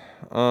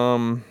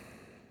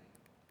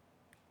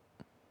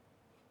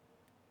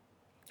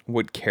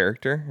 What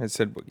character? I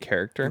said what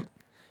character?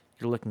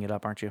 You're looking it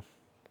up, aren't you?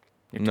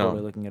 You're No.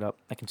 totally looking it up.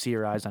 I can see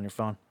your eyes on your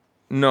phone.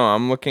 No,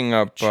 I'm looking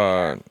up.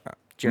 Jeremy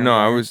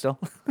I Irons was still.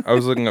 I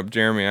was looking up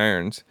Jeremy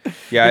Irons.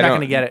 Yeah, You're not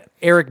gonna get it.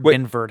 Eric Wait.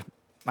 Binford.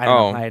 I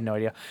don't know. I had no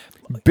idea.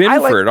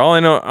 Binford. All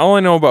I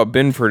know about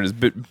Binford is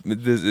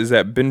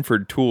that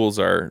Binford tools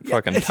are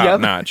fucking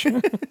top notch.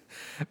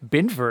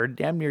 Binford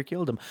damn near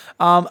killed him.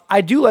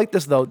 I do like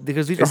this though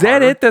because these Is are that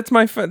harder. it?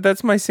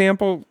 That's my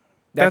sample.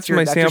 That's your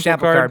my sample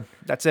card.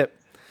 That's it.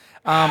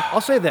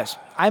 I'll say this.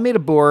 I made a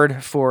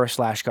board for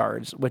Slash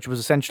Cards, which was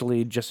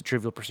essentially just a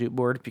Trivial Pursuit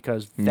board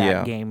because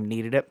that game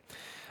needed it.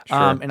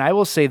 Sure. And I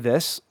will say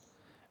this,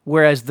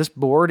 whereas this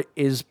board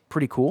is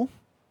pretty cool.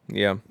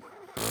 Yeah.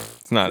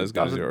 It's not as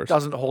good as yours.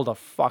 Doesn't hold a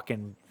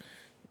fucking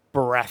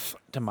breath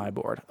to my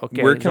board.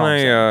 Okay. Where that's all I'm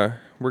saying.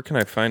 where can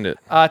I find it?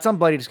 It's on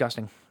Bloody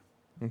Disgusting.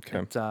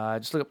 Okay.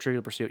 Just look up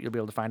Trivial Pursuit. You'll be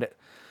able to find it.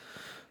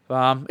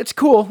 It's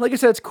cool. Like I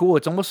said, it's cool.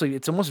 It's almost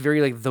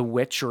very like The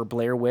Witch or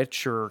Blair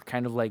Witch or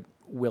kind of like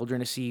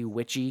wildernessy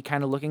witchy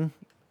kind of looking.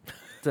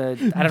 I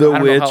don't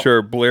know how,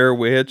 or Blair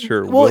Witch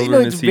or it's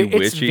wildernessy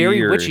witchy.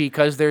 very or... witchy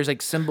because there's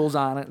like symbols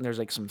on it and there's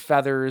like some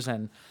feathers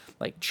and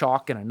like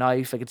chalk and a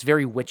knife. Like it's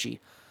very witchy.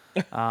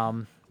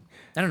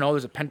 I don't know.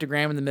 There's a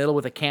pentagram in the middle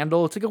with a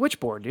candle. It's like a witch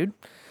board, dude.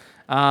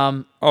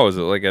 Is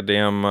it like a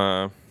damn?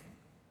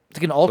 It's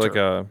like an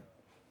altar.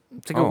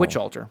 It's like a witch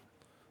altar.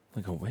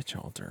 Like a witch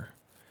altar.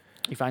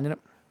 You finding it?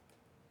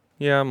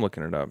 Yeah, I'm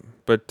looking it up.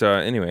 But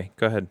anyway,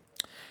 go ahead.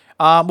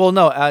 Well,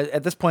 no.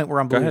 At this point, we're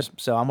on Go blues,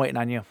 ahead. so I'm waiting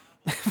on you.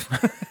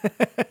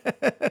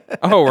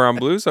 Oh, we're on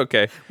blues?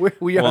 Okay.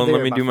 We are well, there,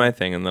 let me my do friend. my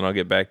thing, and then I'll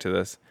get back to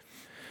this.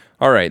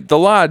 All right. The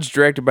Lodge,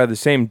 directed by the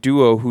same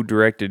duo who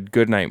directed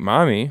Goodnight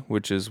Mommy,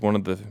 which is one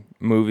of the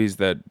movies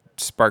that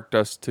sparked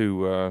us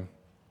to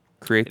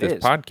create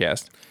this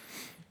podcast.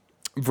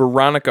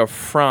 Veronica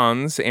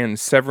Franz and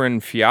Severin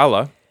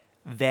Fiala.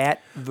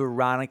 That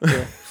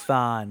Veronica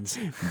Fonz.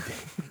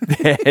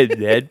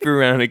 That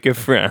Veronica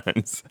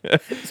Franz.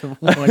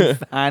 One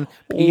fine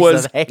piece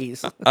Was- of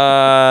haze.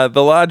 The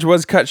Lodge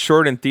was cut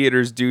short in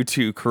theaters due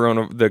to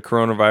the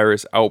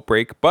coronavirus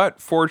outbreak,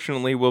 but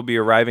fortunately will be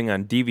arriving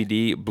on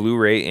DVD,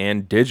 Blu-ray,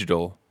 and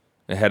digital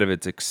ahead of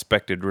its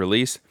expected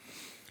release.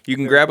 You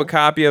can grab a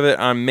copy of it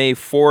on May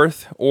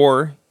 4th,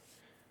 or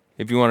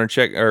if you want to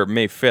check, or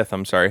May 5th,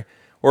 I'm sorry,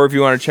 or if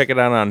you want to check it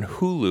out on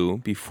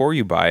Hulu before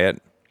you buy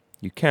it,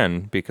 you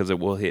can, because it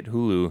will hit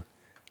Hulu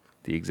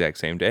the exact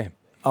same day.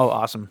 Oh,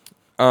 awesome.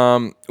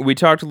 We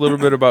talked a little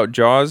bit about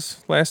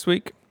Jaws last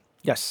week.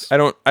 Yes. I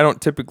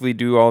don't typically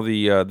do all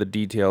the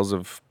details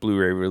of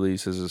Blu-ray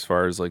releases as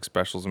far as like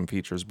specials and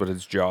features, but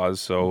it's Jaws,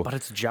 so But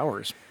it's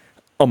Jowers.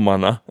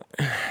 Amana.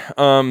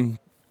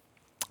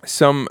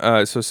 Some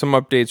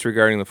updates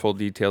regarding the full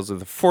details of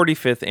the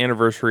 45th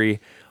anniversary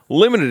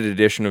limited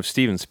edition of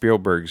Steven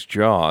Spielberg's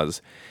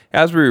Jaws.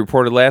 As we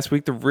reported last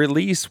week, the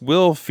release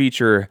will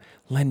feature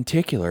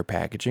lenticular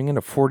packaging and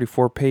a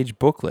 44-page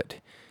booklet.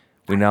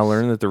 We now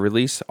learn that the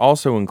release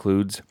also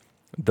includes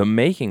the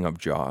making of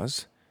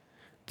Jaws,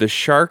 The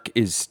Shark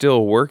is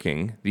Still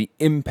Working, the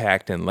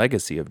impact and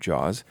legacy of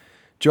Jaws,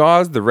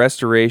 Jaws, the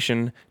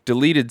restoration,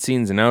 deleted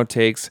scenes and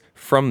outtakes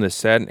from the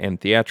set and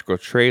theatrical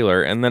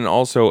trailer, and then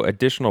also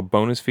additional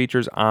bonus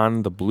features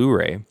on the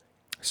Blu-ray,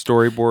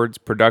 storyboards,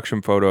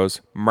 production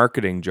photos,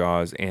 marketing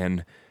Jaws,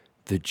 and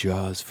the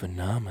Jaws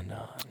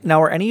phenomenon.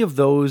 Now, are any of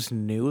those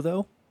new,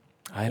 though?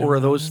 I don't Or are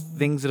know. those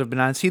things that have been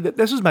on? See,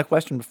 this was my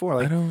question before.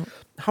 Like,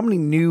 how many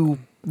new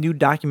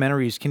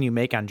documentaries can you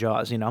make on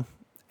Jaws, you know?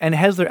 And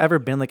has there ever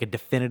been, like, a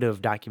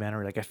definitive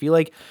documentary? Like, I feel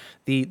like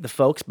the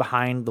folks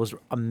behind those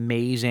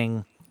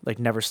amazing, like,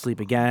 Never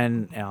Sleep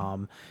Again,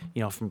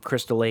 you know, from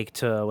Crystal Lake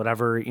to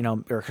whatever, you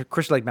know, or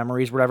Crystal Lake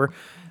Memories, whatever,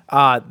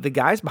 the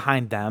guys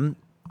behind them,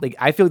 like,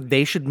 I feel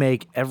they should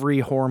make every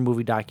horror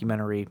movie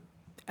documentary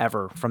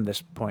ever from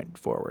this point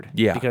forward.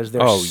 Yeah. Because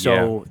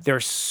they're they're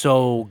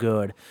so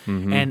good.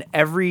 And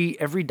every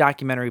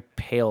documentary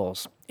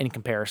pales in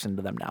comparison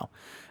to them now.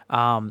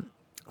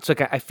 So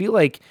like, I feel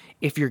like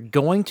if you're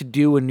going to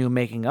do a new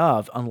making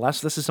of, unless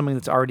this is something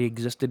that's already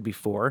existed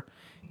before,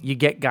 you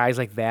get guys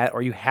like that,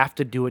 or you have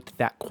to do it to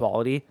that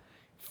quality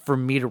for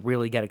me to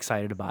really get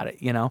excited about it,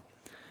 you know?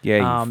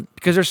 Yeah,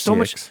 Because there's so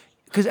much, dicks.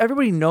 because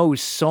everybody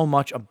knows so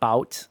much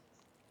about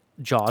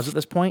Jaws at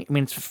this point. I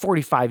mean, it's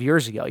 45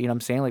 years ago, you know what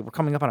I'm saying? Like, we're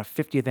coming up on a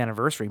 50th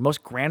anniversary.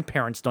 Most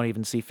grandparents don't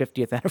even see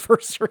 50th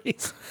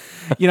anniversaries.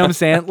 You know what I'm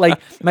saying? Like,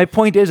 my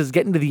point is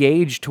getting to the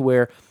age to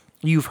where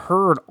you've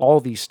heard all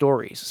these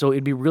stories. So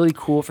it'd be really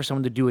cool for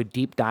someone to do a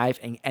deep dive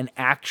and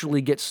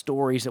actually get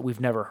stories that we've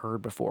never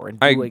heard before. And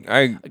do I like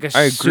a agree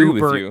with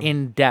super you.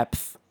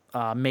 in-depth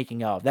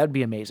making of. That'd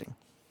be amazing.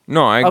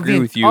 No, I agree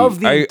with you. Of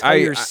the I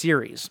entire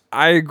series.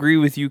 I agree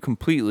with you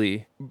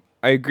completely.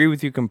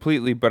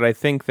 But I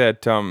think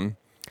that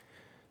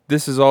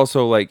this is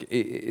also like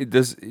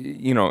this.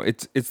 You know,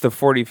 it's the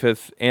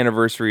 45th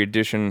anniversary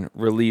edition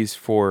release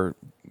for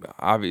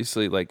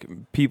obviously like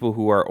people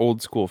who are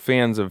old school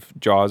fans of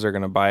Jaws are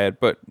going to buy it,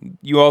 but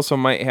you also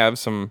might have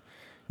some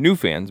new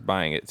fans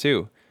buying it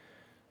too.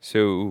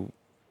 So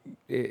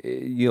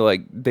you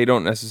like they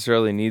don't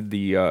necessarily need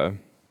the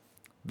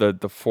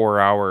 4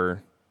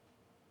 hour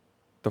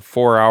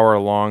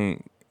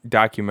long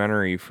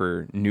documentary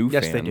for new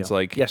Yes, fans. they do.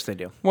 Like, Yes, they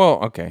do. well,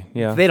 okay,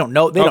 yeah, They don't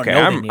know. They don't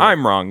know. They need it.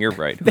 I'm wrong. You're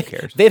right. Who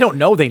cares? They don't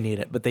know they need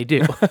it, but they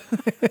do.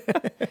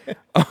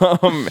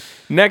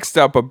 Next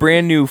up, a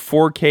brand new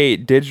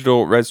 4K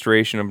digital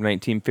restoration of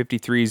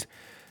 1953's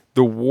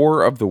The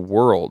War of the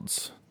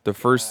Worlds. The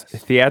first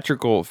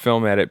theatrical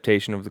film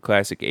adaptation of the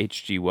classic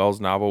H.G.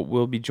 Wells novel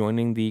will be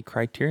joining the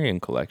Criterion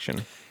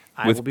Collection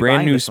I will with be brand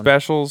buying new this one.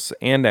 specials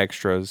and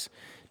extras.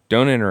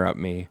 Don't interrupt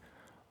me,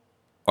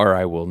 or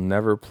I will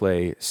never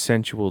play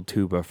sensual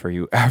tuba for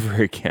you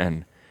ever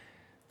again.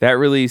 That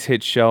release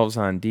hits shelves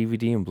on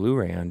DVD and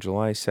Blu-ray on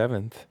July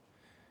 7th.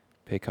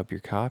 Pick up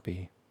your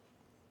copy,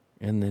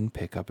 and then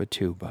pick up a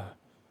tuba,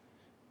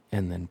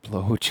 and then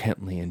blow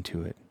gently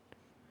into it,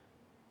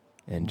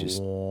 and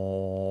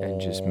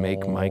just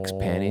make Mike's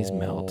panties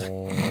melt.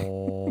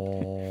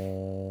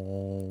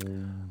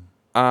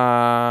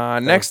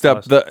 Next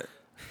up,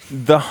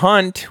 the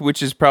Hunt,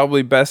 which is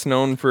probably best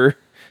known for,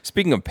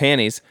 speaking of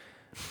panties,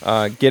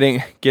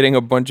 getting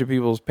a bunch of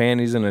people's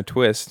panties in a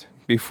twist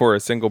before a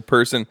single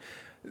person.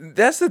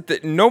 That's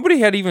nobody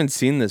had even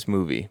seen this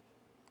movie.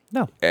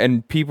 No.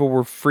 And people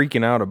were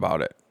freaking out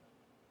about it.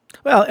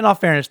 Well, in all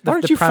fairness, Why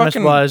don't the you premise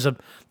fucking- was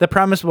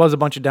a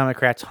bunch of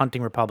Democrats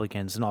hunting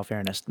Republicans. In all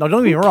fairness, no,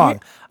 don't get me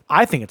wrong.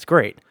 I think it's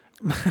great.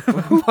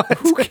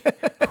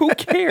 Who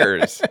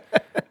cares?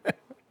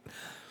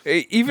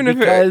 Even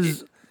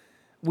Because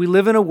we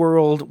live in a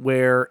world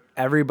where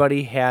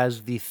everybody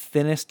has the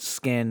thinnest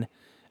skin,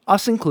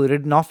 us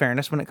included. In all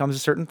fairness, when it comes to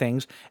certain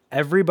things,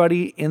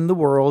 everybody in the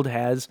world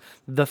has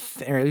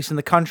or at least in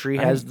the country,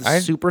 has the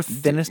super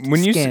thinnest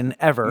skin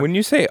ever. When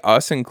you say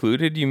us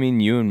included, you mean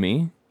you and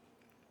me?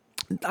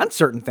 On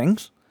certain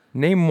things.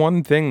 Name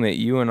one thing that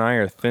you and I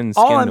are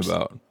thin-skinned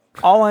about.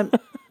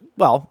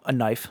 Well, a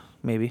knife,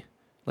 maybe.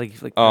 like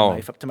put Oh. a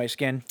knife up to my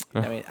skin.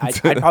 I mean, I'd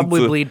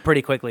probably bleed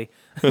pretty quickly.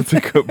 That's a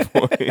good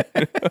point.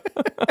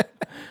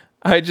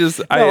 I'm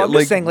just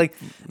saying, like,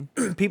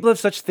 people have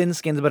such thin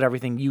skins about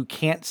everything. You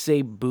can't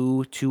say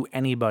boo to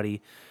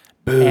anybody,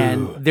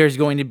 and there's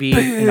going to be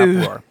an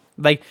uproar.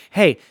 Like,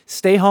 hey,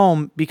 stay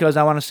home because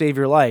I want to save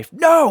your life.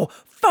 No,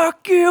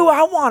 fuck you.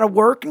 I want to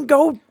work and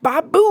go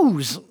buy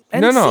booze.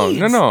 And No.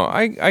 seeds.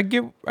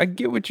 I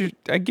get what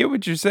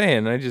you're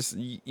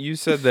saying. You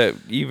said that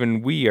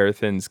even we are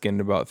thin-skinned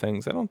about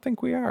things. I don't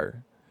think we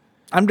are.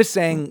 I'm just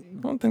saying.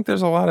 I don't think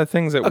there's a lot of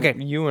things that Okay,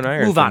 you and I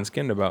are move on.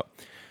 thin-skinned about.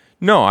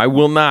 No, I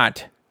will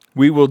not.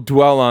 We will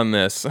dwell on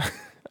this.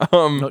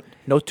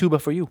 No tuba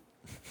for you.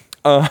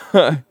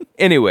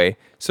 Anyway,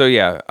 so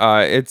yeah,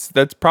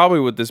 that's probably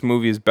what this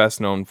movie is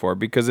best known for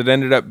because it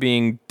ended up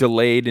being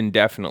delayed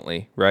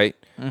indefinitely, right?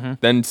 Mm-hmm.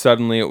 Then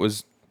suddenly it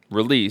was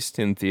released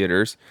in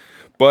theaters,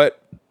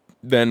 but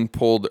then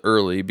pulled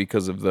early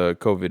because of the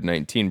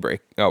COVID-19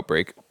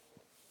 outbreak.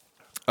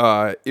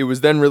 It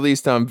was then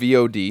released on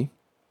VOD,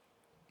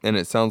 and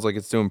it sounds like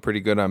it's doing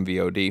pretty good on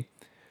VOD.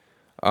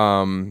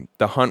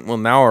 The Hunt will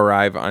now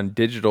arrive on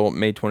digital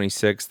May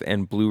 26th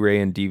and Blu-ray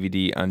and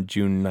DVD on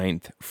June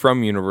 9th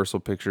from Universal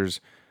Pictures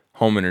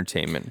Home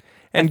Entertainment.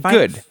 And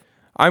good.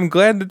 I'm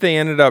glad that they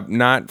ended up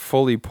not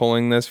fully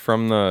pulling this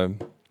from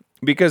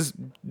because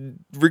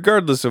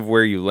regardless of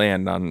where you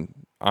land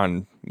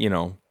on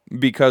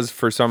because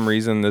for some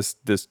reason this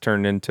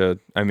turned into,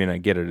 I mean, I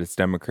get it, it's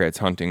Democrats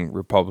hunting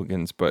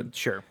Republicans, but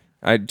Sure.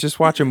 I just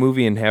watch a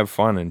movie and have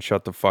fun and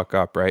shut the fuck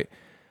up, right?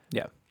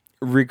 Yeah.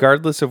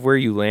 Regardless of where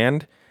you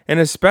land, and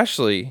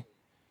especially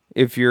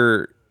if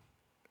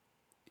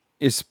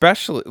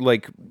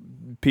like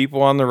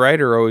people on the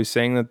right are always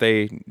saying that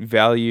they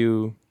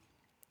value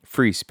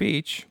free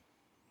speech.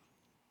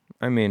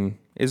 I mean,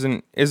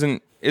 isn't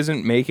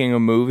making a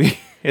movie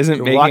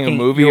isn't making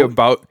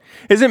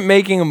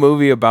a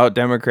movie about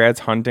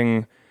Democrats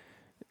hunting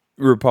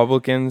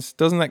Republicans,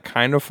 doesn't that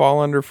kind of fall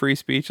under free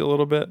speech a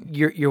little bit?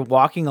 You're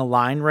walking a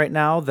line right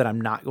now that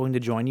I'm not going to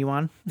join you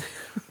on.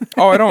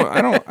 Oh, I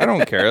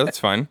don't care. That's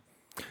fine.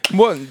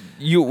 What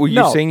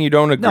you saying you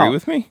don't agree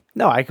with me?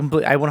 No, I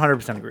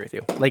 100% agree with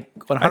you. Like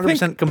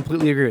 100%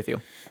 completely agree with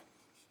you.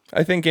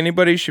 I think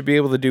anybody should be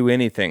able to do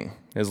anything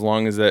as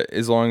long as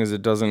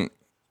it doesn't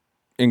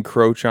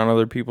encroach on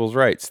other people's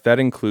rights. That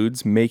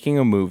includes making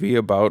a movie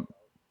about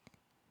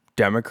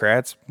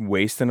Democrats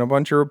wasting a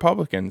bunch of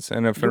Republicans.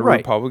 And if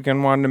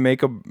Republican wanted to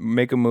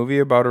make a movie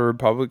about a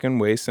Republican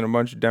wasting a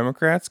bunch of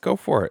Democrats, go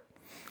for it.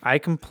 I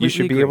completely You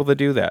should be able to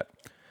do that.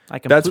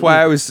 That's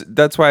why I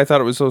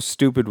thought it was so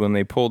stupid when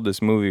they pulled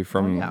this movie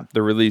from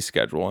the release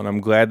schedule, and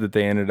I'm glad that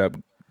they ended up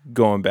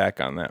going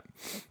back on that.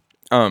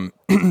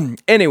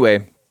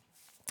 Anyway,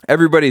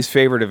 everybody's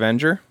favorite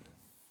Avenger.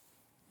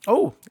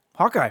 Oh,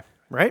 Hawkeye,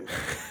 right?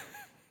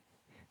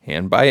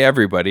 And by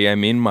everybody, I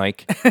mean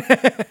Mike.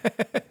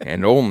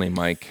 And only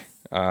Mike.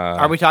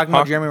 Are we talking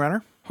about Jeremy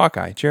Renner?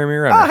 Hawkeye, Jeremy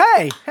Renner.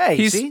 Oh,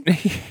 hey, see?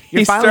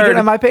 You're finally getting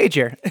on my page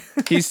here.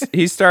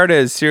 he starred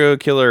as serial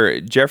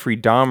killer Jeffrey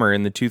Dahmer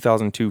in the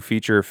 2002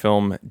 feature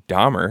film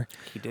Dahmer,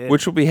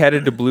 which will be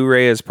headed to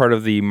Blu-ray as part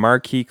of the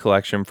Marquee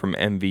Collection from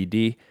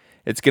MVD.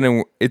 It's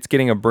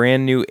getting a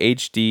brand new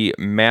HD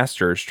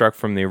master struck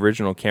from the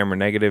original camera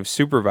negative,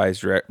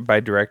 supervised by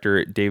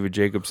director David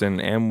Jacobson,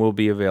 and will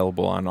be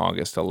available on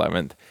August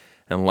 11th.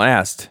 And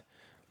last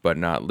but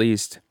not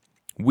least,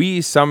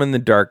 We Summon the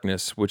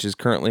Darkness, which is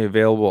currently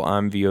available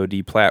on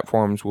VOD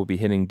platforms, will be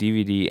hitting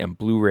DVD and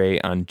Blu-ray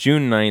on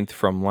June 9th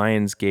from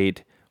Lionsgate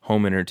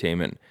Home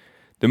Entertainment.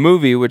 The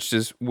movie, which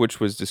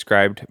was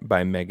described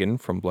by Megan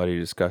from Bloody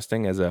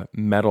Disgusting as a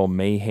metal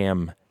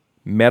mayhem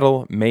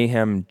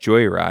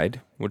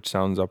joyride, which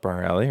sounds up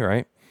our alley,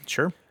 right?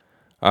 Sure.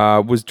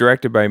 Was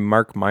directed by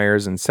Mark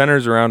Myers and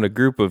centers around a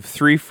group of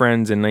three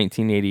friends in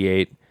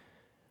 1988,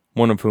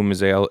 one of whom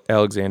is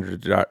Alexandra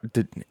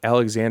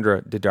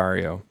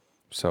Daddario.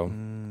 So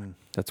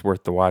that's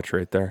worth the watch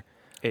right there.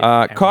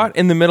 Caught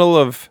in the middle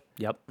of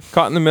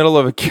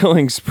a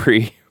killing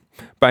spree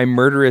by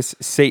murderous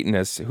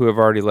Satanists who have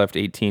already left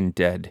 18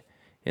 dead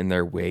in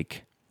their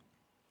wake.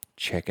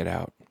 Check it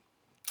out.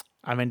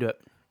 I'm into it.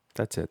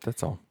 That's it.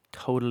 That's all.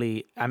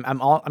 Totally.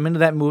 I'm into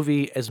that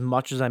movie as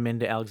much as I'm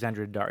into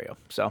Alexandra Daddario.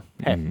 So,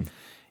 hey,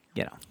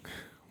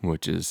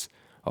 Which is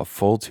a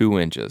full 2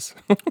 inches.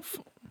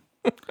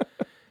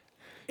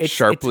 It's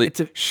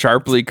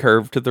sharply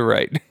curved to the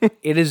right.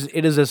 It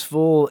is as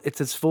full. It's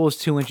as full as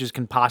 2 inches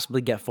can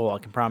possibly get full. I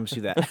can promise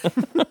you that.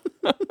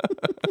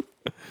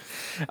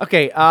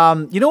 Okay.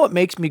 You know what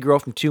makes me grow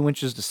from 2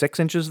 inches to 6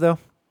 inches though?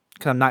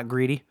 Because I'm not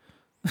greedy.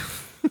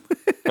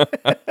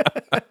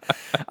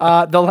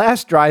 The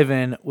Last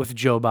Drive-In with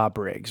Joe Bob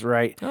Briggs,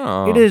 right?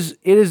 Oh. It is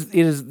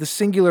the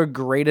singular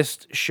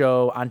greatest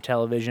show on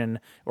television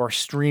or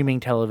streaming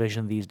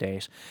television these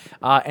days,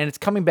 and it's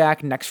coming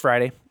back next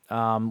Friday.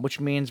 Which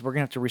means we're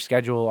gonna have to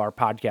reschedule our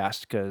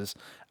podcast because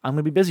I'm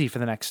gonna be busy for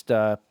the next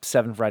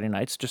 7 Friday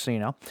nights. Just so you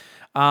know.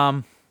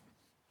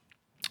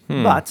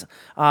 But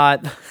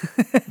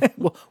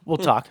we'll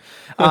talk.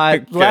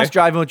 The Last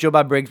Drive-In with Joe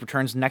Bob Briggs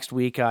returns next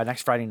week,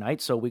 next Friday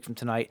night, so a week from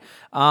tonight.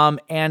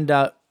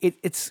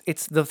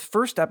 It's the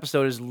first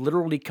episode is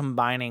literally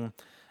combining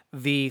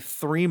the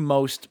three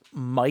most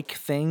Mike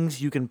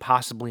things you can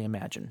possibly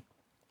imagine.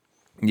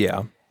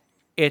 Yeah.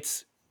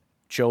 It's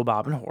Joe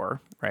Bob and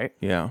horror, right?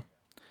 Yeah.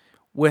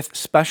 With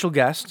special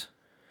guest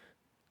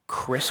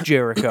Chris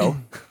Jericho.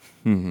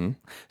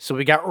 So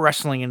we got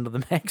wrestling into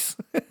the mix.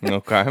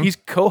 Okay. He's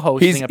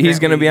co-hosting. He's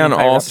going to be the on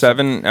entire all episode.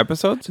 7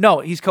 episodes? No,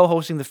 he's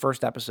co-hosting the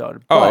first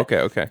episode. Oh, But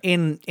okay.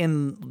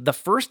 In the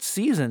first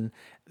season,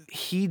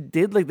 he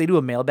did they do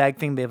a mailbag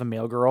thing. They have a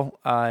mail girl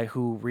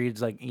who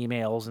reads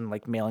emails and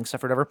mailing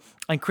stuff or whatever.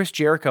 And Chris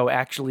Jericho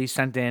actually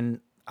sent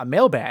in a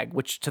mailbag,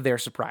 which to their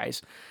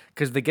surprise,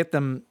 because they get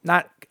them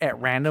not at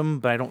random,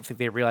 but I don't think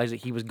they realized that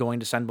he was going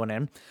to send one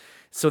in.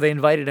 So they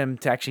invited him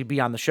to actually be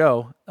on the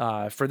show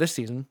for this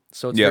season.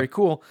 So it's very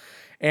cool.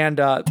 And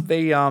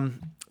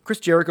Chris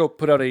Jericho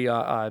put out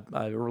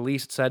a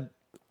release that said,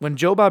 when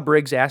Joe Bob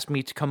Briggs asked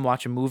me to come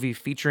watch a movie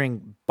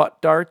featuring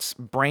butt darts,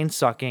 brain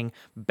sucking,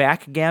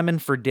 backgammon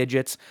for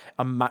digits,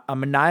 a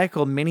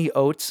maniacal mini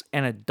oats,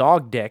 and a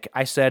dog dick,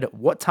 I said,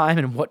 what time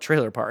and what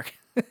trailer park?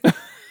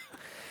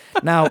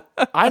 Now,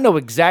 I know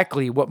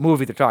exactly what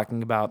movie they're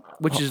talking about,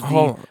 which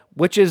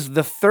is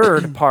the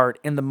third part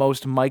in the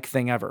most Mike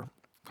thing ever.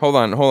 Hold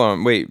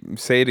on. Wait,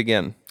 say it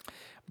again.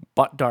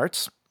 Butt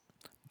darts,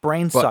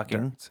 brain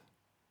sucking,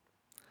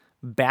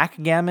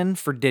 backgammon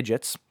for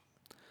digits,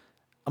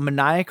 a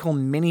maniacal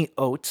mini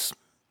oats,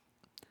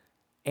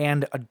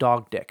 and a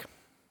dog dick.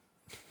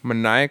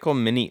 Maniacal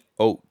mini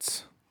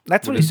oats.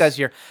 That's what he says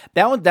here.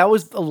 That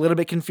was a little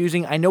bit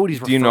confusing. I know what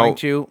he's referring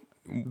to,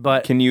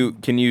 but Can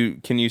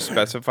you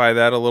specify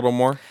that a little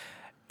more?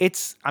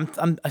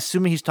 I'm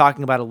assuming he's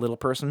talking about a little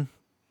person,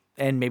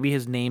 and maybe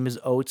his name is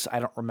Oates. I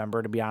don't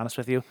remember, to be honest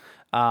with you.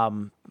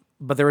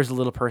 But there is a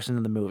little person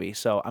in the movie,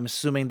 so I'm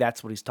assuming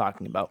that's what he's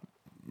talking about.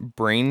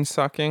 Brain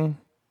sucking?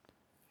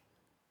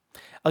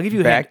 I'll give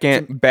you a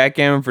hint.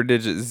 Backgammon for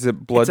digits. Is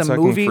it blood sucking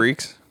movie-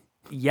 freaks?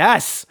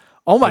 Yes.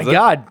 Oh my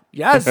God.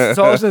 Yes. That's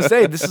all I was going to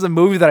say. This is a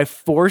movie that I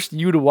forced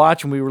you to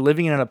watch when we were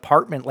living in an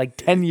apartment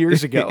 10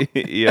 years ago.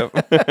 Yep.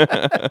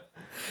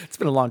 It's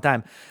been a long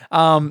time.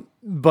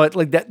 But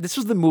this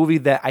was the movie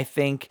that I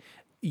think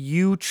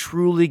you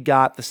truly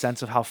got the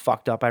sense of how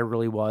fucked up I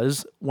really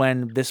was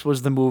when this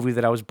was the movie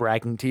that I was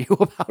bragging to you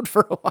about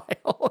for a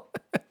while.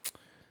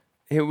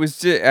 It was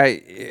just,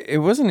 it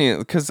wasn't even,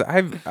 because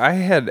I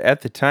had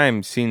at the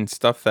time seen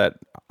stuff that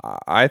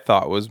I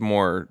thought was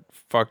more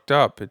fucked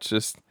up. It's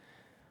just,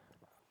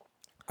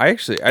 I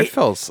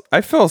fell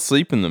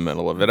asleep in the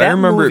middle of it. I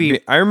remember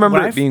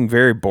it being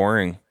very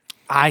boring.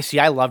 I see.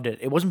 I loved it.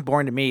 It wasn't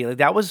boring to me.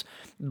 That was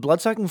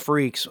Bloodsucking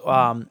Freaks.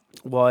 Not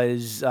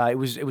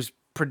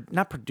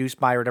produced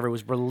by or whatever. It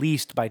was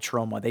released by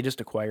Troma. They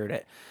just acquired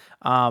it.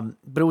 But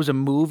it was a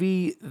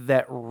movie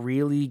that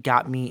really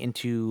got me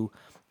into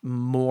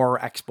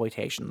more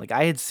exploitation.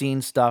 I had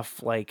seen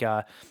stuff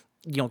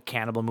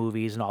cannibal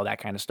movies and all that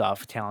kind of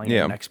stuff, Italian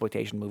and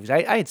exploitation movies.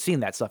 I had seen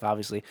that stuff,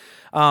 obviously.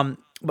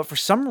 But for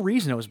some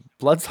reason, it was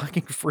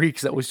Bloodsucking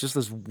Freaks that was just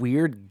this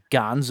weird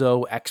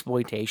gonzo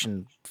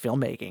exploitation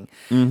filmmaking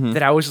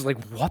that I was just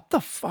like, what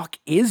the fuck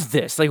is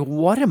this?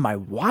 What am I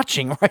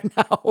watching right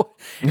now?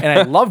 And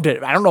I loved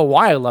it. I don't know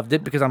why I loved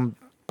it, because I'm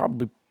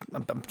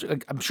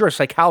sure a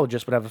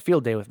psychologist would have a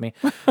field day with me,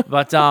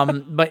 but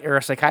or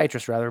a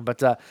psychiatrist rather.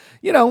 But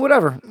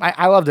whatever.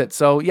 I loved it.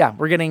 So yeah,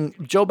 we're getting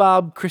Joe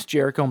Bob, Chris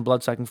Jericho, and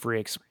Bloodsucking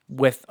Freaks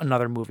with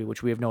another movie,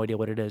 which we have no idea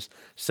what it is.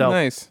 So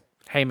nice.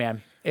 Hey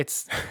man,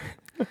 it's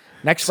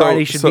next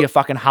Friday should be a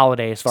fucking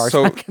holiday as far as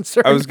I'm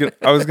concerned.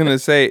 I was gonna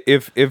say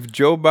if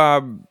Joe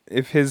Bob,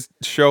 if his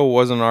show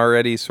wasn't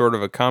already sort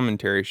of a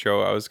commentary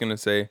show, I was gonna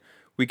say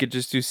we could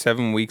just do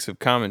 7 weeks of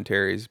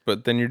commentaries,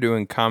 but then you're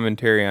doing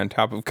commentary on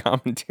top of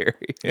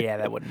commentary. Yeah,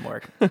 that wouldn't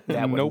work.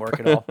 That wouldn't work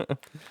at all.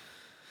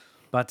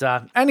 But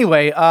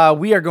anyway,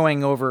 we are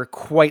going over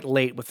quite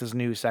late with this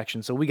news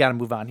section, so we got to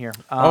move on here.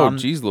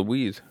 Geez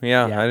Louise.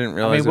 Yeah, I didn't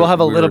realize. I mean, we'll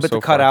have a little bit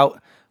to cut far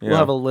out. Yeah. We'll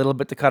have a little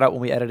bit to cut out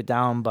when we edit it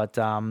down, but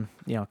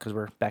because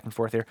we're back and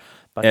forth here.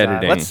 But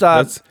editing.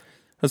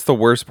 That's the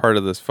worst part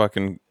of this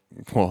fucking.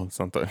 Well, it's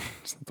not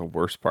the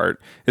worst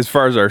part. As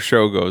far as our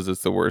show goes,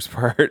 it's the worst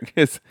part.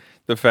 It's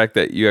the fact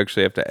that you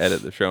actually have to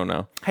edit the show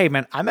now. Hey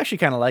man, I'm actually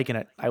kind of liking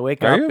it. I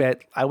wake up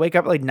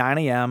at 9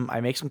 a.m.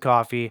 I make some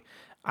coffee.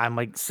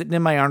 I'm sitting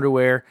in my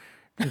underwear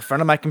in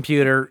front of my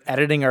computer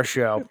editing our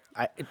show.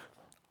 I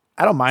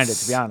don't mind it,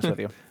 to be honest with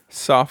you.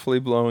 Softly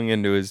blowing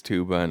into his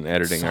tuba and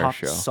editing our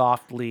show.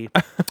 Softly.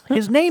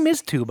 His name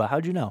is Tuba.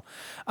 How'd you know?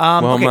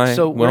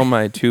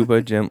 My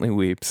tuba gently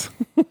weeps.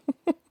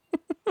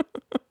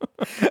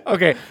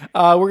 Okay,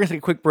 we're going to take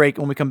a quick break.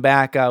 When we come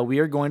back, we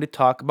are going to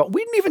talk about...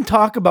 We didn't even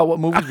talk about what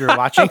movies we were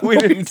watching. We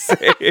didn't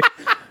say...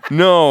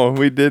 No,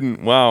 we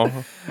didn't. Wow.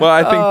 Well,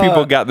 I think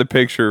people got the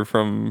picture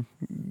from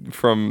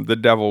The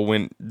Devil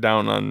Went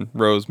Down on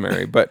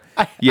Rosemary. But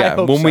yeah,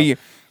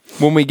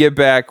 when we get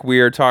back,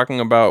 we're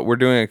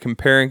doing a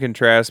compare and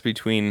contrast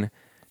between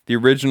The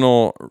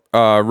original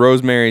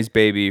Rosemary's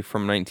Baby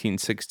from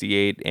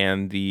 1968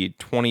 and the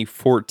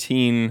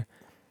 2014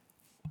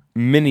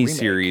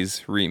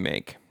 miniseries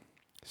remake.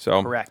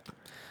 So Correct.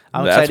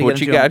 I'm that's excited to what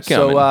get you into got them.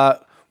 coming.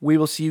 So we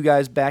will see you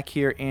guys back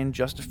here in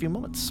just a few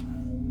moments.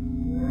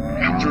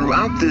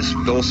 Throughout this,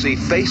 they'll see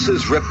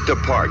faces ripped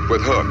apart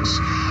with hooks,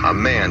 a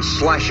man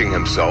slashing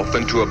himself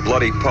into a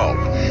bloody pulp,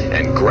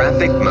 and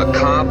graphic,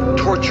 macabre,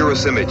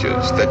 torturous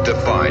images that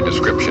defy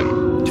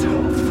description.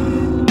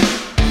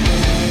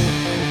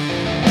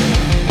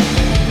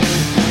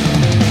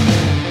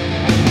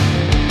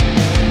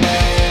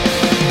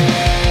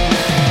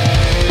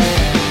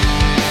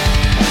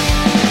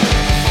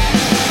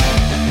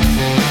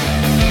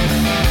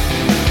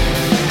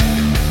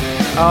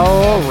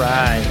 All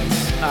right.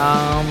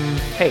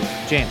 Hey,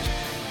 James,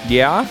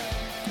 Yeah?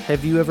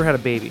 have you ever had a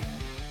baby?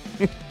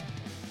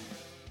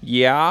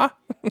 Yeah?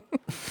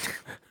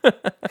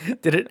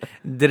 Did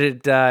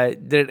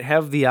it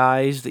have the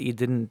eyes that you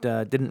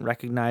didn't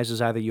recognize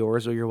as either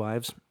yours or your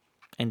wife's?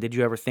 And did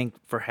you ever think,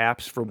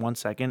 perhaps for 1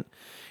 second,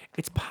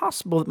 it's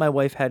possible that my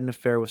wife had an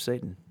affair with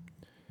Satan?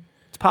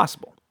 It's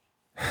possible.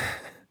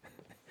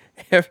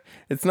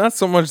 It's not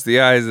so much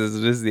the eyes as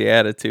it is the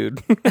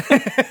attitude.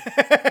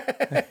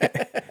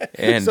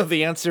 And So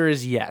the answer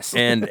is yes.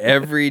 and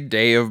every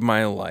day of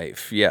my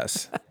life,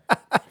 yes.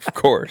 Of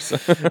course.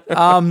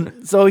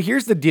 So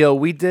here's the deal.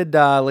 We did,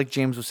 like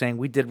James was saying,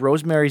 we did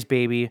Rosemary's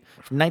Baby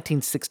from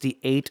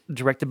 1968,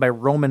 directed by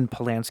Roman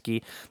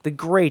Polanski, the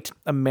great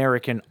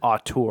American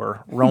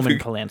auteur, Roman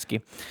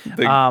Polanski.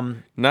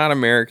 Not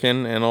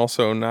American and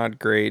also not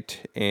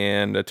great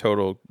and a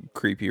total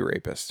creepy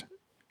rapist.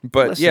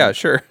 But Listen. yeah,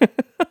 sure.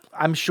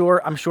 I'm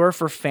sure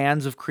for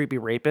fans of creepy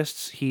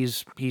rapists,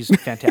 he's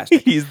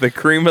fantastic. He's the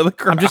cream of the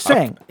crop. I'm just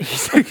saying,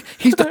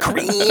 he's the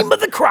cream of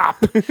the crop.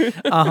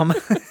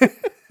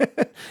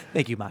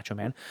 Thank you, Macho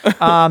Man.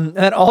 And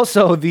then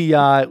also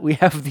we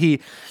have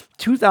the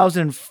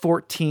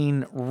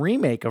 2014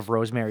 remake of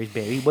Rosemary's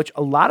Baby, which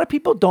a lot of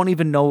people don't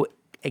even know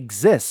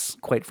exists,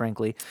 quite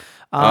frankly.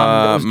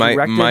 That was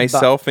directed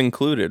Myself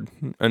included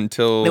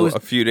until was-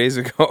 a few days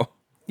ago.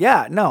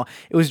 Yeah, no,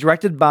 it was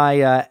directed by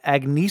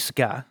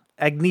Agnieszka.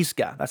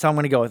 That's how I'm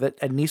going to go with it.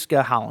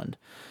 Agnieszka Holland.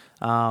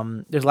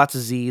 There's lots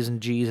of Z's and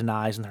G's and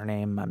I's in her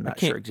name. I'm not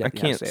sure exactly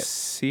I how can't to say it.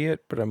 see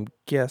it, but I'm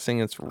guessing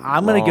it's wrong.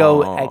 I'm going to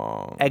go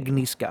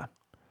Agnieszka.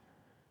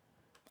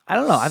 I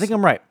don't know. I think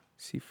I'm right.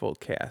 See full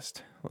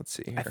cast. Let's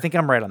see here. I think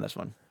I'm right on this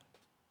one.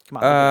 Come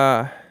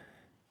on.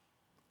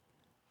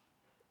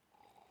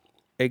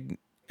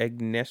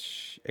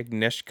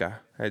 Agnieszka,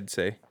 I'd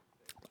say.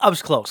 I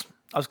was close.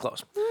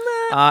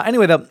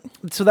 Anyway,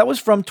 so that was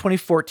from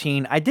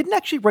 2014. I didn't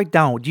actually write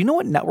down. Do you know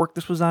what network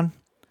this was on?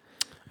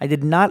 I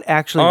did not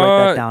actually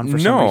write that down for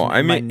some no, reason. I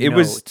in my mean, it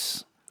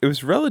notes.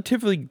 was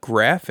relatively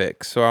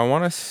graphic, so I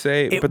want to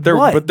say, It but there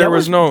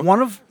was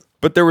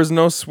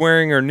no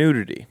swearing or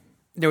nudity.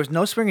 There was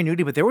no swearing or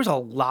nudity, but there was a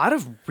lot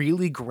of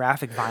really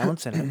graphic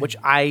violence in it, which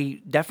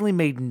I definitely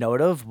made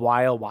note of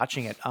while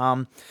watching it.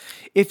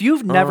 If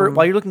you've never,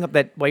 while you're looking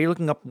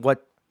up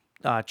what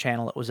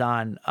channel it was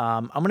on,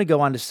 I'm going to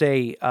go on to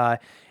say,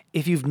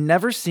 if you've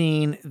never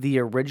seen the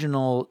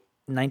original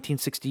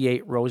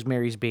 1968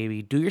 Rosemary's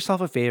Baby, do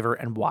yourself a favor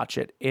and watch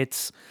it.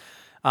 It's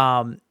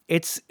an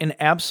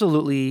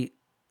absolutely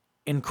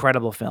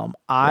incredible film.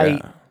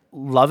 I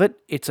love it.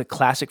 It's a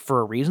classic for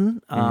a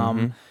reason.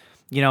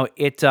 You know,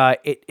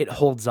 it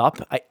holds up.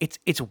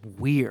 It's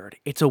weird.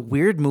 It's a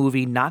weird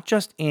movie, not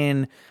just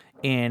in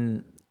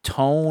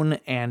tone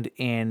and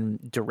in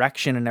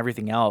direction and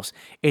everything else.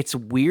 It's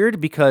weird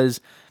because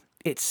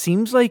it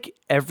seems like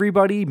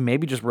everybody,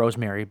 maybe just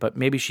Rosemary, but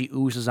maybe she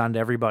oozes onto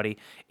everybody.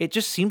 It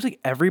just seems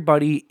like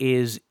everybody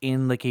is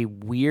in like a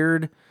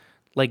weird,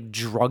 like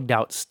drugged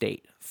out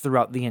state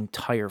throughout the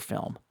entire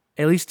film.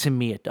 At least to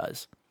me, it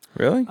does.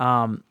 Really?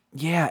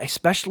 Yeah,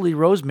 especially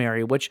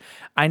Rosemary, which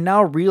I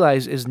now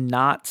realize is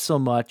not so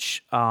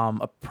much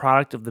a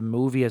product of the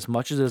movie as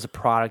much as it is a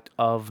product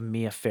of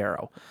Mia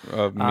Farrow.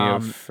 Of Mia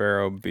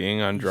Farrow being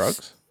on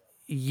drugs?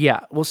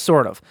 Yeah, well,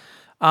 sort of.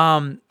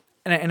 And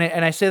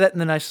I say that in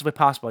the nicest way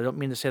possible. I don't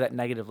mean to say that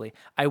negatively.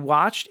 I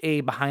watched a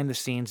behind the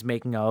scenes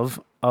making of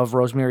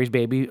Rosemary's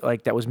Baby,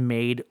 like that was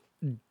made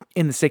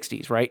in the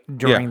 60s, right?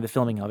 During the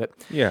filming of it.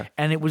 Yeah.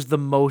 And it was the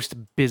most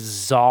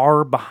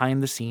bizarre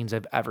behind the scenes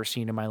I've ever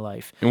seen in my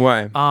life.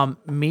 Why?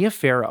 Mia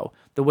Farrow,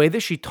 the way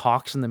that she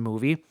talks in the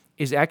movie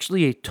is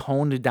actually a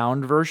toned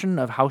down version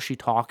of how she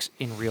talks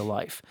in real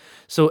life.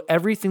 So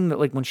everything that,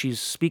 like, when she's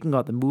speaking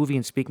about the movie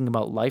and speaking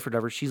about life or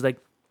whatever, she's like,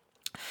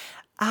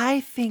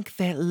 I think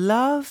that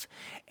love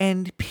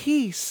and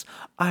peace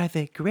are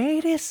the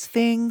greatest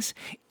things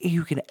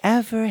you can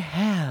ever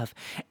have.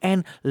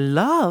 And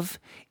love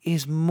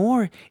is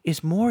more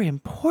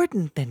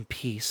important than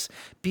peace,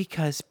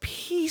 because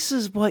peace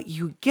is what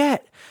you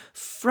get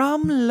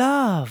from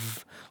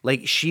love.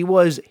 Like, she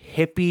was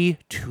hippie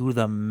to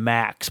the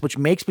max, which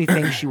makes me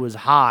think she was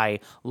high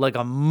like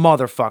a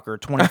motherfucker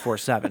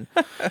 24/7.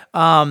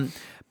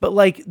 But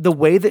like the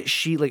way that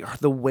she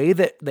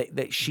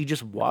that she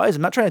just was.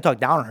 I'm not trying to talk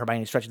down on her by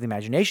any stretch of the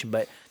imagination,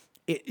 but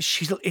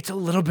it's a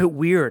little bit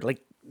weird, like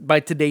by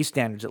today's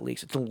standards at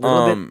least. It's a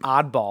little bit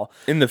oddball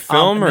in the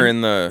film or in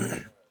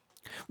the.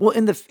 Well,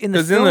 in the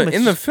film,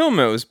 in the film,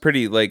 it was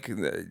pretty like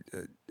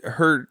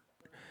her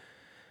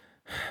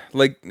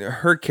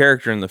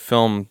character in the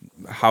film,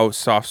 how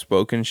soft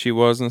spoken she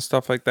was and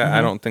stuff like that.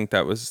 I don't think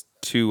that was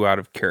too out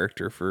of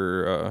character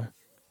for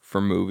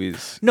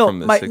movies. From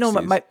the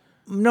 60s.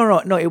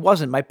 No, it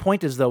wasn't. My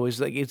point is though,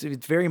 is like it's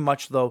very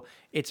much though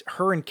it's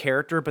her in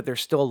character, but there's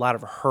still a lot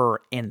of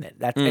her in it.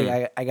 That's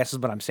I guess is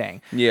what I'm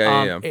saying.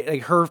 Yeah.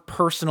 Like her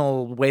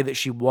personal way that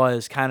she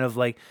was kind of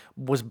like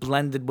was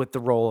blended with the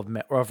role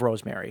of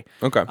Rosemary.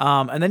 Okay.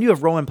 And then you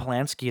have Roman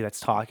Polanski that's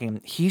talking.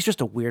 He's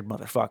just a weird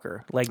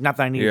motherfucker. Like, not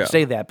that I need to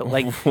say that, but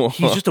like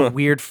he's just a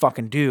weird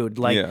fucking dude.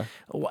 Like,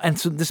 and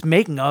so this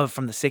making of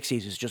from the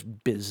 60s is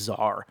just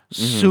bizarre,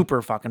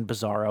 super fucking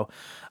bizarro.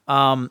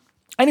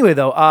 Anyway,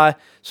 though,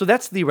 so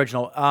that's the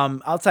original.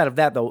 Outside of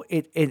that, though,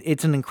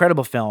 it's an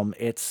incredible film.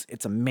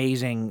 It's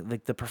amazing.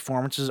 Like the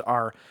performances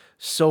are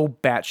so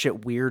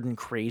batshit weird and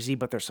crazy,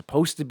 but they're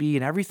supposed to be,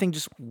 and everything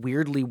just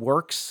weirdly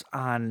works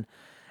on.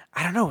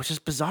 I don't know. It's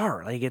just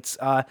bizarre. Like it's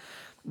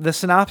the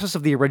synopsis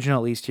of the original,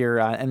 at least here,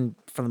 and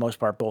for the most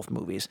part, both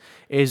movies,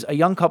 is a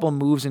young couple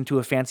moves into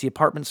a fancy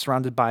apartment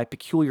surrounded by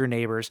peculiar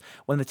neighbors.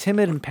 When the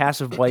timid and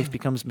passive wife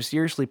becomes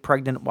mysteriously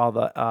pregnant while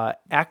the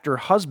actor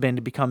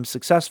husband becomes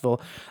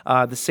successful,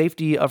 the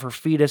safety of her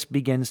fetus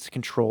begins to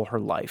control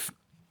her life.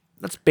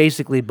 That's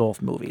basically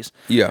both movies.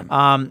 Yeah.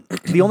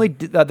 The only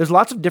there's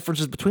lots of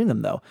differences between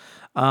them, though.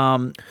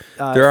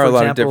 There are a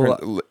lot of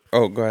different.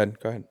 Oh, go ahead.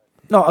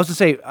 No, I was just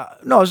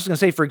gonna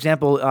say, for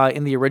example,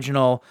 in the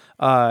original,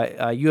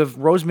 you have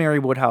Rosemary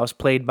Woodhouse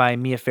played by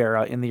Mia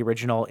Farrow in the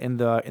original. In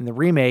the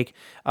remake,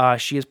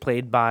 she is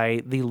played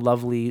by the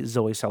lovely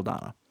Zoe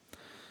Saldana.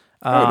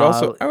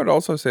 I would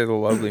also say the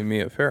lovely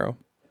Mia Farrow.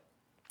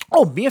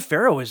 Oh, Mia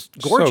Farrow is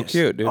gorgeous. So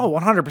cute, dude. Oh,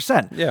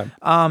 100%. Yeah.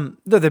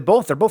 They're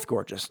both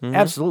gorgeous.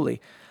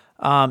 Absolutely.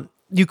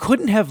 You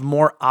couldn't have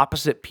more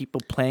opposite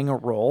people playing a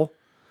role,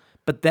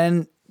 but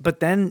then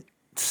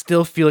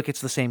still feel like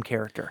it's the same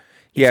character.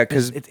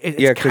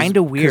 It's kind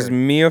of weird. Because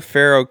Mia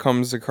Farrow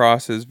comes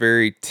across as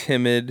very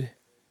timid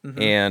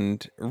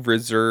and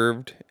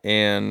reserved,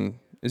 and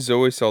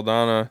Zoe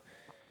Saldana.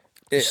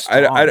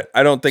 I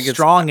don't think it's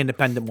strong,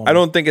 independent woman. I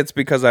don't think it's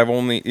because I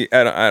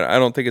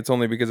don't think it's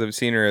only because I've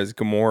seen her as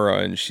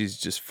Gamora and she's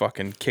just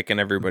fucking kicking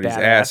everybody's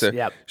ass.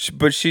 Yep.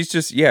 But she's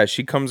just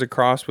she comes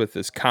across with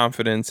this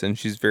confidence and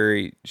she's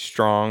very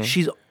strong.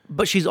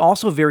 But she's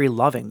also very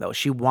loving, though.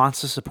 She wants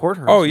to support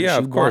her. Oh yeah,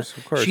 of course.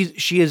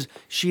 She is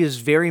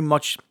very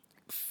much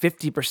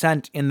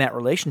 50% in that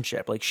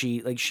relationship. Like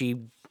she, you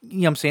know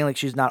what I'm saying? Like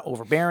she's not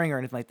overbearing or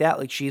anything like that.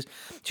 Like she's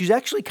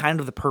actually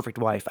kind of the perfect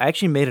wife. I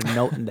actually made a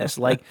note in this.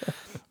 Like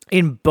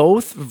in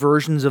both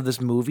versions of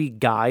this movie,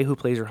 Guy, who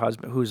plays her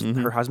husband, who's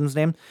her husband's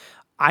name,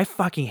 I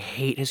fucking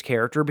hate his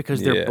character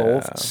because they're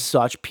both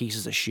such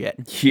pieces of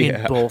shit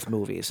in both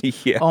movies.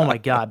 Yeah. Oh my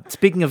God.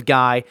 Speaking of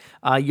Guy,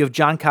 you have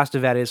John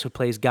Cassavetes, who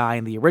plays Guy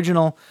in the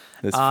original.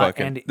 This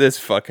fucking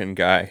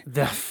guy.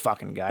 The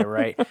fucking guy,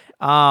 right?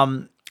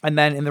 And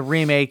then in the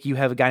remake, you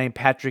have a guy named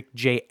Patrick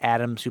J.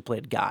 Adams who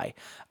played Guy.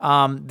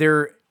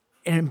 They're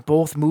in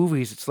both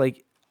movies. It's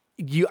like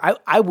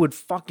I would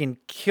fucking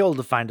kill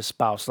to find a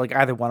spouse like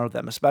either one of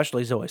them,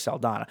 especially Zoe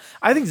Saldana.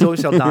 I think Zoe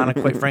Saldana,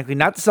 quite frankly,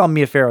 not to sell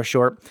Mia Farrow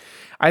short,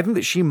 I think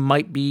that she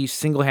might be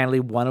single-handedly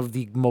one of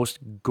the most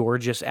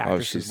gorgeous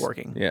actresses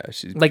working. Yeah,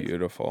 she's like,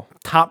 beautiful.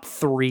 Top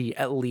 3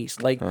 at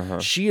least. Like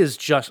she is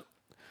just.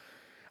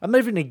 I'm not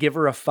even gonna give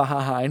her a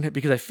fine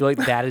because I feel like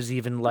that is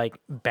even like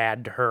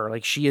bad to her.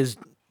 Like she is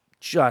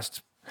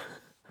just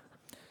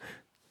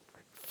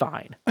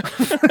fine.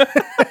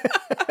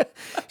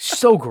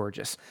 So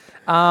gorgeous.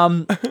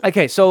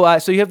 Okay, so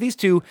you have these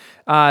two.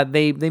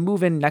 They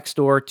move in next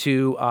door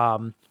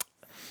to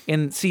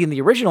in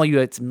the original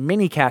it's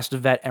Minnie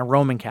Castevet and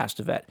Roman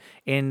Castevet.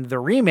 In the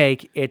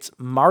remake, it's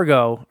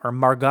Margot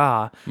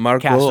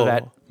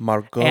Castevet.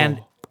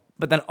 Margot.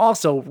 But then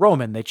also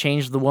Roman. They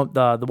changed the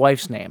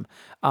wife's name.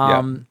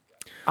 I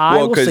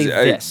will say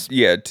this.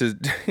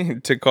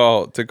 To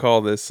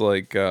call this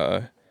like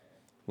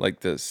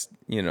this,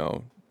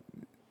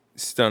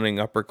 stunning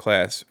upper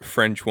class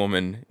French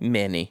woman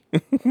Minnie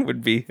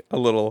would be a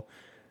little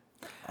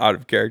out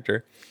of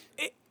character.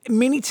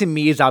 Minnie to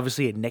me is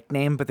obviously a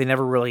nickname, but they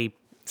never really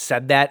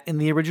said that in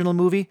the original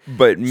movie.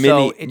 But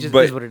Minnie, so it just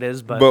is what it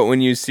is. But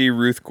when you see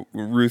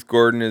Ruth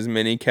Gordon as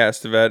Minnie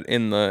Castevet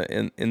in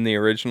the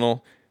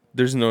original,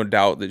 there's no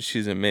doubt that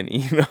she's a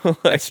Minnie.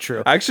 That's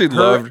true. I actually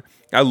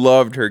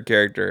loved her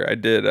character. I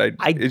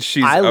did.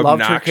 She's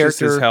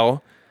obnoxious as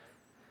hell,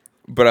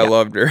 but I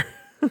loved her.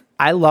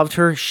 I loved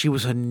her. She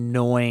was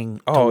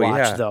annoying to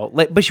watch, though.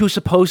 But she was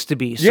supposed to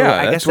be. So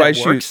I guess that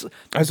works.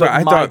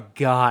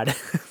 God.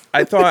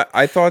 I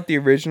thought the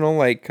original,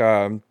 like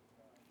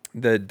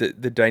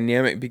the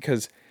dynamic,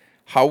 because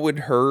how would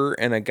her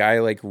and a guy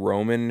like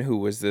Roman, who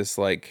was this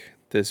like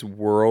this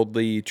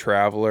worldly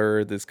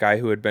traveler, this guy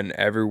who had been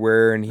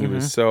everywhere, and he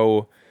was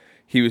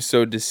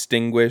so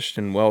distinguished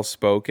and well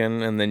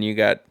spoken. And then you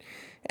got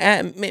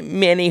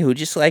Minnie, who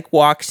just like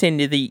walks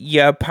into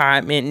your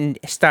apartment and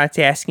starts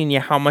asking you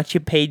how much you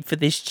paid for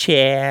this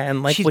chair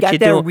and like She's what got you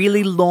that do.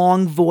 really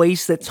long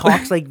voice that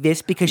talks like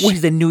this because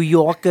she's a New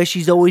Yorker.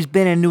 She's always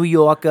been a New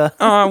Yorker.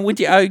 Oh, would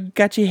you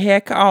got your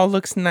hair? Oh,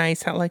 looks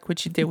nice. I like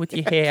what you did with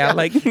your hair.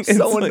 Like it's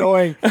So like-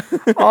 annoying.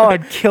 Oh,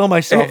 I'd kill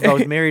myself if I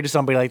was married to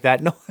somebody like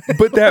that. No,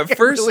 But that I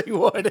first, really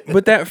would.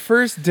 but that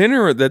first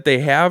dinner that they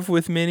have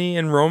with Minnie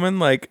and Roman,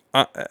 like,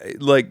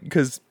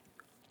 because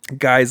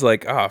guys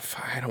like, oh,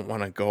 I don't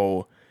want to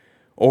go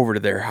over to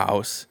their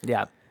house,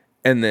 Yeah.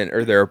 and then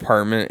or their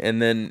apartment,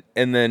 and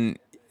then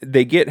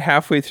they get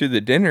halfway through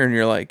the dinner, and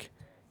you're like,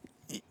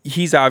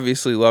 he's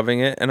obviously loving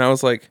it, and I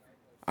was like,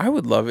 I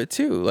would love it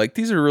too. Like,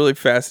 these are really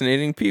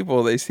fascinating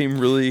people. They seem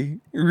really,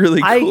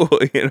 really cool.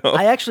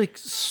 I actually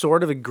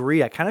sort of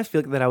agree. I kind of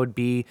feel that I'd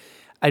be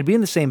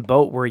in the same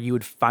boat where you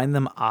would find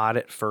them odd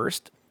at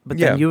first, but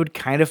then Yeah. you would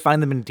kind of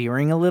find them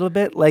endearing a little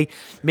bit. Like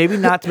maybe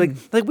not to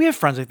like we have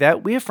friends like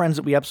that. We have friends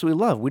that we absolutely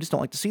love. We just don't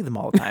like to see them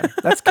all the time.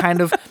 That's kind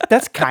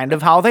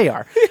of how they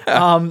are.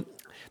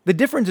 The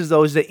difference is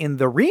though is that in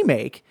the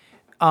remake,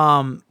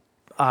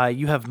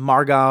 you have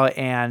Margot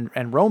and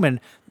Roman.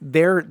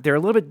 They're a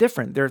little bit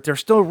different. They're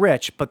still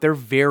rich, but they're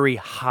very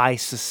high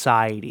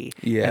society.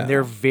 Yeah. And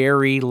they're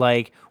very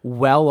like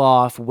well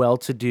off, well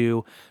to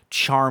do,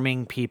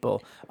 charming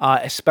people.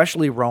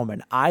 Especially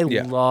Roman. I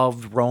Yeah.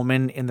 loved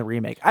Roman in the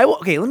remake.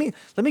 Okay, let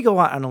me go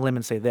out on a limb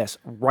and say this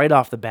right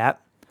off the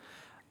bat.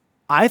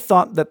 I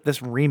thought that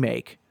this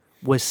remake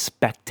was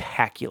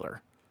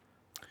spectacular.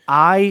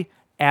 I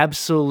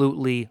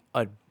absolutely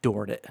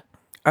adored it.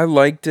 I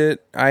liked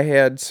it. Well,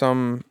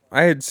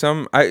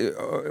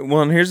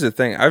 and here's the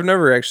thing. I've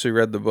never actually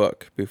read the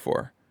book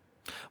before.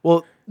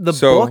 Well, the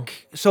So- book,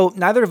 so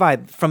neither have I.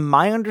 From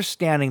my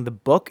understanding, the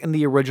book and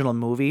the original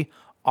movie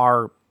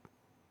are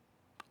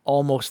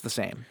almost the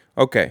same.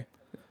 Okay.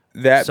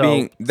 That So-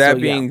 being so,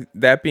 yeah.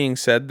 that being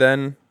said,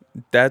 then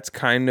that's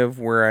kind of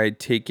where I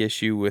take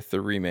issue with the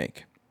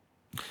remake.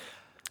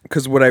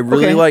 Because what I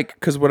really Okay.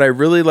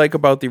 like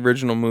about the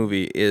original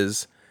movie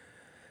is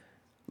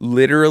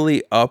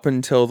literally up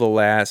until the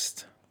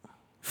last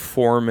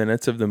 4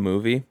 minutes of the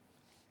movie,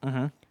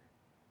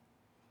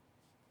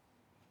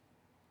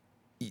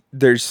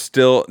 there's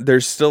still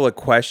a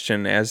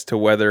question as to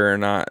whether or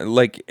not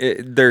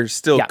there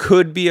still Yeah.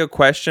 could be a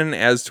question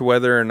as to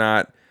whether or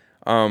not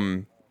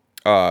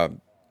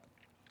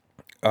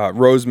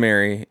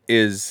Rosemary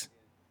is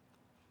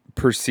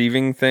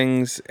perceiving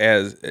things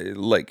as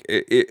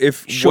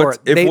if Sure,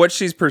 what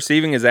she's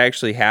perceiving is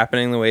actually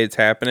happening the way it's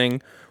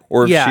happening,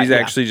 or if Yeah, she's yeah.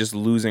 actually just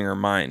losing her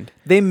mind.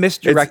 They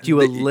misdirect It's- you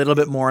a they- little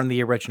bit more in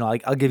the original.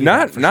 I'll give you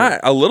that for Not sure.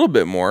 a little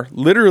bit more,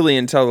 literally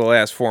until the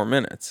last 4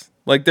 minutes.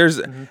 Like there's,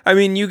 Mm-hmm. I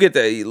mean, you get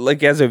the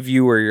like as a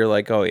viewer, you're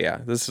like, oh yeah,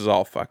 this is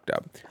all fucked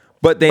up.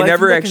 But they But I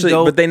never think that can actually,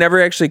 go- but they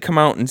never actually come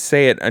out and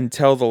say it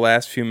until the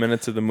last few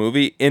minutes of the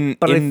movie. In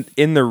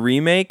the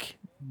remake,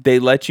 they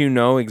let you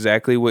know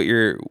exactly what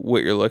you're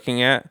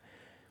looking at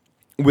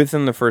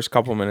within the first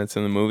couple minutes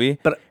in the movie.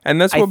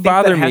 And that's I what think that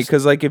bothered me has-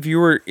 because like if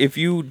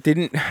you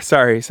didn't,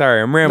 sorry,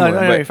 I'm rambling. no,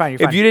 but you're fine,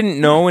 you're if fine. you didn't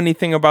know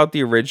anything about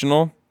the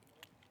original,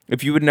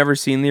 if you had never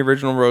seen the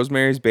original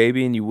Rosemary's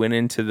Baby and you went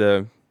into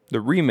the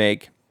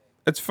remake,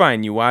 that's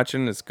fine. You watch it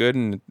and it's good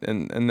and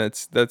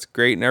that's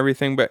great and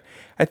everything. But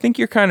I think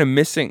you're kind of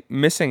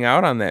missing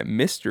out on that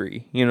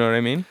mystery. You know what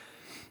I mean?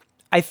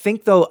 I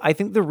think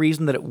the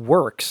reason that it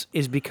works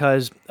is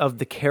because of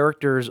the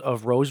characters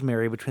of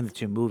Rosemary between the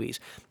two movies.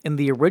 In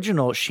the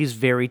original, she's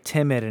very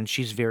timid and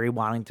she's very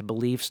wanting to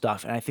believe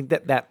stuff. And I think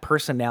that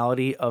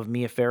personality of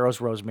Mia Farrow's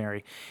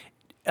Rosemary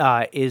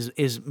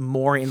is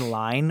more in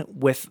line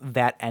with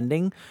that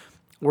ending.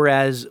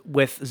 Whereas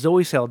with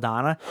Zoe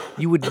Saldana,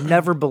 you would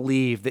never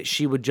believe that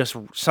she would just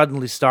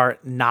suddenly start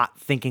not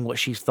thinking what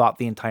she's thought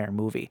the entire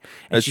movie.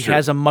 And That's she true.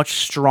 has a much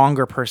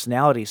stronger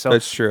personality. So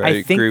That's true.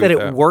 I think agree that with it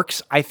that.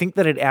 works. I think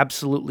that it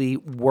absolutely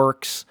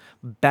works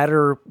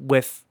better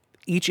with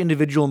each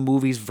individual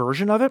movie's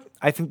version of it.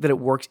 I think that it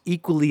works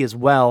equally as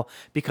well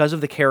because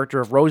of the character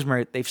of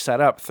Rosemary that they've set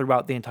up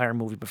throughout the entire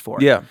movie before.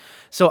 Yeah.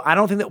 So I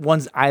don't think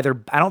that I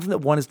don't think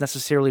that one is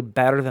necessarily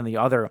better than the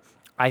other.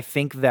 I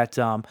think that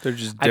They're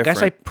just I guess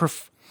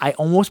different. I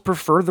almost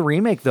prefer the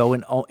remake though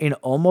in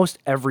almost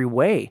every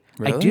way.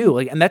 I do.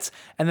 Like, and that's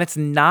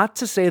not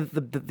to say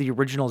that the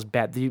original is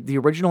bad. The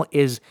original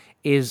is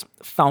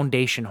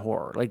foundation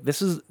horror. Like it's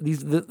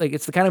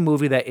the kind of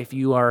movie that if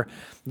you are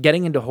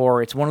getting into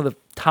horror, it's one of the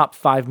top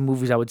 5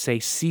 movies I would say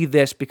see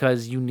this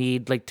because you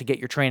need like to get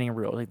your training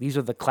real. Like these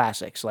are the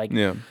classics. Like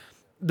Yeah.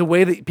 the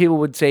way that people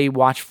would say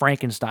watch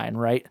Frankenstein,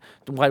 right?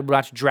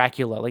 Watch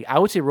Dracula. Like I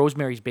would say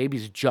Rosemary's Baby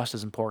is just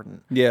as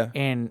important. Yeah.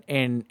 In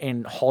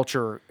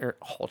horror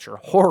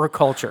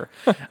culture.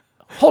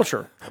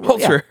 Hulcher.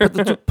 Hulcher.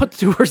 Yeah, put the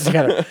two words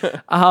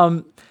together.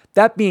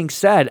 That being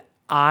said,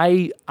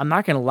 I'm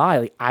not gonna lie,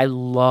 like, I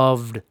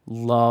loved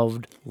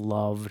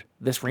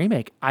this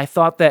remake. I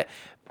thought that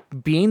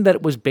being that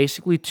it was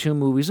basically 2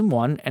 movies in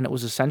one, and it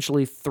was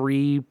essentially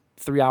 3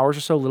 hours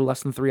or so, a little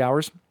less than 3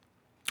 hours.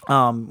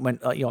 When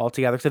all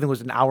together, because I think it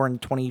was an hour and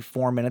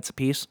 24 minutes a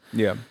piece.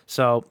 Yeah.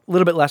 So a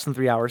little bit less than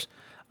 3 hours.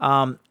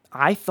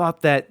 I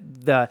thought that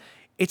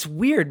it's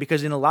weird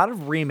because in a lot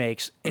of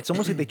remakes, it's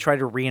almost like they try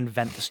to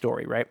reinvent the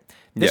story, right?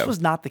 This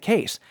was not the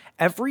case.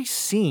 Every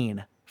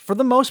scene, for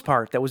the most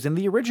part, that was in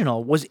the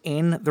original was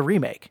in the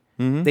remake.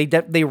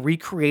 They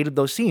recreated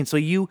those scenes, so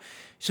you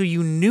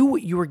knew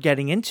what you were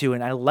getting into,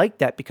 and I like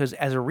that because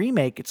as a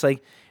remake, it's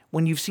like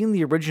when you've seen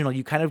the original,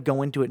 you kind of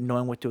go into it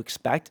knowing what to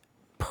expect.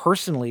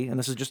 Personally, and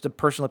this is just a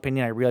personal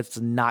opinion, I realize it's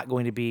not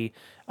going to be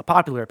a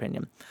popular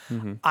opinion.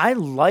 I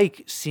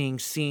like seeing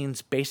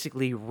scenes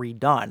basically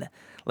redone.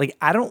 Like,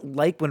 I don't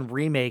like when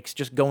remakes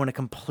just go in a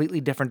completely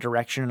different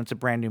direction and it's a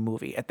brand new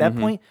movie. At that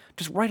point,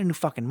 just write a new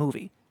fucking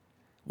movie.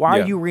 Why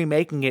are you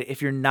remaking it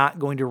if you're not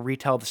going to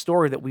retell the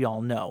story that we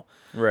all know?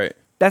 Right.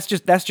 That's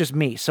just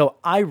me. So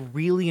I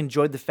really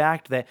enjoyed the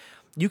fact that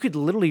you could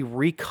literally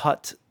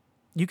recut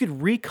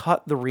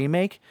the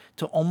remake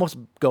to almost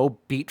go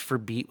beat for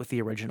beat with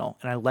the original,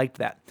 and I liked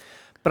that.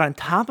 But on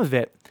top of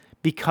it,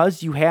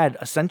 because you had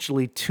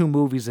essentially 2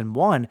 movies in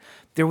one,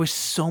 there was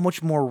so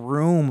much more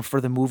room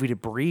for the movie to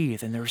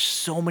breathe, and there were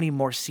so many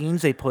more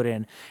scenes they put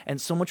in, and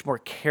so much more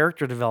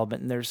character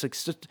development, and there was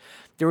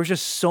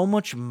just so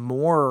much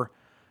more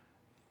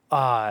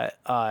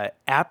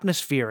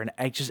atmosphere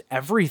and just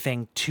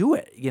everything to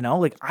it.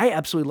 Like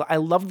I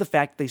love the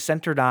fact they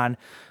centered on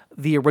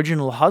the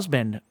original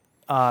husband.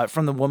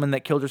 From the woman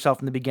that killed herself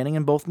in the beginning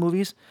in both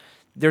movies.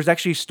 There's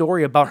actually a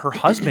story about her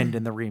husband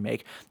in the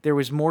remake. There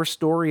was more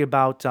story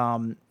about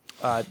the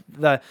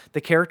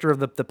character of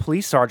the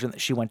police sergeant that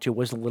she went to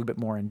was a little bit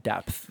more in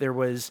depth. There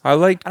was I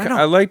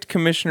liked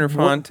Commissioner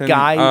Fontaine.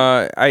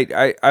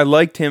 I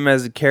liked him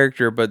as a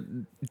character, but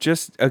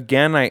just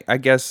again, I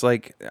guess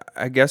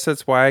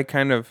that's why I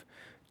kind of,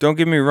 don't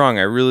get me wrong,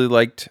 I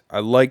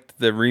liked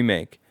the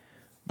remake,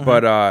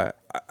 but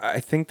I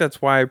think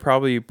that's why I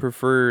probably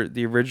prefer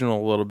the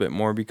original a little bit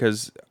more,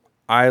 because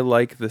I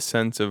like the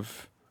sense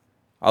of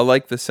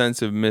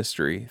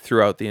mystery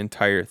throughout the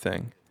entire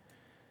thing.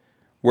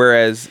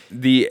 Whereas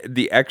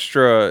the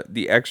extra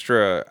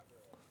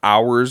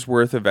hours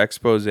worth of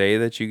expose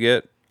that you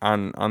get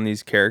on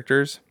these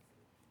characters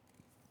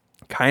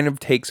kind of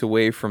takes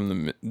away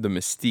from the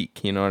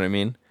mystique, you know what I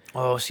mean?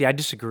 Oh, see, I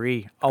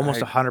disagree.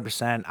 Almost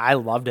 100%. I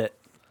loved it.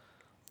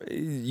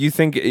 You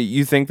think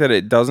that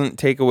it doesn't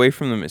take away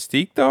from the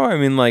mystique, though? I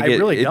mean, like, I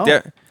really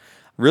don't.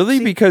 Really?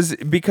 See,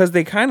 because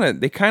they kind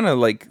of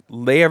like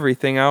lay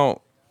everything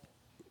out,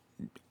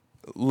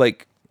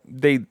 like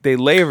they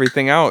lay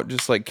everything out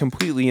just like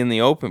completely in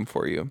the open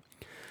for you.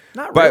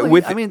 Not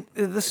really. I mean,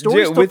 the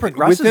story still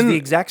progresses the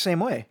exact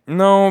same way.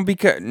 No,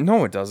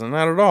 it doesn't.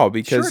 Not at all.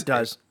 Because sure it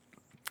does.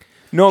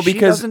 No,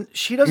 because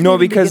she doesn't. No,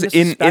 even because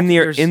begin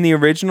to in the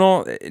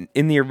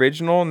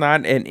original,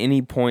 not at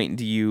any point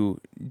do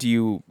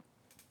you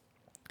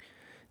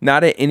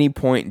not at any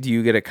point do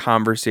you get a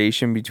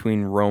conversation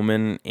between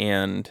Roman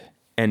and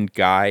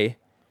Guy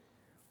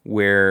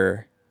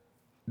where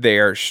they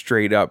are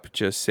straight up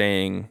just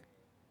saying,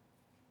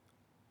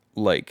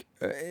 like,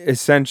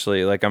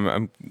 essentially, like,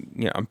 I'm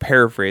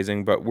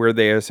paraphrasing, but where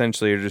they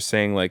essentially are just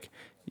saying, like,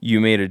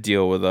 you made a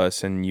deal with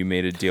us and you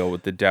made a deal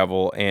with the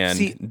devil,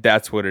 and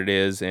that's what it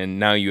is, and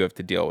now you have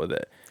to deal with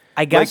it.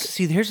 I guess,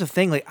 here's the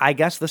thing. Like, I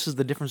guess this is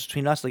the difference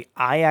between us. Like,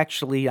 I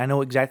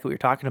know exactly what you're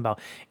talking about.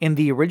 In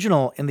the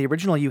original,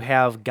 you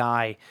have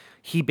Guy.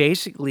 He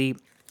basically,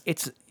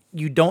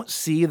 you don't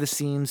see the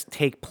scenes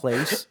take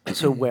place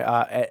to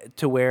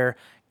where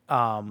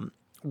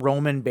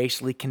Roman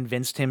basically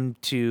convinced him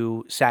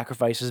to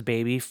sacrifice his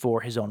baby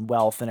for his own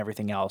wealth and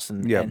everything else,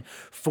 and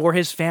for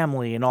his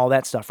family and all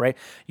that stuff, right?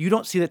 You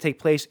don't see that take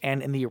place.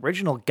 And in the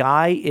original,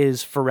 Guy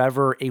is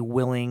forever a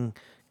willing,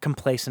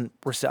 complacent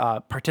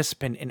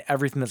participant in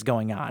everything that's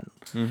going on.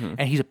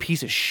 And he's a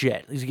piece of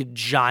shit. He's a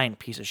giant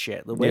piece of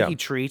shit. The way he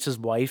treats his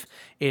wife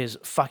is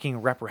fucking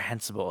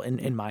reprehensible,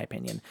 in my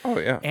opinion. Oh,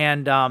 yeah.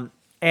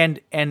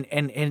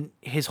 And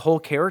his whole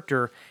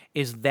character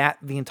is that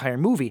the entire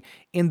movie.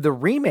 In the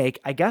remake,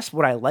 I guess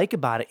what I like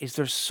about it is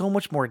there's so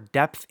much more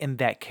depth in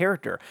that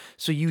character.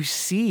 So you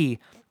see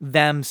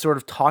them sort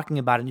of talking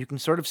about it, and you can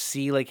sort of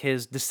see like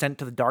his descent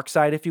to the dark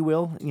side, if you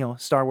will,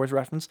 Star Wars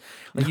reference.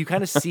 Like, you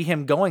kind of see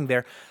him going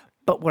there.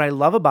 But what I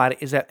love about it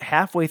is that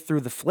halfway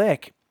through the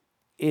flick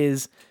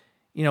is,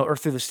 or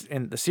through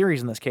the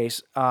series in this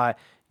case,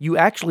 you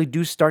actually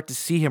do start to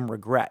see him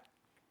regret.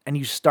 And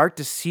you start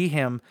to see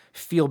him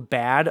feel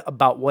bad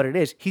about what it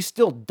is. He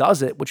still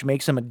does it, which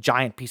makes him a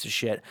giant piece of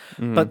shit.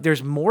 But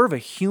there's more of a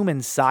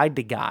human side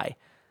to Guy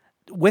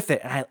with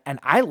it. And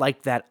I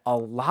like that a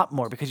lot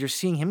more, because you're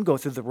seeing him go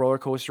through the roller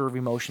coaster of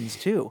emotions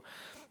too.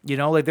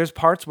 Like, there's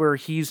parts where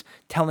he's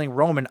telling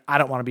Roman, I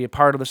don't want to be a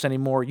part of this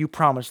anymore. You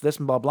promised this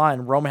and blah, blah.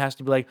 And Roman has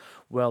to be like,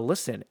 well,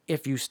 listen,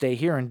 if you stay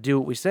here and do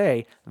what we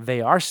say, they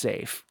are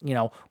safe.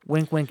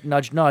 Wink, wink,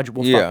 nudge, nudge,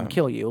 we'll fucking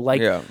kill you.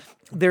 Like,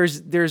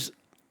 there's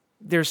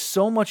there's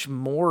so much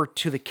more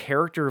to the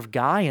character of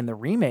Guy in the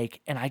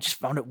remake, and I just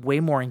found it way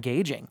more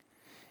engaging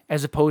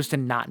as opposed to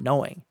not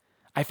knowing.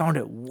 I found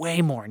it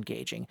way more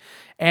engaging.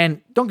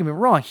 And don't get me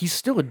wrong, he's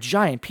still a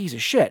giant piece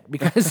of shit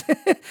because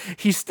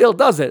he still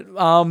does it.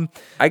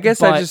 I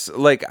guess I just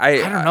like I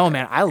don't know,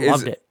 man. I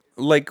loved it.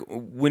 Like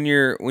when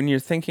you're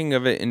thinking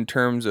of it in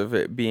terms of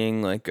it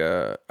being like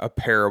a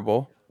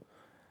parable.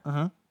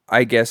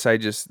 I guess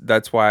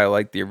that's why I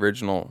like the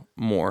original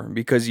more,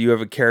 because you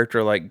have a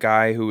character like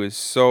Guy who is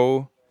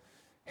so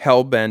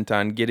hell bent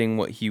on getting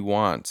what he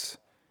wants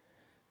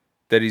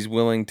that he's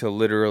willing to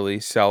literally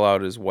sell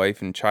out his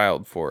wife and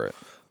child for it.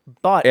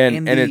 But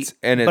in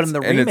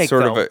the remake,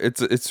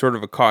 it's sort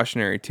of a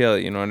cautionary tale,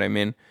 you know what I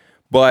mean?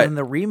 But in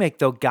the remake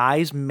though,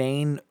 Guy's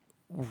main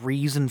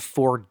reason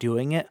for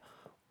doing it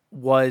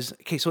was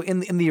so in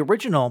the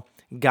original,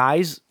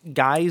 Guy's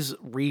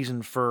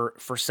reason for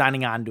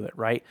signing on to it,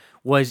 right,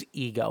 was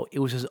ego. It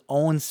was his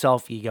own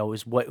self-ego.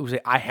 It was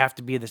like, I have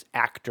to be this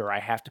actor.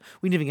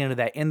 We didn't even get into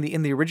that.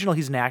 In the original,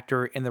 he's an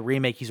actor. In the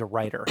remake, he's a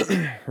writer.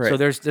 Right. So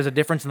there's a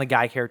difference in the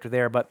Guy character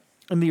there. But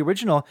in the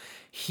original,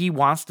 he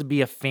wants to be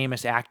a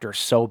famous actor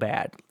so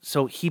bad.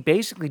 So he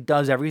basically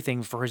does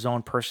everything for his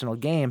own personal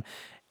gain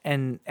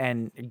and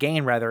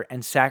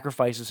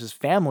sacrifices his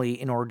family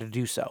in order to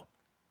do so.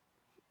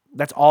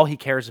 That's all he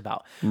cares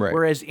about. Right.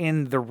 Whereas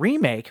in the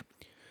remake,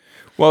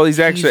 well, he's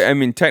actually, I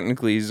mean,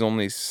 technically he's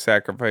only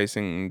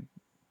sacrificing,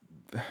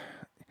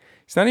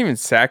 he's not even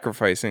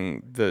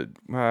sacrificing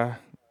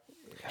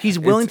he's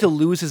willing to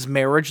lose his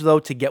marriage, though,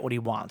 to get what he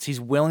wants. He's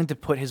willing to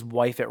put his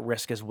wife at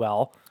risk as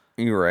well.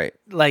 You're right.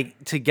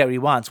 Like, to get what he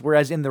wants.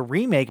 Whereas in the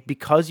remake,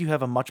 because you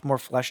have a much more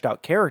fleshed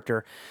out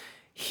character,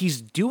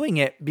 he's doing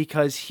it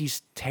because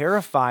he's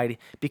terrified,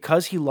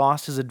 because he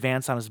lost his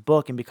advance on his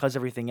book and because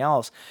everything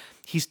else,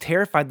 he's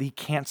terrified that he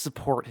can't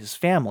support his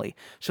family.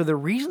 So the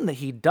reason that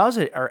he does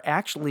it are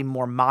actually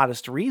more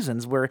modest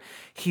reasons, where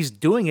he's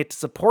doing it to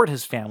support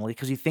his family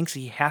because he thinks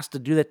he has to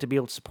do that to be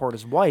able to support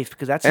his wife,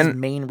 because that's his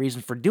main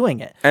reason for doing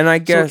it. And I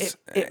guess so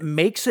it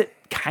makes it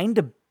kind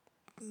of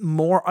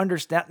more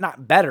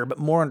not better, but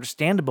more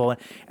understandable,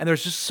 and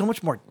there's just so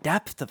much more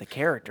depth to the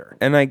character.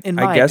 And in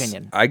my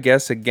opinion, I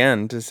guess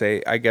again to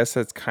say, I guess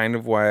that's kind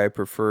of why I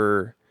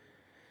prefer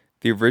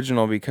the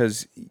original,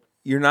 because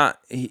you're not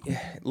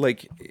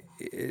like,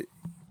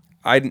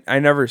 I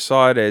never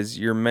saw it as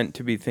you're meant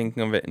to be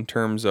thinking of it in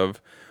terms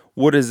of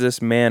what is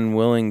this man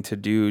willing to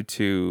do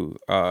to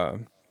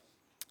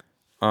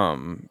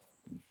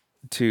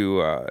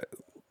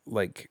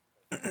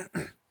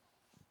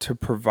to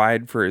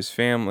provide for his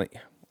family.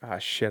 Ah,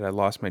 shit, I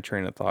lost my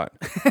train of thought.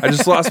 I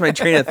just lost my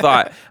train of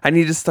thought. I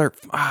need to start,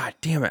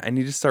 damn it. I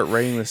need to start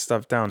writing this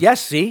stuff down.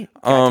 Yes, see?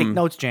 Gotta take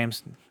notes,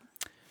 James.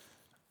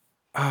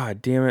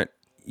 Damn it.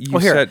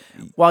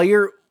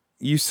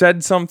 You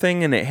said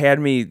something and it had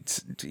me,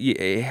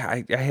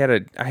 I had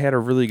a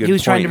really good point. He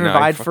was trying to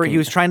provide he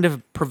was trying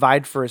to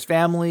provide for his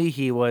family.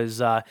 He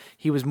was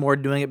more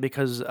doing it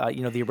because,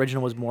 the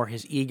original was more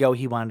his ego.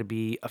 He wanted to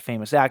be a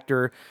famous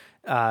actor.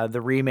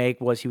 The remake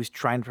was he was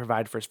trying to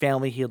provide for his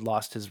family. He had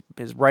lost his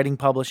writing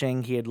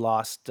publishing. He had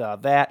lost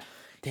that.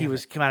 He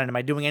was, come on, am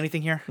I doing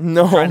anything here?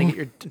 No, trying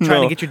to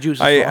get your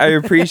juices. I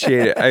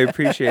appreciate it. I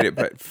appreciate it,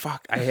 but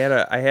fuck, I had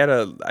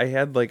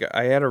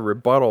a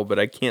rebuttal, but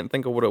I can't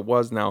think of what it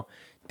was now.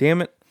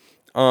 Damn it.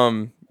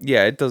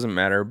 Yeah, it doesn't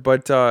matter,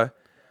 but I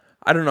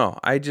don't know.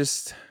 I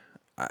just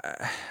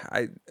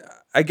I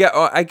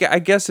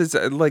guess it's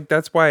like,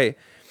 that's why.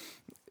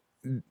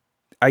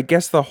 I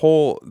guess the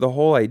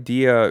whole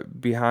idea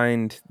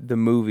behind the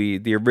movie,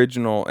 the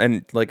original,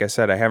 and like I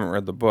said, I haven't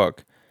read the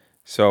book.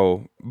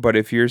 So, but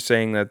if you're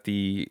saying that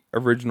the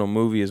original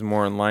movie is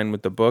more in line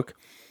with the book,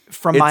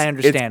 from my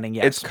understanding,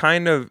 yes, it's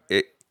kind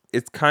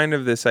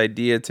of this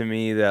idea to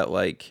me that,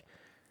 like,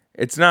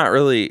 it's not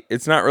really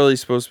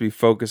supposed to be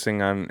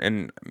focusing on,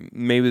 and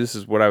maybe this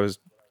is what I was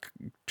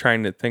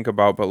trying to think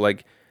about, but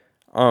like,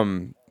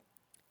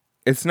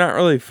 it's not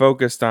really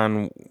focused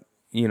on,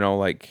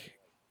 like,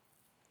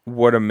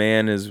 what a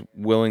man is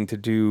willing to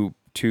do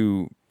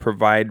to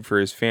provide for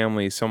his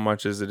family, so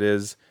much as it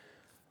is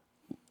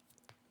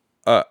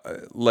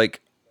like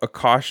a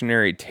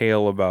cautionary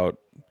tale about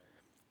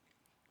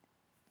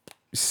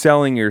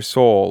selling your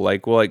soul.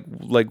 Like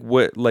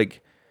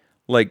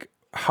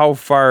how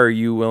far are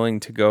you willing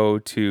to go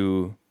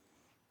to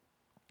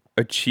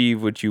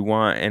achieve what you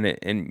want?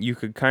 And you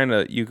could kind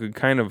of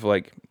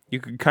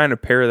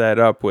pair that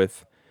up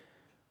with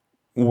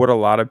what a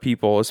lot of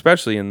people,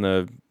 especially in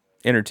the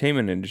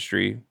entertainment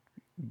industry,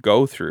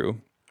 go through.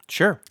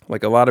 Sure.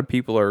 Like, a lot of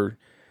people are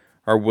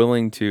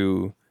willing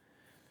to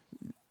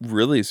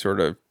really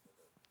sort of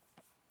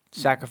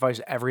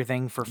sacrifice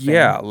everything for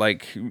fame.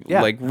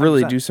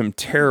 Really do some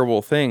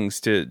terrible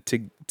things to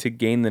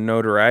gain the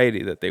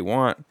notoriety that they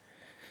want.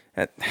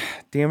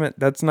 Damn it,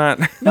 that's not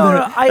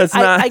that's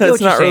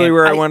not really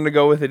where I wanted to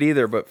go with it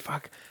either, but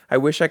fuck, I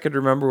wish I could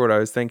remember what I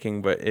was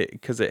thinking, but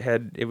because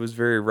it was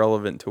very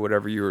relevant to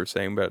whatever you were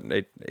saying, but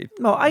it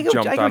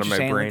jumped out of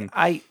my brain.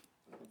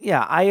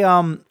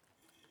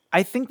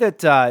 I think that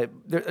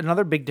there's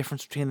another big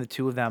difference between the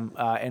two of them,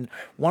 and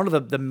one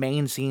of the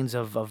main scenes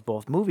of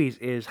both movies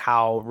is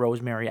how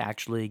Rosemary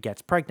actually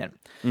gets pregnant.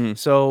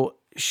 So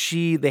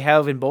they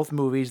have in both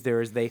movies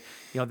they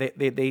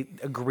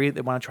agree that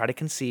they want to try to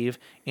conceive.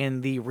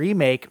 In the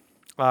remake,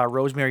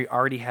 Rosemary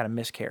already had a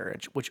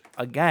miscarriage, which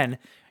again,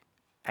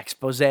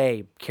 expose,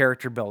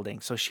 character building.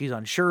 So she's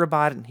unsure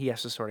about it, and he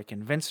has to sort of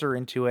convince her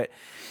into it.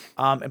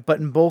 But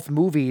in both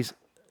movies,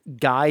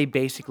 Guy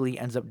basically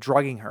ends up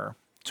drugging her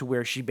to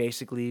where she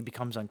basically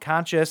becomes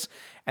unconscious,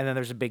 and then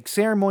there's a big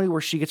ceremony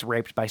where she gets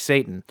raped by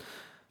Satan.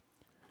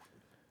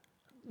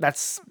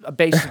 That's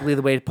basically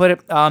the way to put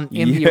it.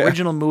 In the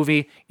original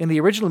movie,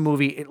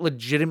 it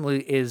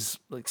legitimately is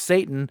like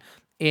Satan.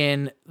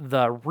 In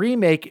the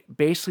remake,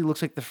 basically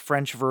looks like the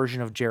French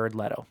version of Jared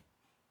Leto.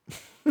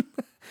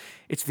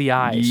 It's the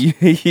eyes.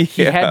 He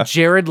had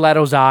Jared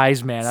Leto's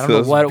eyes, man. I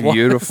don't know what it was.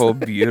 Beautiful,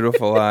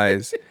 beautiful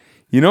eyes.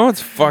 You know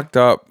what's fucked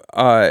up?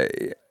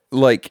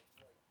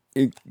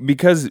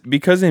 Because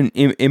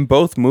in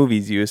both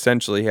movies you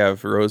essentially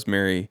have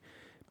Rosemary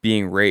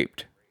being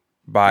raped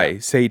by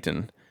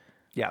Satan.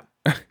 Yeah.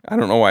 I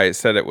don't know why I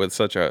said it with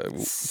such a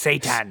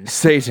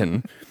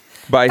Satan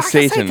by Dr.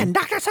 Satan.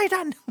 Dr.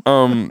 Satan.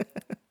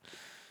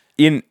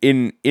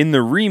 In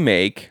the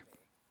remake,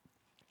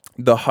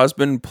 the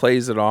husband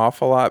plays it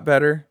off a lot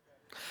better.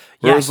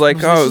 Where Yes, it was like,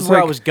 this is where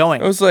I was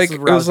going. It was like,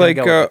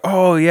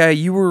 oh yeah,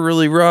 you were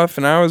really rough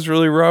and I was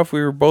really rough.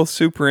 We were both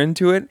super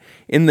into it.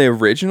 In the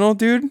original,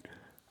 dude,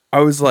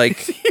 I was like,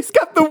 he's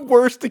got the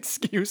worst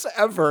excuse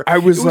ever. I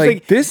was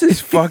like, this is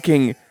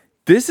fucking.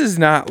 This is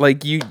not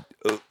like you.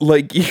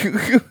 Like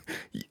you.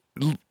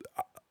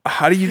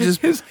 How do you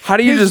just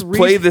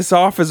play this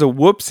off as a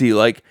whoopsie?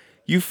 Like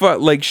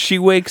like she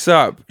wakes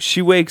up.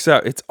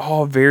 It's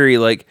all very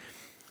like.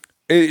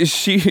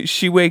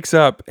 She wakes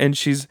up and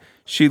she.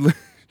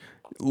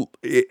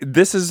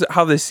 This is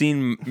how the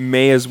scene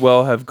may as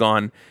well have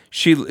gone.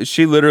 She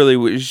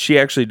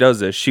actually does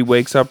this. She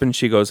wakes up and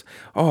she goes,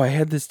 "Oh, I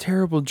had this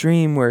terrible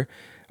dream where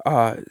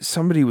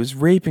somebody was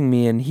raping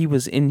me and he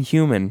was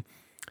inhuman."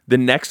 The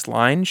next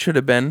line should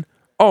have been,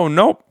 "Oh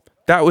nope,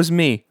 that was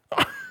me."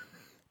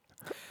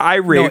 I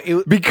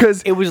raped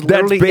because it was that's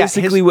literally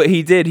basically what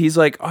he did. He's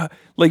like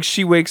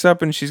she wakes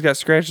up and she's got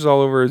scratches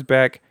all over his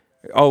back,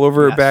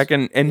 her back,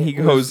 and he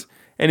goes,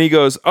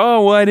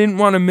 "Oh well, I didn't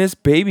want to miss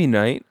baby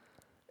night."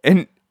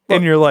 And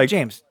you're like,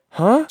 James,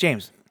 huh?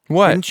 James,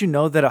 what? Didn't you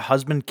know that a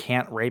husband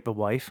can't rape a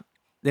wife?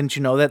 Didn't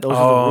you know that? Those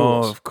are the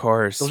rules. Oh, of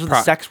course. Those are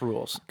the sex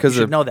rules. You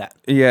should know that.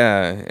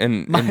 Yeah,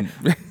 and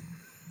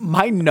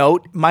my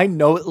note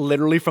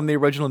literally from the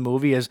original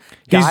movie is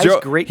Guy's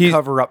great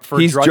cover up for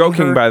he's drugging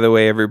joking, her. by the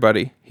way,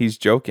 everybody. He's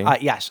joking.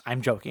 Yes,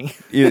 I'm joking.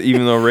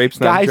 Even though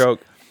rape's not a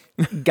joke.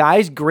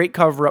 Guy's great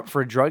cover up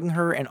for drugging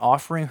her and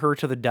offering her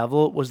to the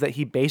devil was that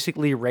he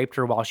basically raped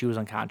her while she was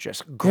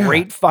unconscious.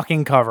 Great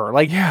fucking cover.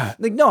 Like,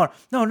 no,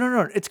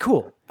 it's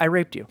cool. I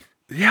raped you.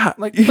 Yeah.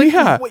 Like wait,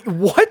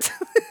 what?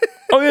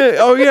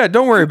 Oh yeah,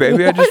 don't worry,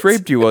 baby. I just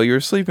raped you while you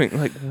were sleeping.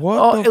 Like,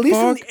 what the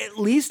fuck? At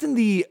least in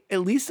the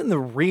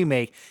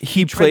remake,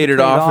 he played it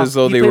off as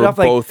though they were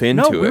both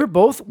into it. We were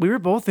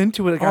both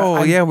into it.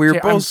 Like, we were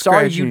both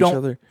scratching each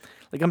other.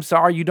 Like, I'm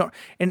sorry you don't,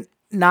 and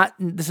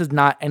this is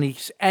not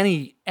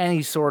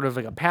any sort of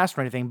like a past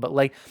or anything, but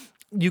like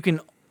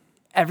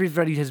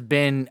everybody has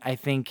been, I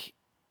think,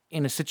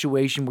 in a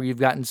situation where you've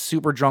gotten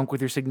super drunk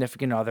with your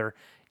significant other.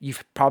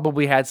 You've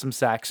probably had some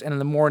sex, and in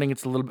the morning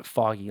it's a little bit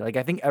foggy. Like,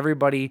 I think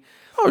everybody,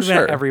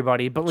 not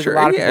everybody, but like a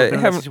lot of people have been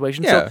in that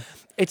situation. Yeah. So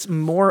it's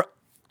more,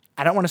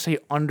 I don't want to say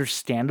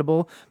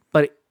understandable,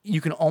 but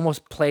you can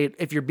almost play it,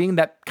 if you're being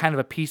that kind of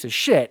a piece of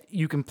shit,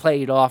 you can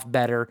play it off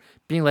better.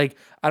 Being like,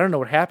 I don't know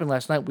what happened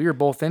last night. We were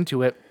both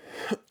into it.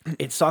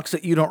 It sucks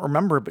that you don't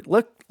remember, but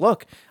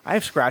look, I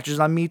have scratches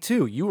on me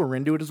too. You were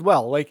into it as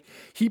well. Like,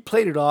 he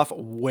played it off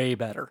way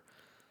better.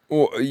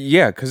 Well,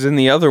 yeah, because in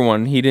the other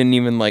one, he didn't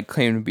even like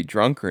claim to be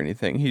drunk or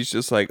anything. He's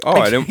just like, "Oh,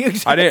 I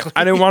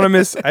didn't want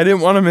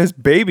to miss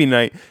baby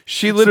night."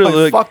 She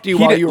literally so fucked you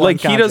while you were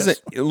unconscious.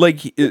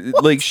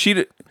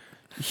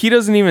 He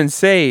doesn't even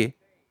say,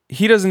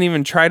 he doesn't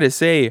even try to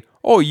say,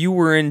 "Oh, you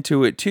were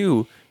into it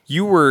too.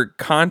 You were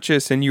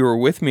conscious and you were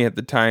with me at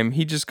the time."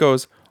 He just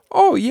goes,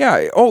 "Oh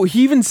yeah." Oh,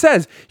 he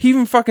says,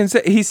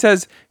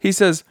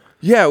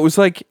 yeah, it was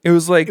like if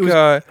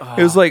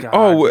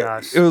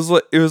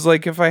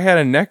I had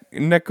a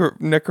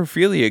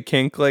necrophilia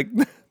kink, like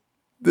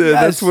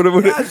that's what it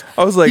would. Yes.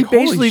 I was like,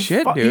 holy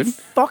shit, dude! He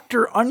fucked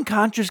her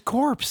unconscious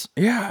corpse.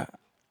 Yeah,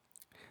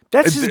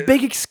 that's his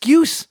big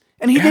excuse,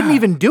 and he didn't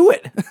even do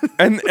it.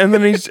 and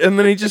then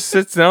he just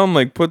sits down,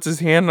 like puts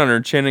his hand on her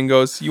chin and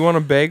goes, "You want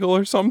a bagel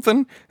or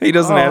something?" He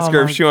doesn't ask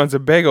her if she wants a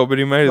bagel, but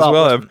he might as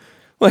well have.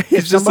 Like,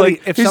 it's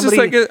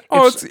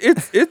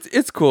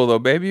cool though,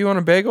 baby. You want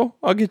a bagel?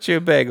 I'll get you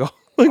a bagel.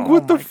 Like,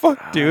 what the fuck,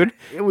 God. Dude?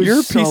 It was You're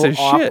a piece of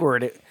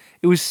awkward. shit.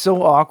 It was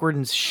so awkward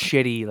and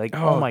shitty. Like,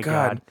 oh my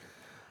God.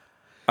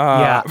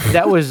 Yeah,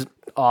 that was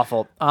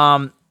awful.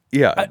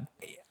 Yeah.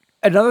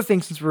 Another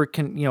thing, since we're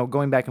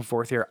going back and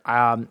forth here,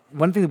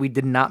 one thing that we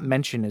did not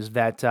mention is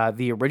that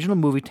the original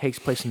movie takes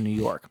place in New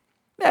York.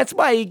 That's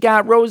why you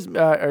got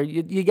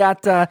you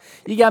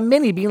got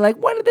Minnie being like,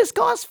 "What did this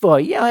cost for?"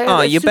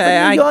 Yeah, you super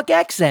bet. New York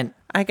accent.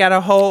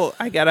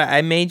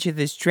 I made you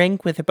this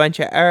drink with a bunch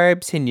of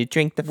herbs, and you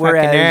drink the fucking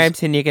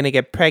herbs, and you're gonna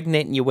get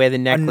pregnant, and you wear the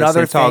necklace.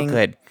 Another it's all thing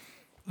good.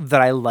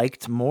 That I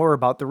liked more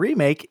about the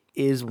remake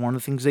is one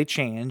of the things they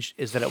changed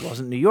is that it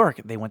wasn't New York;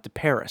 they went to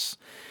Paris.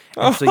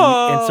 And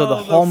so the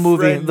whole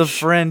movie, the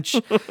French.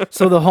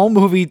 So the whole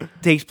movie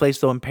takes place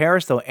though in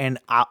Paris though, and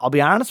I'll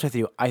be honest with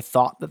you, I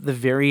thought that the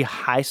very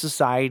high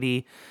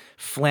society,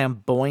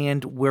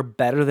 flamboyant, we're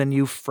better than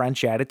you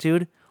French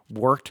attitude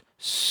worked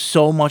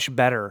so much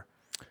better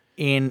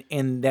in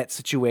that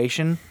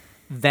situation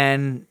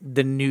than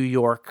the New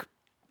York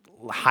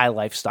high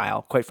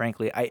lifestyle, quite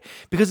frankly.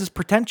 Because it's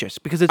pretentious,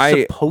 because it's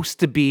supposed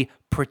to be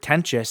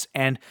pretentious,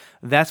 and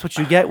that's what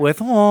you get with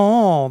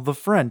the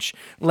French.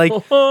 Like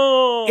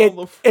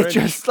it's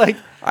just like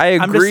I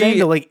agree. I'm just saying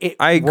that, like, it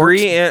I agree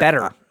works and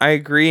better. I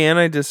agree and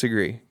I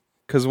disagree,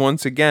 because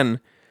once again,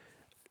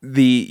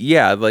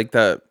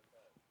 that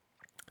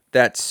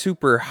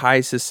super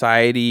high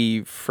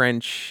society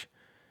French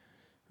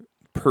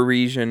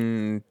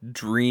Parisian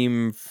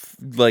dream,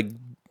 like,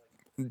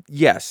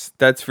 yes,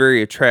 that's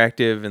very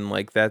attractive, and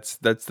like that's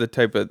the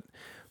type of,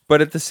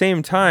 but at the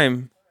same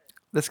time,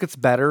 this gets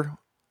better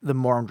the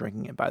more I'm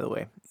drinking it, by the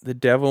way. The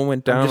devil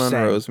went down on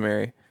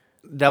Rosemary.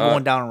 Devil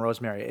went down on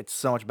Rosemary. It's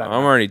so much better.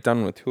 I'm already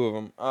done with 2 of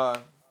them.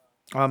 I'm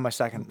on my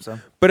second. So,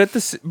 but at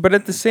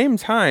the same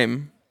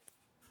time,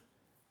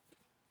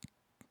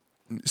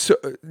 so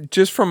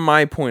just from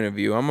my point of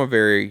view, I'm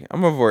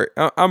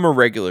a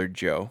regular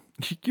Joe.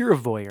 You're a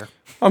voyeur.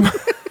 I'm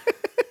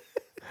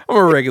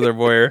a regular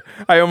voyeur.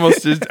 I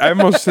almost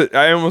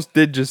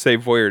did just say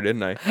voyeur,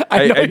 didn't I?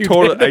 I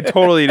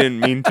totally didn't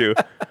mean to.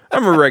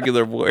 I'm a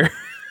regular voyeur.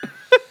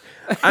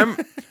 I'm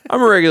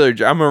a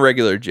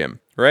regular Jim,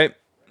 right?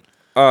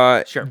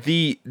 Sure.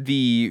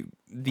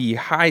 The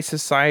high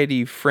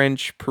society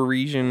French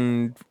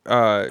Parisian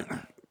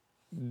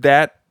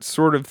that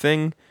sort of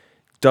thing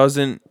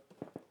doesn't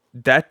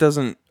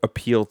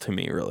appeal to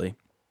me really.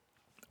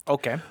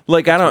 Okay.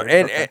 Like, I don't,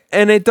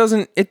 and it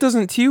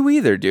doesn't to you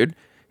either, dude.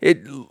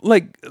 It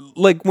like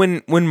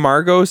when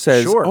Margot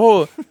says,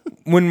 sure.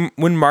 when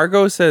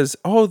Margot says,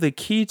 the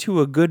key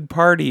to a good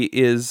party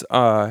is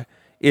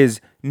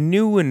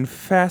new and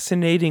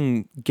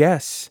fascinating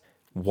guests.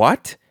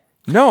 What?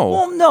 No.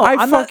 Well, no.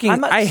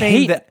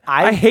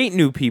 I hate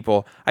new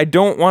people. I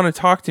don't want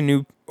to talk to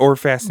new or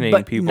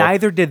fascinating people.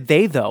 Neither did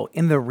they, though.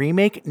 In the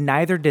remake,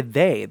 neither did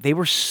they. They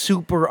were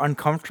super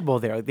uncomfortable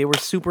there. They were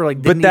super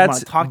didn't even want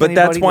to talk to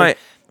anybody.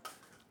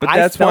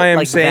 That's why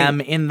I'm saying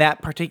them in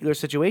that particular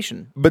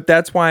situation. But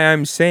that's why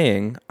I'm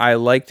saying I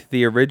liked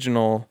the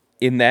original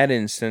in that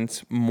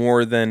instance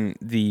more than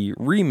the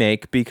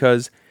remake,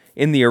 because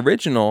in the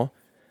original,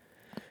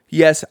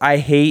 yes, I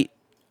hate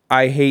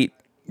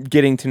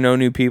getting to know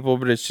new people,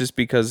 but it's just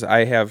because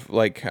I have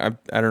I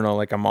don't know,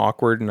 I'm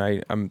awkward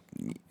and I'm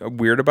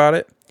weird about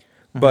it.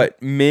 Mm-hmm.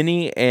 But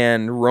Minnie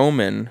and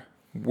Roman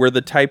were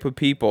the type of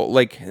people,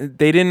 they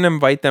didn't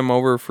invite them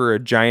over for a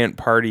giant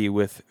party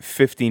with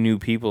 50 new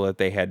people that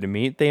they had to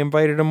meet. They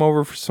invited them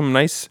over for some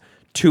nice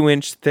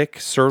 2-inch thick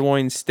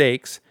sirloin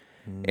steaks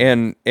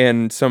and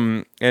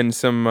some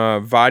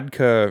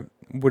vodka.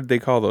 What did they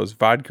call those?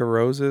 Vodka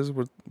roses?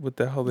 What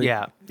the hell?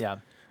 Yeah.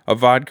 A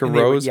vodka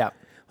rose. Yeah.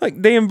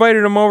 They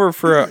invited them over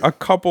for a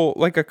couple,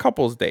 a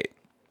couple's date,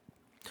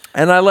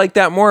 and I like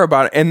that more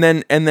about it. And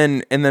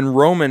then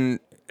Roman,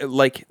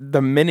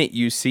 the minute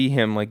you see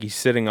him, he's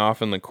sitting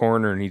off in the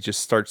corner and he just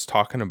starts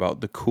talking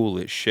about the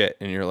coolest shit,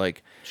 and you're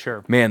like,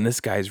 sure, man,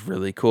 this guy's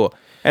really cool.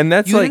 And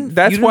that's why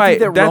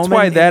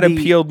that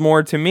appealed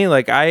more to me.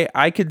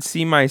 I could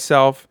see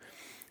myself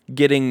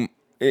getting,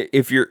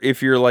 if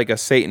you're like a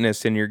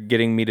Satanist and you're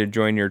getting me to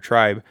join your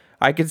tribe,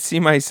 I could see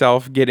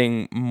myself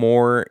getting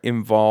more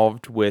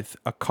involved with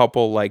a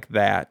couple like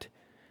that,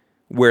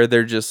 where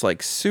they're just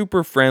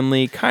super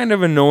friendly, kind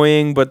of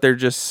annoying, but they're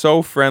just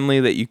so friendly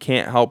that you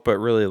can't help but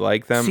really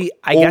like them. See,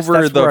 I guess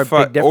that's where a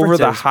big difference over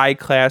the is. high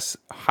class,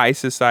 high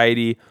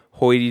society,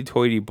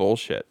 hoity-toity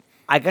bullshit.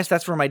 I guess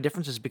that's where my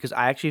difference is, because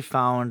I actually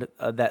found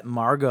that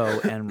Margot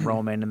and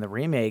Roman in the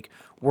remake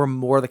were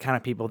more the kind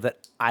of people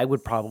that I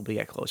would probably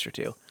get closer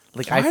to.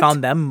 I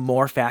found them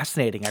more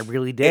fascinating. I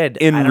really did.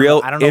 In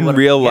real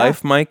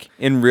life, Mike?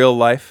 In real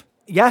life?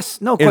 Yes.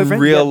 No, quite frankly. In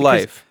real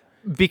life.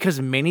 Because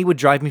Minnie would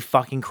drive me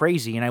fucking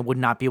crazy, and I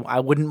wouldn't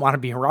want to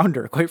be around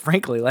her, quite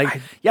frankly.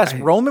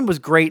 Roman was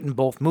great in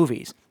both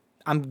movies.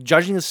 I'm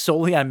judging this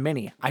solely on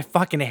Minnie. I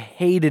fucking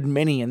hated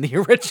Minnie in the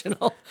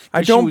original.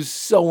 She was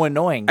so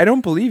annoying. I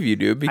don't believe you,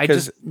 dude,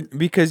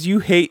 because you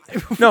hate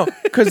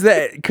because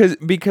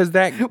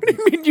that. What do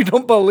you mean you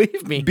don't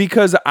believe me?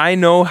 Because I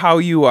know how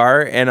you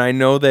are, and I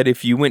know that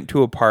if you went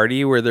to a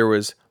party where there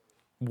was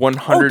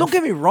 100, don't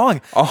get me wrong,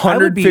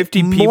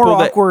 150 people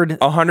that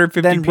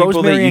 150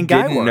 people that you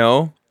didn't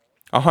know,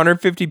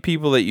 150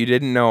 people that you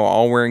didn't know,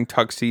 all wearing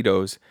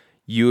tuxedos,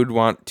 you would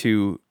want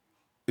to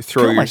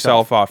throw kill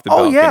yourself myself. off the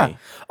balcony.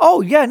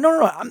 Oh yeah.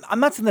 No. I'm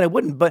not saying that I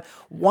wouldn't, but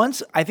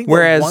once I think.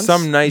 Whereas that once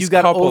some nice you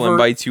got couple over,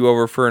 invites you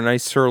over for a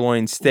nice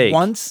sirloin steak.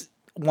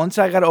 Once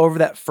I got over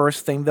that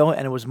first thing though,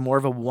 and it was more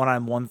of a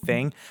one-on-one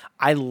thing,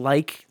 I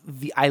like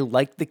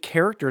the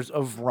characters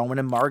of Roman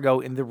and Margot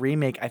in the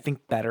remake. I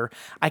think better.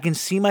 I can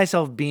see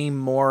myself being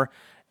more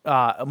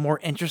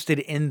interested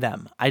in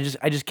them. I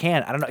just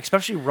can't. I don't know,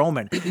 especially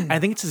Roman. I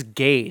think it's his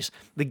gaze.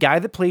 The guy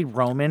that played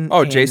Roman.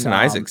 Oh, Jason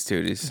Isaacs,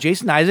 dude.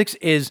 Jason Isaacs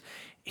is.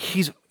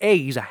 He's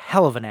a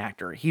hell of an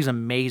actor. He's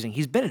amazing.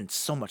 He's been in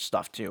so much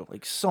stuff too,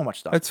 like so much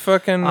stuff. That's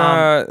fucking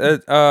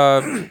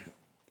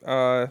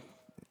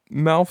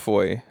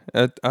Malfoy.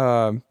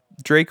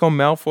 Draco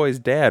Malfoy's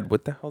dad.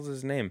 What the hell's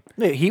his name?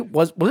 He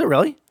was it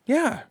really?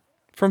 Yeah,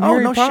 from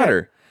Harry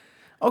Potter.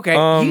 Shit.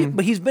 Okay,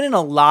 but he's been in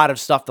a lot of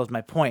stuff. That's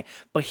my point.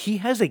 But he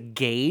has a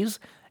gaze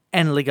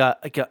and like a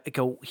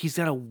he's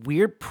got a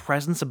weird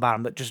presence about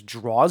him that just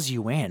draws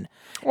you in.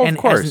 Oh, and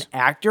of course. as an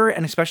actor,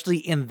 and especially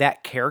in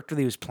that character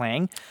that he was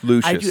playing,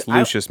 Lucius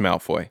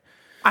Malfoy.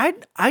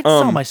 I'd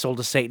sell my soul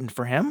to Satan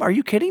for him. Are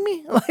you kidding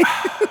me?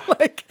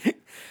 Like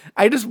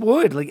I just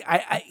would. Like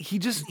he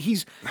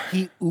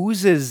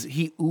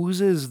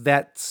oozes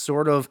that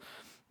sort of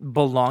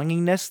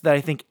belongingness that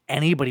I think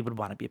anybody would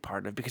want to be a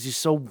part of because he's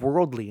so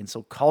worldly and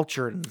so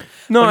cultured.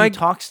 And, he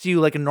talks to you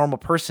like a normal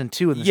person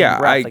too. In the same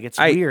breath. Like it's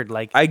weird.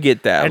 Like I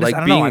get that. I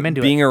don't know, I'm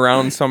into being it.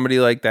 around somebody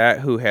like that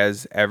who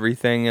has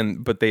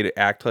everything but they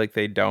act like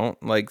they don't.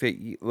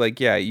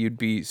 You'd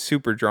be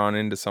super drawn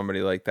into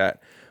somebody like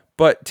that.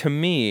 But to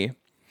me,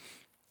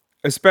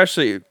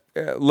 especially,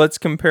 let's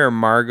compare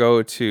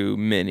Margot to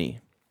Minnie.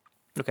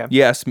 Okay.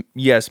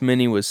 Yes,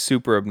 Minnie was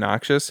super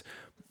obnoxious.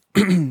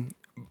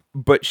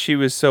 But she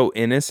was so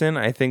innocent.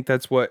 I think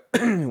that's what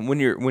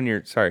when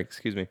you're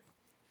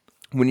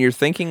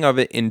thinking of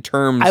it in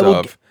terms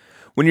of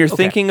when you're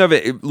thinking of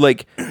it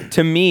like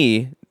to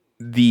me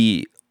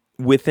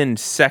within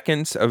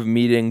seconds of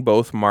meeting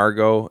both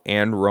Margot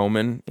and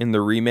Roman in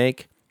the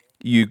remake,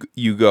 you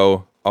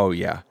go, "Oh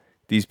yeah,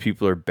 these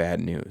people are bad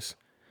news."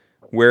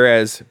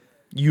 Whereas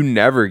you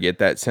never get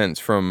that sense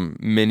from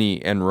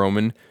Minnie and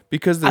Roman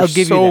because they're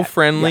so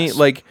friendly. Yes.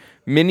 Like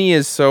Minnie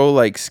is so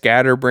like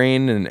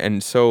scatterbrained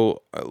and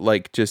so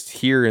like just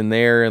here and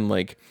there, and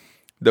like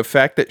the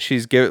fact that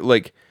she's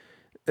the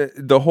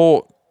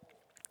whole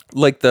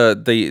like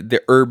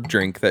the herb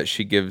drink that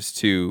she gives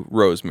to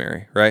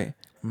Rosemary, right?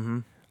 Mm-hmm.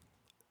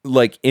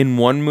 Like in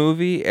one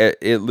movie,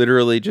 it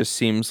literally just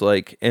seems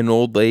like an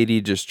old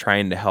lady just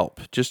trying to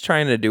help, just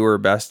trying to do her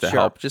best to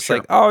help, just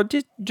like, oh,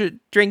 just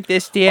drink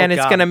this, dear, and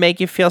it's gonna make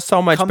you feel so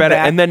much better.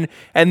 Back.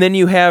 And then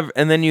you have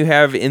in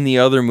the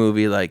other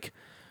movie like.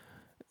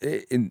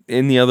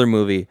 In the other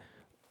movie,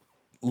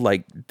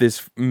 like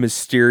this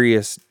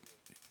mysterious,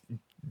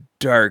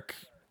 dark,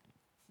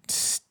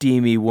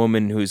 steamy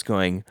woman who's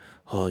going,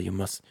 "Oh, you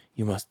must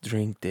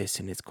drink this,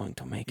 and it's going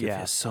to make you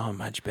feel so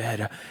much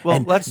better." Well,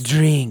 and let's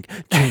drink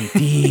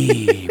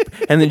deep.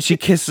 And then she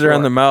kisses her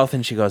on the mouth,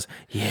 and she goes,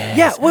 "Yes."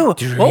 Yeah. Wait.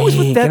 Drink. What was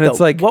with that? And Though? it's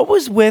like, what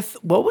was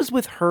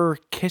with her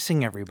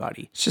kissing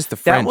everybody? it's just the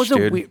French,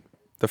 dude.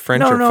 The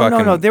French No, are no,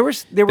 fucking. no. There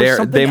was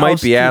something. They might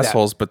else be to that.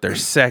 assholes, but they're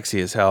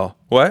sexy as hell.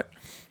 What?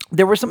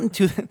 There was something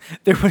to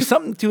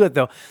it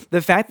though.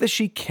 The fact that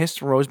she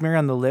kissed Rosemary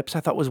on the lips, I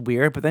thought was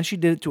weird, but then she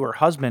did it to her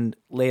husband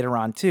later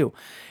on too.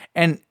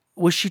 And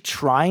was she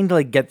trying to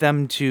like get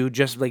them to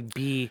just like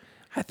be?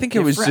 I think it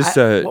was just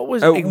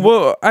was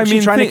she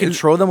trying to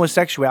control them with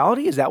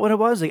sexuality? Is that what it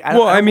was? Like, I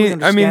don't really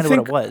understand what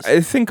it was.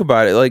 Think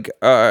about it,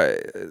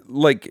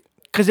 like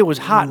because it was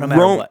hot no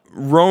matter what.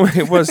 Roman,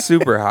 it was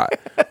super hot.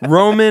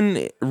 Roman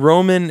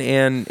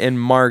and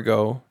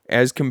Margot,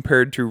 as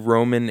compared to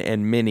Roman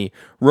and Minnie.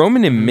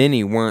 Roman and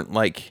Minnie weren't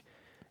like.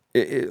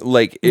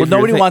 Well,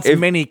 nobody wants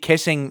Minnie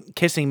kissing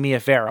Mia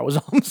Farrow. Was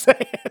all I'm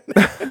saying.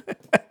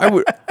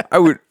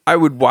 I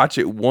would watch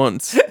it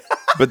once,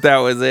 but that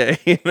was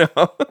it. You know.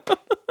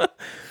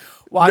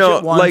 Watch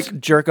it once,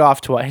 jerk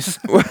off twice.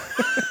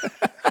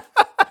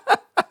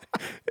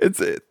 It's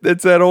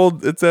that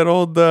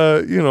old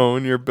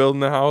when you're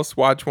building a house,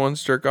 watch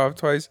once, jerk off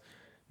twice.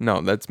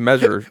 No, that's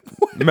measure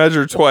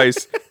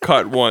twice,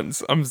 cut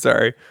once. I'm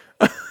sorry.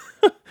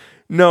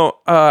 No,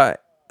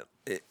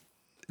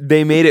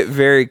 they made it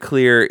very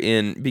clear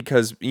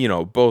because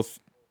both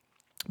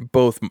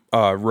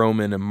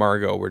Roman and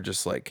Margot were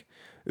just like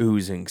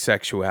oozing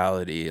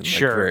sexuality and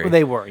sure, like very,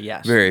 they were,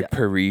 yes, very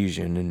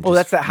Parisian and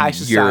that's that high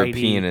society,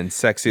 European and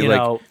sexy.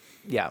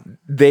 Yeah,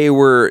 they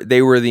were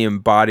the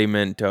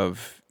embodiment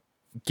of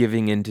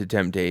giving into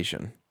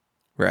temptation,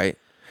 right?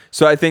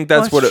 So I think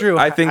that's what true.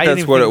 I think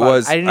that's what it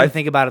was. I didn't even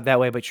think about it that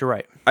way, but you're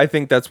right. I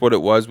think that's what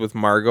it was with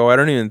Margot. I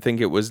don't even think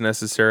it was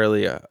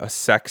necessarily a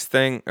sex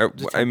thing.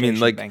 I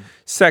mean, like thing.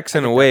 sex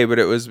in a way, but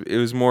it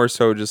was more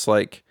so just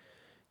like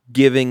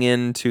giving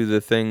into the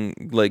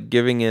thing, like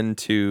giving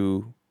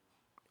into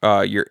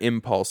your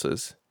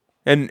impulses.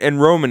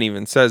 And Roman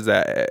even says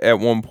that at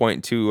one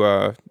point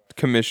to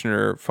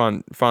Commissioner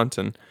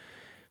Fontaine.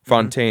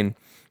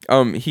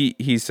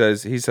 He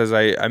says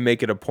I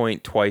make it a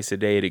point twice a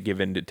day to give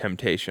in to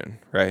temptation,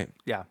 right?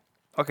 Yeah.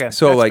 Okay.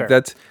 So like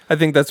fair. I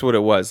think that's what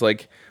it was.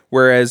 Like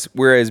whereas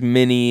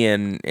Minnie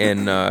and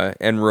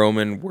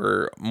Roman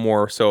were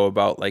more so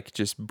about like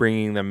just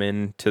bringing them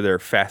into their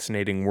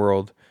fascinating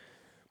world,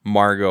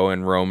 Margot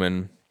and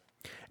Roman.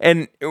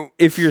 And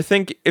if you're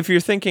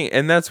thinking,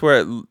 and that's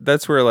where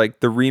like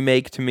the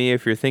remake to me,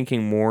 if you're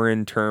thinking more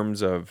in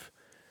terms of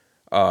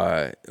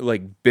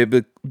like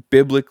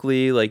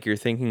biblically, like you're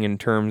thinking in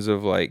terms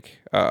of like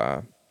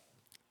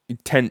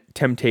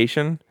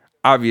temptation,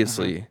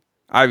 obviously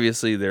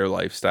their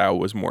lifestyle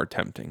was more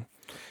tempting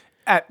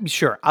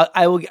Sure.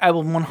 I will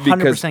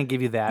 100%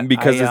 give you that.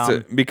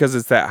 because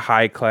it's that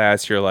high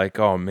class. You're like,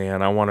 oh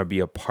man, I want to be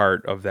a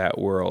part of that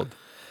world.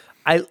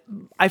 I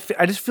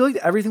just feel like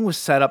everything was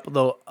set up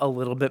though a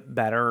little bit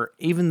better.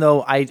 Even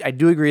though I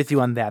do agree with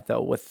you on that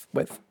though, with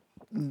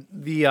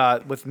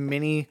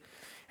Minnie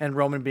and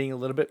Roman being a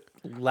little bit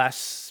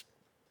less.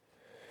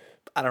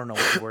 I don't know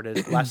what the word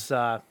is. Less.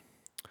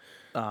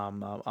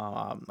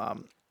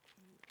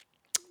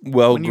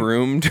 Well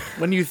groomed.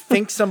 When you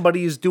think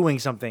somebody is doing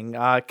something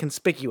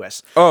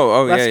conspicuous.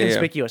 Less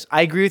conspicuous.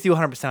 I agree with you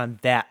 100% on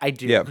that. I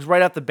do. Yeah. Because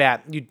right off the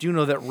bat, you do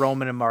know that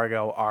Roman and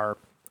Margot are.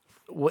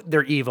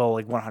 They're evil,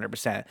 like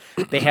 100%.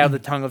 They have the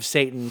tongue of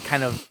Satan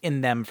kind of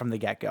in them from the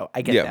get-go.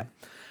 I get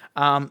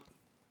that.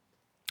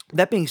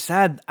 That being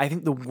said, I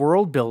think the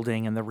world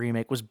building in the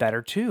remake was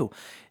better too.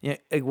 You know,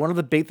 like one of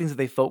the big things that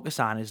they focus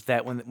on is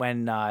that when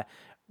Zoe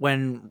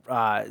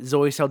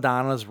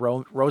Saldana's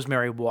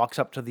Rosemary walks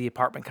up to the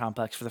apartment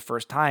complex for the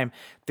first time,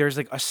 there's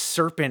like a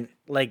serpent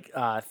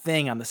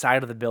thing on the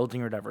side of the building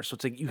or whatever. So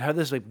it's like you have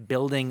this like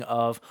building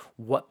of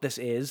what this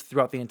is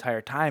throughout the entire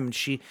time, and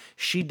she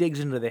digs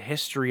into the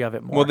history of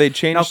it more. Well, they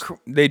changed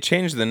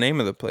the name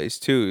of the place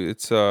too.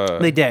 It's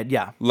they did,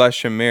 yeah. La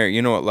Chimere.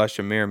 You know what La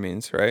Chimere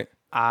means, right?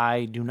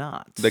 I do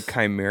not. The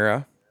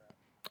chimera.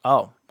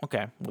 Oh,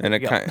 okay. Well, and a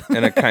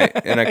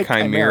chimera.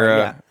 Chimera,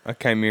 yeah. A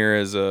chimera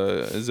is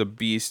a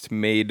beast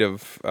made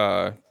of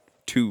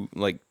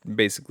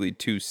basically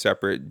two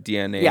separate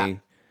DNA. Yeah.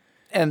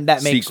 And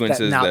that makes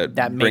sequences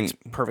that makes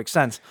perfect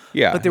sense.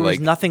 Yeah, but there was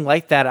nothing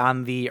like that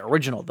on the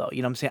original, though.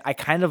 You know what I'm saying? I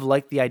kind of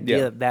like the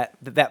idea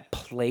that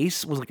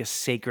place was like a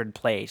sacred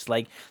place.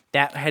 Like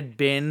that had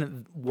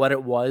been what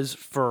it was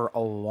for a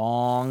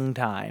long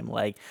time.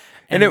 Like,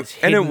 and it was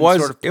in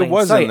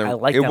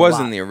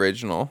the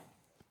original.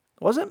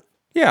 Was it?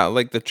 Yeah,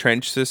 like the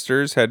Trench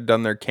sisters had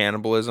done their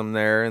cannibalism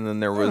there, and then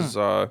there was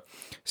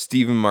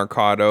Stephen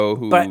Mercado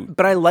who.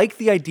 But I like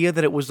the idea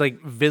that it was like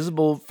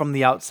visible from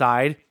the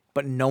outside,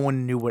 but no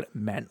one knew what it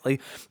meant.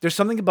 Like, there's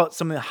something about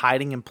something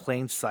hiding in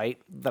plain sight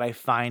that I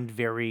find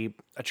very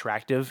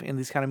attractive in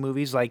these kind of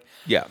movies. Like,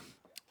 yeah,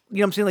 you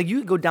know what I'm saying? Like, you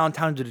could go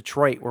downtown to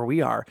Detroit where we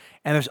are,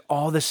 and there's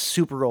all this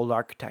super old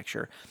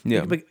architecture. Yeah. You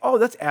could be like, oh,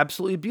 that's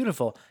absolutely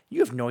beautiful. You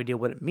have no idea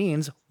what it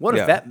means. What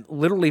if that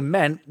literally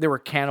meant there were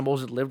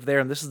cannibals that lived there,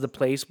 and this is the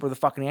place where the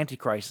fucking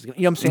Antichrist is? You know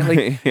what I'm saying?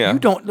 Like, you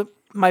don't.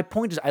 My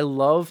point is, I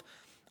love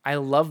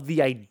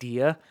the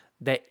idea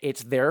that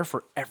it's there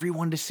for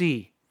everyone to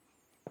see,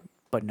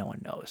 but no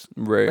one knows.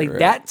 Right. Like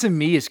that to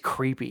me is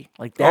creepy.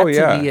 Like that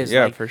to me is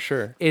for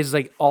sure. Is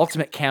like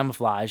ultimate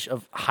camouflage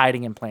of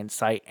hiding in plain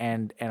sight,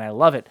 and I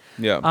love it.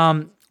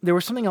 Yeah. There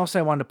was something else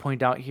I wanted to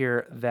point out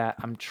here that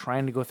I'm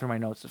trying to go through my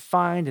notes to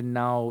find, and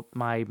now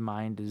my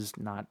mind is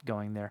not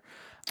going there.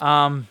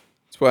 That's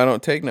why I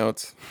don't take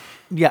notes.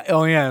 Yeah.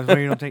 Oh yeah. That's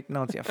why you don't take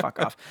notes. Yeah. Fuck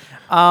off.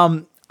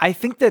 I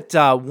think that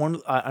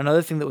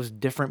another thing that was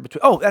different between.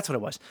 Oh, that's what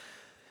it was.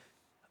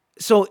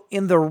 So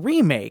in the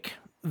remake,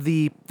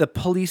 the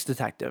police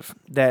detective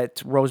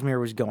that Rosemary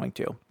was going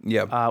to,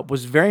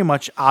 was very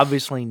much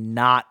obviously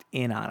not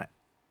in on it.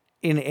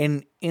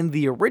 In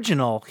the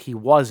original, he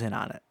was in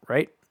on it,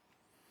 right?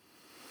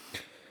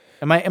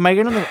 Am I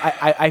gonna?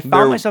 I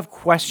found myself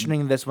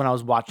questioning this when I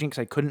was watching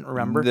because I couldn't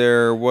remember.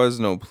 There was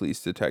no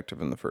police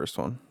detective in the first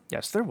one.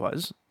 Yes, there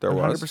was. There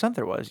was 100%.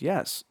 There was.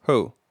 Yes.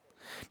 Who?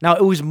 Now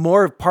it was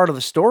more part of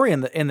the story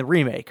in the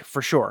remake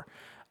for sure.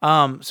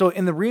 So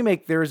in the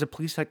remake, there is a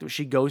police detective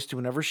she goes to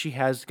whenever she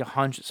has a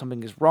hunch that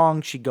something is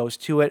wrong. She goes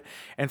to it,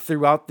 and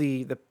throughout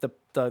the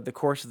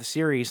course of the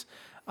series,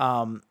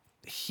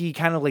 he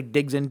kind of like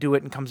digs into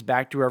it and comes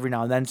back to her every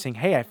now and then saying,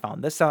 "Hey, I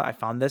found this out. I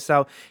found this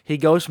out." He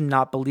goes from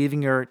not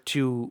believing her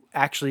to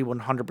actually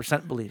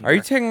 100% believing her.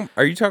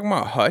 Are you talking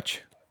about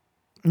Hutch?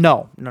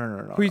 No. Who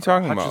are you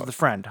talking Hutch about? is the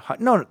friend.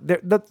 No,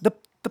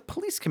 the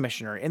police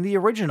commissioner in the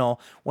original,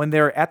 when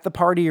they're at the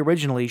party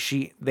originally,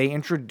 they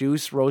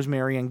introduce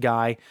Rosemary and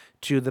Guy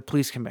to the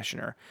police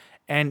commissioner,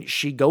 and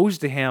she goes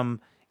to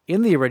him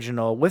in the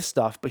original with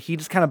stuff, but he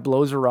just kind of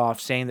blows her off,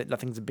 saying that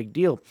nothing's a big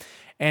deal.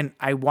 And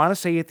I want to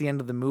say at the end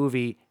of the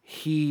movie,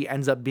 he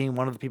ends up being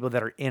one of the people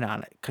that are in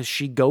on it because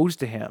she goes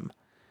to him,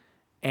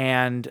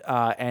 and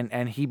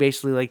he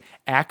basically like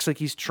acts like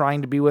he's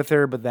trying to be with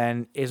her, but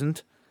then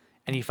isn't.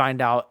 And you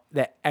find out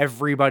that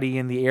everybody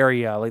in the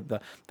area, like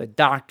the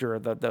doctor,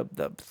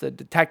 the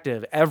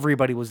detective,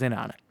 everybody was in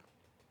on it.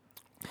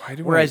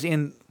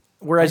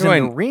 Whereas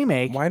in the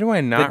remake, why do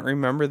I not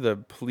remember the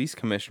police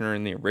commissioner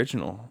in the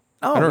original?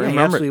 Oh, I don't yeah, he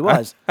remember. absolutely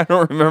was. I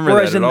don't remember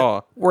that at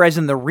all. Whereas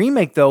in the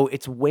remake, though,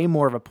 it's way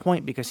more of a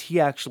point because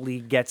he actually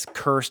gets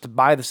cursed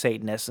by the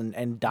Satanists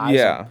and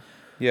dies.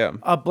 Yeah.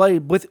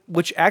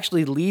 Which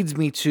actually leads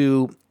me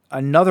to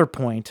another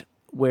point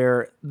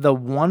where the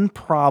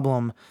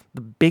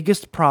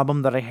biggest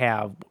problem that I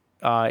have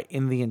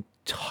in the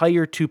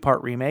entire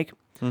 2-part remake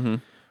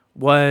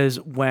was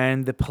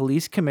when the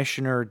police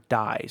commissioner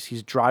dies.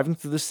 He's driving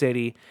through the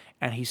city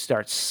and he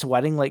starts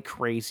sweating like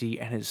crazy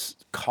and his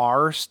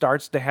car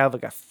starts to have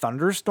like a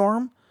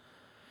thunderstorm.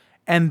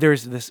 And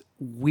there's this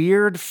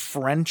weird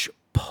French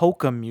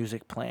polka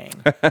music playing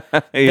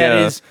that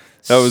is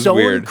so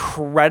weird.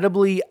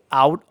 Incredibly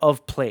out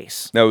of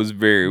place. That was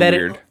very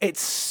weird. It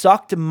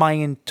sucked my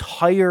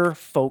entire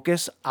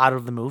focus out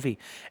of the movie.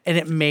 And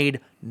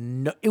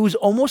it was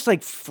almost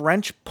like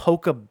French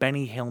polka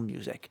Benny Hill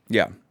music.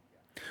 Yeah.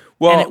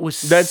 Well, and it was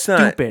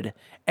stupid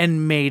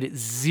and made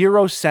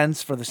zero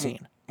sense for the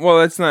scene. Well,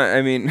 that's not.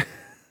 I mean,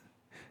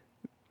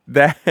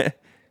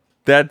 that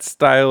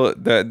style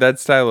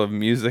of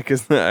music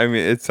is not. I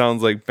mean, it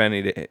sounds like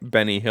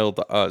Benny Hill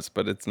to us,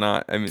 but it's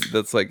not. I mean,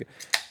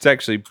 it's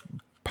actually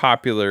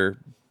popular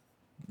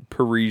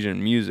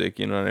Parisian music.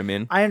 You know what I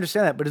mean? I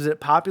understand that, but is it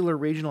popular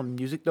regional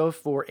music though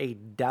for a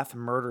death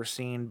murder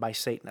scene by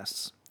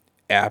Satanists?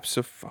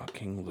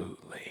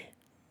 Abso-fucking-lutely.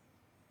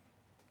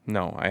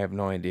 No, I have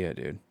no idea,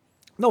 dude.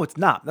 No, it's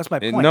not. That's my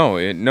point.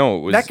 It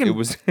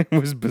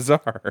was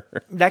bizarre.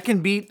 That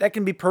can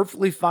be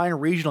perfectly fine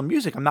regional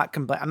music. I'm not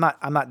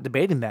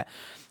debating that.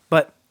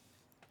 But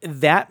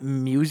that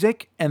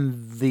music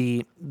and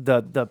the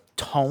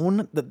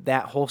tone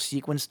that whole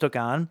sequence took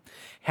on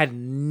had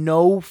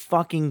no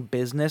fucking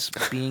business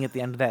being at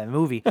the end of that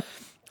movie.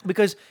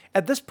 Because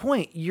at this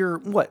point, you're,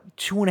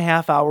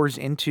 2.5 hours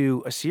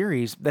into a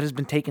series that has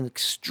been taken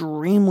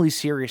extremely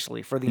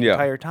seriously for the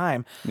entire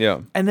time.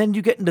 Yeah. And then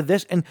you get into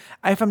this, and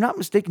if I'm not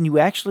mistaken, you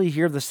actually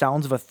hear the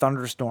sounds of a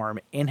thunderstorm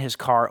in his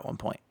car at one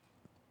point.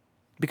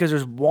 Because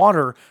there's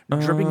water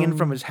dripping in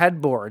from his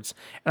headboards.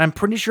 And I'm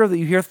pretty sure that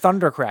you hear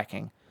thunder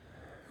cracking.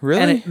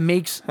 Really? And it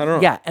makes I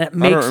don't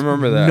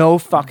remember that. No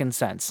fucking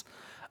sense.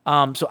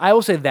 So I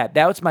will say that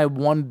was my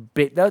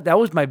that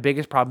was my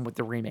biggest problem with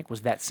the remake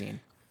was that scene.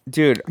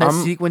 Dude, that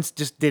sequence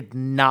just did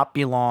not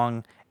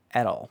belong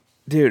at all.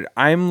 Dude,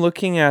 I'm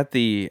looking at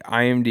the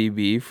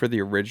IMDb for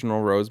the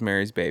original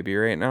Rosemary's Baby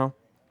right now.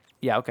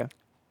 Yeah, okay.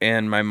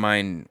 And my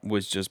mind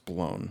was just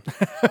blown.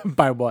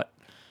 By what?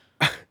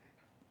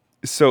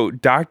 So,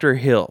 Dr.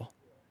 Hill.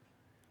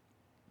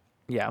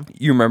 Yeah.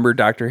 You remember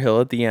Dr.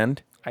 Hill at the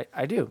end?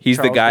 I do. He's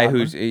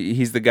Charles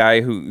the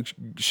guy who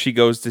she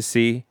goes to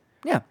see.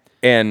 Yeah.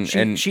 And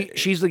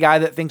she's the guy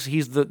that thinks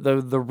he's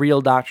the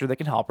real doctor that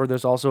can help her.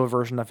 There's also a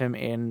version of him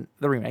in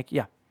the remake.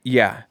 Yeah.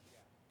 Yeah.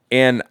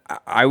 And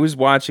I was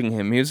watching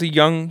him. He's a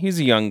young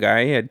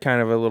guy. He had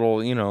kind of a little,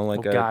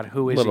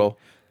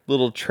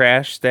 little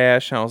trash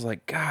stash. And I was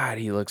like, God,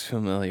 he looks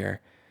familiar.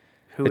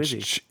 Who is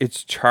he?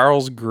 It's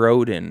Charles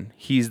Grodin.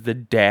 He's the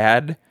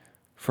dad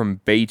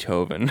from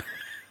Beethoven.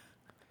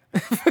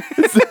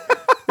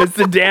 It's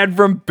the dad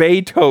from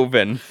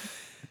Beethoven.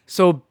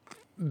 So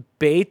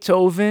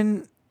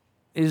Beethoven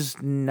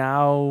is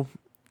now.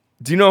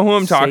 Do you know who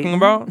I'm talking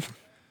about?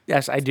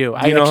 Yes, I do.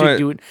 I actually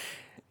do.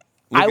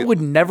 I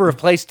would never have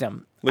placed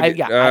him. Can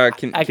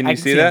you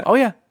see that? Oh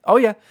yeah.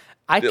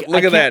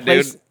 Look at that,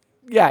 dude.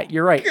 Yeah,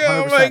 you're right. 100%.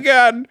 Oh my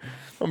God,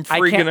 I'm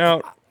freaking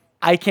out.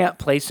 I can't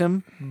place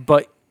him,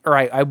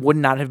 I would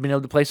not have been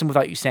able to place him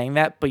without you saying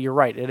that. But you're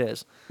right, it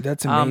is.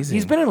 That's amazing.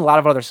 He's been in a lot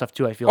of other stuff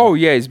too. I feel. Oh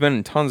yeah, he's been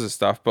in tons of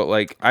stuff. But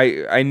like,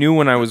 I knew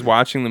when I was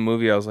watching the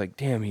movie, I was like,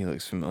 damn, he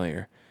looks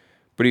familiar.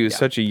 But he was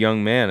such a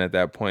young man at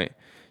that point.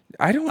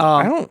 I'm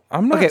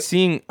not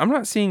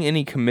seeing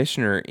any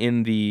commissioner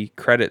in the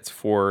credits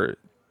for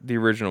the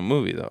original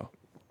movie though.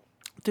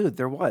 Dude,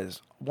 there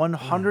was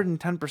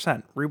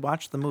 110%.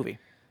 Rewatch the movie.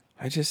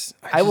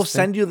 I will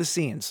send you the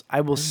scenes.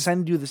 I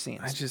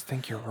just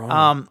think you're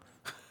wrong.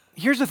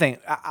 Here's the thing.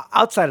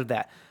 Outside of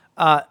that,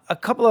 a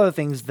couple other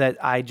things that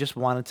I just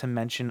wanted to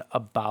mention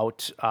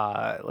about.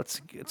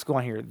 Let's go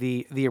on here.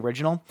 The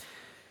original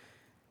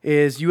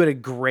is you had a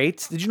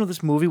great. Did you know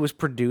this movie was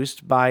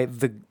produced by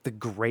the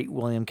great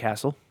William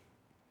Castle?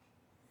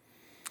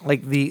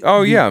 Like the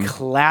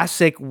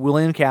classic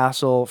William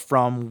Castle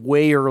from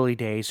way early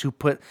days, who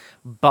put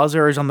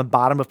buzzers on the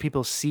bottom of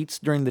people's seats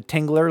during the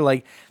Tingler.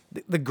 Like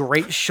the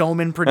great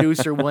showman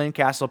producer William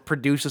Castle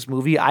produced this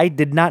movie. I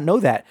did not know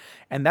that,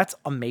 and that's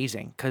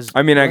amazing. Because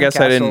I mean, I guess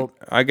I didn't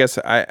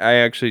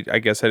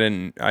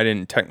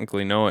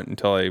technically know it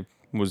until I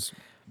was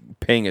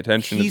paying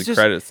attention to the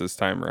credits this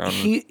time around.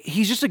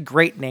 He's just a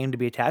great name to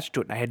be attached to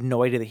it, and I had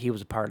no idea that he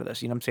was a part of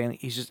this. You know what I'm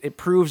saying? It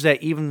proves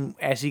that even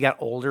as he got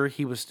older,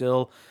 he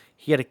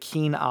had a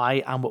keen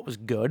eye on what was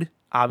good,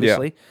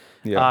 obviously,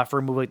 for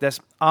a movie like this.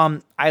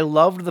 I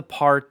loved the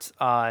part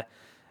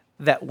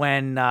that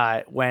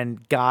when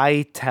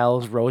Guy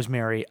tells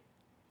Rosemary,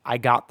 "I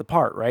got the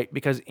part," right?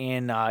 Because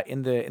in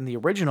the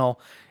original,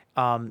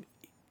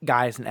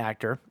 Guy is an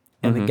actor.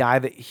 and the guy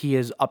that he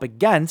is up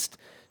against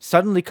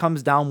suddenly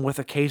comes down with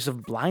a case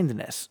of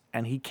blindness,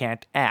 and he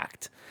can't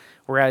act.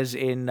 Whereas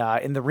in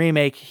the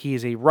remake,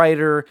 he's a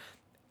writer,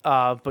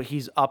 but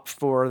he's up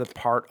for the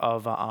part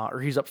of,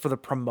 or he's up for the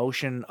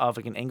promotion of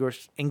like an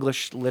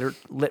English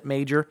lit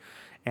major,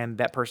 and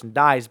that person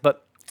dies.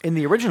 But in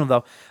the original,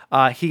 though,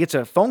 he gets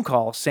a phone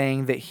call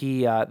saying that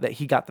he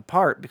got the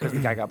part because the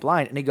guy got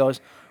blind, and he goes,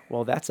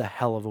 "Well, that's a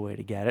hell of a way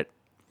to get it."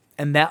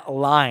 And that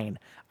line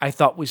I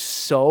thought was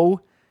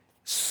so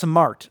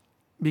smart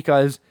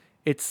because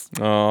it's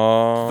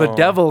the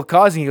devil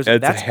causing. He goes,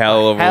 That's "That's a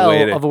hell of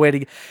a way to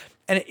get."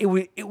 And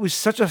it was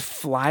such a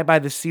fly by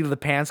the seat of the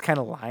pants kind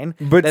of line.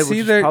 But that see,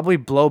 would there- probably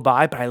blow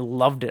by, but I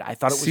loved it. I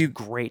thought it was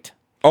great.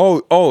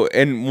 Oh,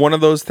 and one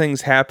of those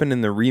things happened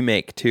in the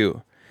remake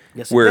too.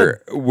 Yes, where I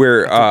took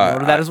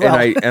note of that as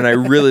well. and I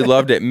really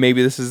loved it.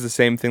 Maybe this is the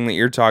same thing that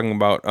you're talking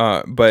about.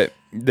 But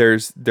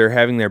they're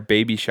having their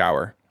baby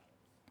shower.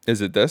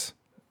 Is it this?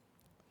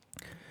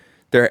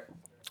 Go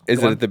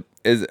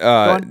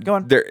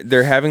on.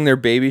 They're having their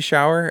baby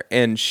shower,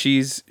 and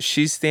she's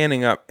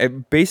standing up.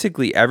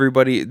 Basically,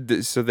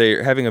 everybody. So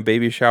they're having a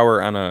baby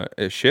shower on a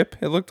ship.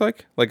 It looked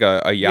like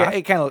a yacht. Yeah,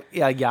 it kind of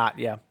a yacht.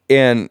 Yeah.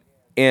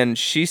 And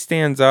she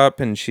stands up,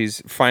 and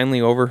she's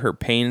finally over her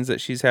pains that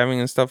she's having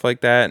and stuff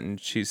like that, and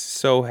she's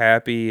so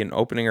happy and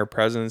opening her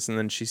presents, and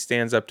then she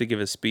stands up to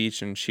give a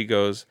speech, and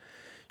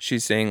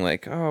she's saying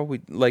like, "Oh,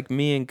 we like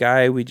me and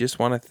Guy, we just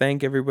want to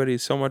thank everybody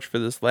so much for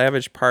this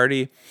lavish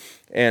party,"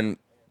 and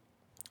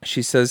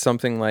she says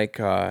something like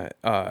it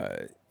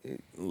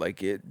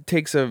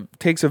takes a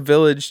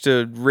village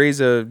to raise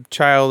a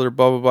child, or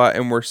blah blah blah,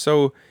 and we're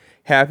so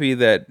happy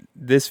that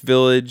this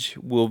village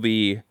will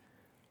be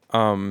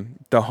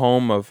the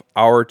home of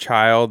our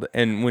child.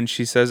 And when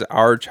she says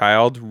our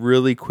child,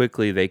 really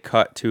quickly they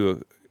cut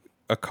to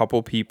a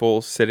couple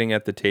people sitting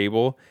at the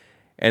table,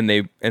 and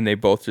they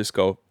both just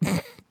go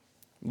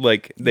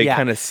like they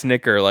kind of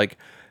snicker, like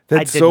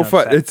that's so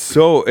fun. It's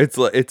so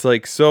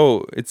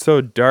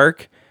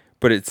dark,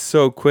 but it's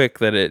so quick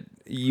that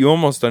you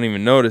almost don't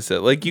even notice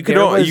it. Like you could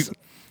almost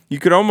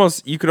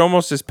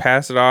just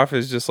pass it off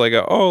as just like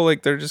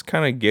like they're just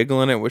kind of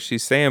giggling at what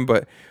she's saying,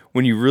 but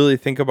when you really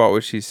think about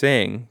what she's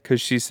saying, because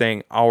she's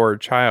saying our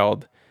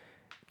child,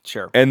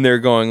 sure, and they're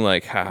going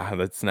like,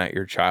 that's not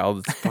your child,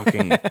 it's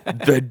fucking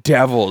the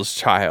devil's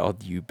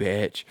child, you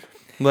bitch.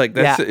 Like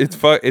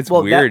it's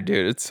weird,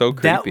 dude. It's so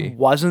creepy. That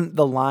wasn't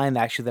the line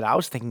actually that I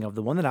was thinking of.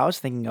 The one that I was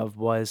thinking of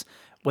was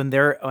when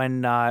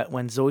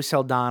Zoe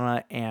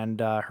Saldana and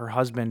her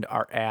husband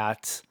are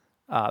at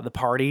the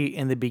party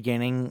in the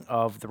beginning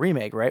of the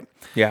remake, right?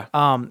 Yeah.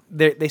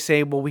 They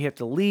say, well, we have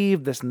to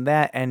leave, this and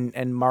that,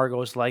 and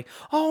Margot's like,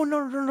 oh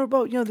no,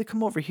 but they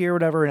come over here,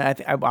 whatever.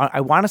 And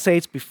I want to say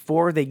it's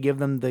before they give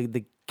them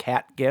the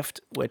cat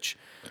gift, which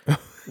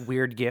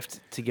weird gift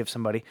to give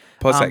somebody.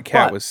 Plus that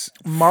cat was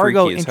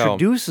freaky as hell.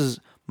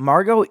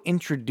 Margot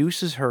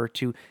introduces her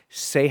to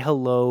say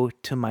hello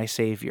to my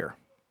savior.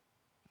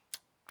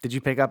 Did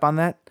you pick up on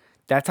that?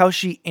 That's how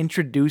she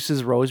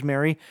introduces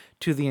Rosemary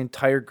to the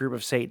entire group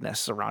of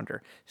Satanists around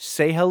her.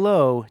 Say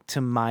hello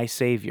to my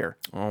savior.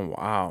 Oh,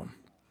 wow.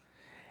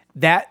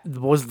 That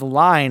was the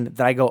line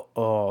that I go,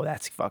 oh,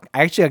 that's fucking...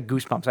 I actually got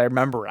goosebumps. I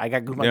remember it. I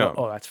got goosebumps. Yeah. I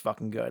go, oh, that's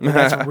fucking good. Like,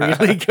 that's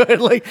really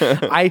good. Like,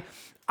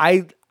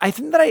 I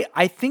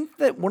think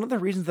that one of the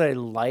reasons that I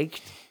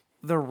liked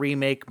the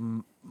remake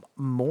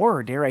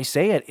more, dare I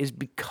say it, is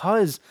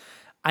because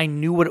I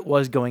knew what it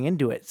was going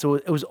into it. So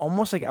it was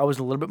almost like I was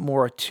a little bit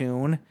more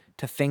attuned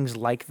to things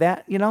like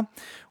that,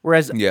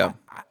 Whereas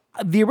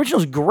the original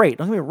is great.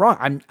 Don't get me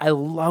wrong. I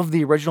love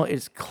the original.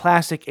 It's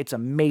classic. It's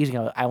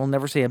amazing. I will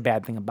never say a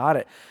bad thing about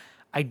it.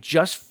 I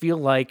just feel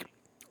like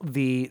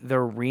the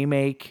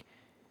remake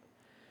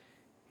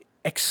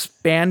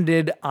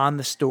expanded on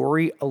the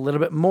story a little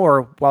bit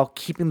more while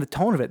keeping the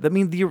tone of it. I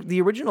mean,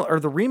 the original, or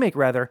the remake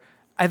rather,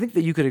 I think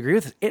that you could agree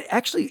with this. It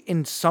actually,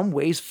 in some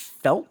ways,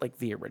 felt like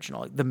the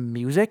original. Like, the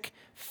music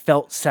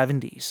felt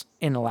 70s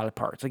in a lot of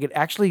parts. Like, it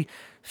actually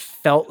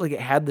felt like it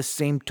had the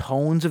same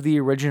tones of the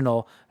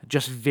original,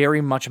 just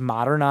very much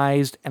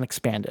modernized and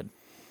expanded.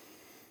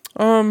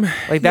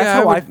 Like, that's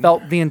how I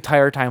felt the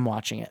entire time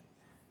watching it.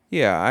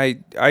 Yeah,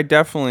 I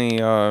definitely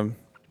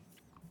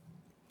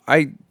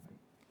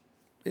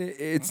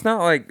it's not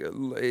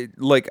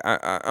like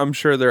I'm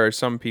sure there are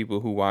some people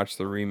who watch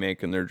the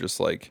remake and they're just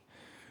like,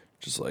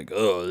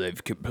 oh,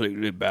 they've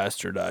completely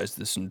bastardized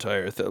this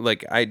entire thing.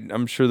 Like,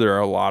 I'm sure there are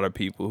a lot of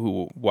people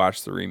who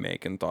watched the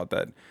remake and thought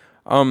that.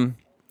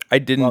 I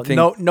didn't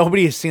think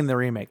nobody has seen the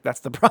remake. That's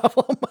the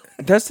problem.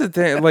 That's the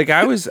thing. Like,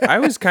 I was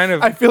kind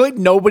of. I feel like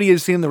nobody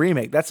has seen the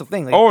remake. That's the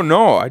thing. Like, oh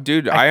no,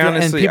 dude! I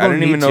honestly, I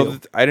didn't even know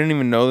to. I didn't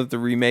even know that the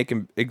remake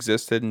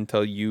existed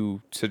until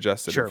you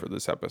suggested it for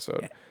this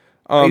episode. Yeah.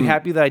 Are you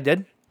happy that I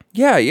did?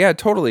 Yeah,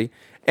 totally.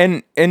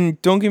 And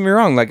don't get me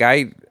wrong. Like,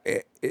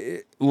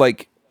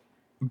 like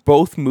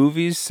both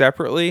movies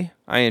separately,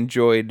 I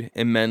enjoyed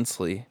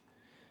immensely.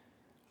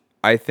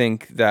 I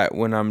think that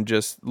when I'm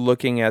just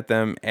looking at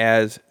them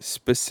as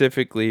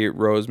specifically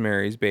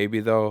Rosemary's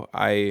Baby, though,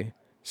 I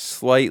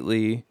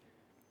slightly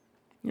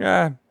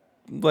Yeah,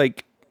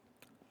 like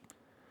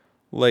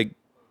like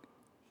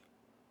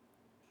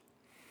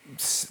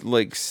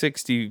like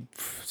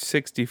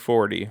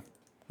 60-40,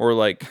 or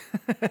like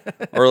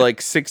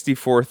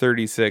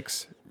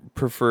 64-36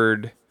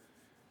 preferred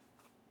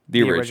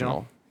the The original.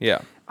 original. Yeah.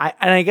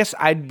 I guess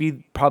I'd be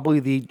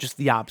probably just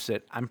the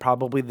opposite. I'm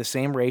probably the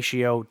same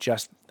ratio,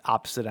 just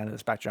opposite end of the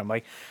spectrum.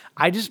 Like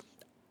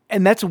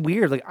and that's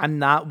weird. Like I'm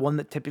not one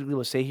that typically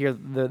will say here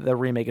the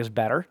remake is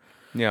better.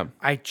 Yeah.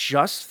 I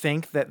just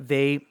think that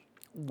they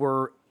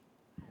were,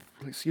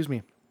 excuse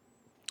me,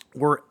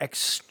 were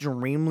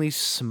extremely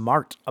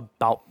smart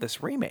about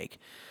this remake.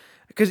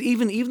 Because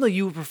even though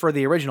you prefer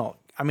the original,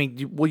 I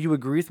mean, will you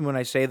agree with me when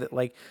I say that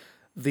like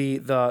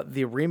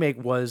the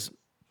remake was,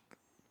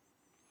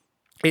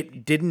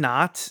 it did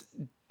not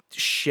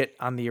shit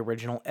on the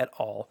original at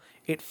all.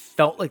 It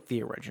felt like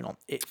the original.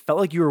 It felt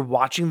like you were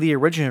watching the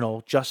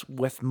original just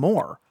with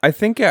more. I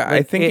think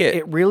Like,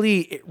 it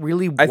really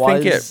I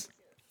was.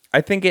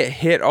 think it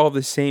hit all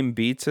the same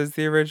beats as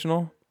the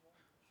original.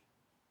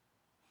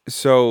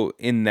 So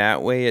in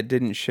that way, it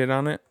didn't shit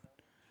on it.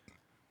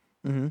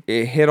 Mm-hmm.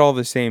 It hit all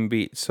the same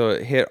beats, so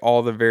it hit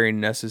all the very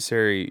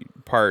necessary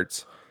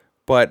parts.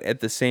 But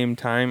at the same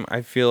time,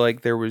 I feel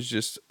like there was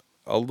just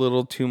a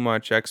little too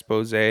much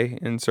expose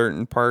in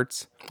certain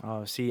parts.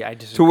 Oh, see, I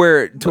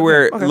disagree. To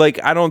where Okay.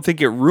 like I don't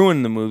think it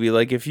ruined the movie.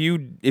 Like if you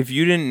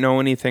didn't know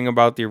anything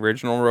about the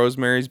original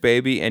Rosemary's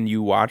Baby and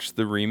you watched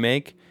the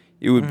remake,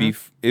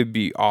 it'd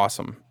be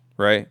awesome,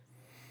 right?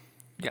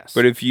 Yes.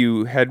 But if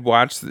you had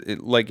watched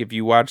if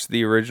you watched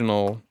the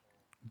original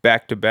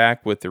back to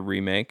back with the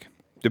remake,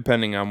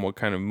 depending on what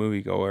kind of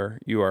moviegoer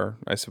you are,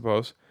 I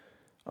suppose.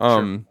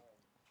 I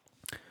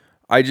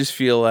just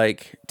feel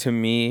like, to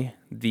me,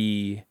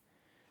 the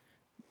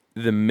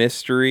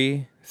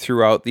mystery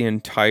throughout the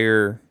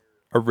entire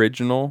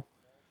original,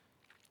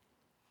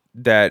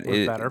 that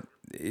Was better.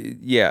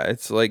 yeah,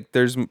 it's like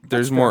there's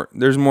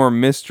fair. more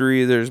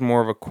mystery, there's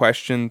more of a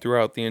question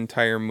throughout the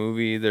entire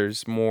movie.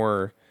 There's just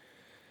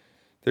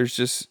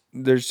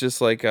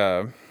like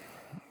an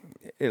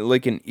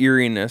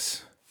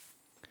eeriness.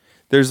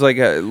 There's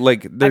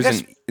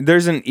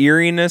there's an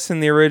eeriness in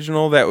the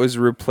original that was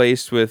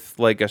replaced with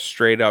like a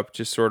straight up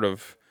just sort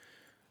of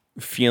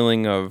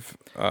feeling of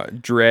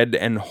dread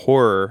and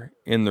horror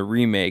in the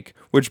remake,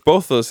 which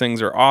both those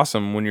things are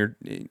awesome when you're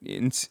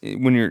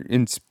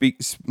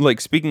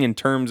speaking in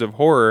terms of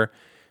horror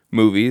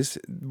movies.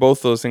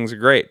 Both those things are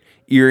great.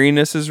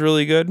 Eeriness is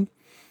really good,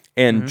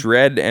 and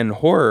dread and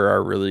horror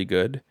are really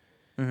good.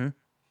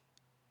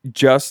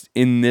 Just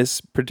in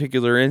this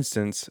particular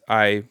instance,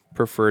 I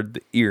preferred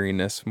the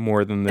eeriness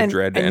more than the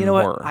dread and you know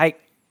horror. what?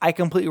 I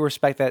completely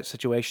respect that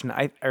situation.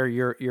 Or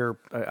your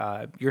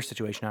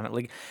situation on it.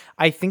 Like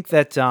I think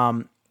that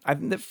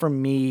for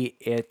me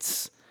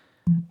it's,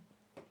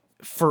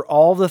 for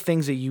all the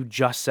things that you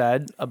just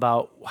said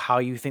about how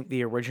you think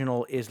the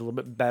original is a little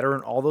bit better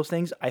and all those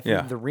things, I think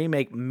Yeah. the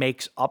remake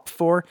makes up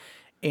for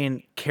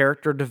in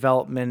character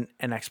development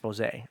and expose.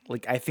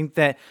 Like I think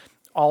that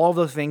all of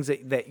those things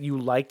that you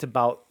liked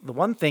about the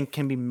one thing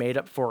can be made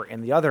up for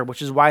in the other,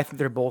 which is why I think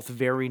they're both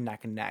very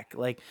neck and neck.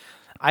 Like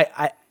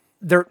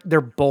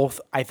they're both,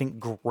 I think,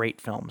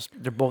 great films.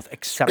 They're both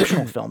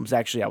exceptional films,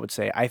 actually, I would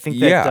say. I think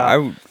that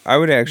Yeah, I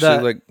would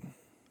actually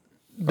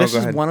this go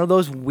is ahead. one of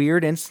those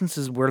weird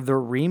instances where the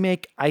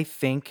remake, I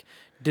think,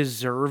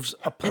 deserves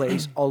a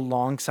place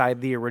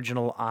alongside the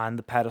original on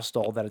the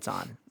pedestal that it's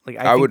on. Like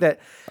I think that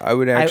I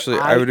would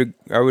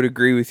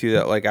agree with you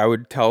that like I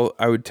would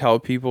tell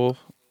people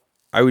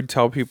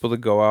to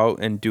go out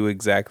and do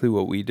exactly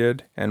what we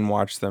did and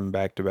watch them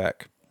back to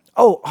back.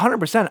 Oh,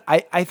 100%.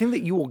 I think that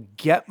you will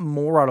get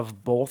more out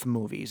of both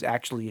movies,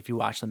 actually, if you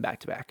watch them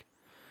back to back.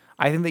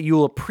 I think that you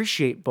will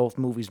appreciate both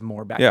movies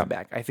more back Yeah. to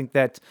back. I think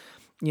that,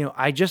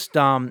 I just,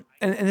 and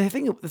the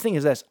thing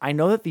is this, I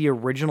know that the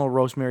original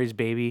Rosemary's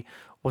Baby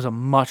was a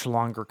much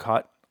longer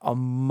cut, a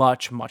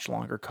much, much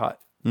longer cut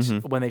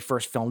when they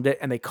first filmed it,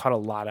 and they cut a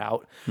lot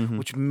out,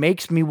 which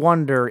makes me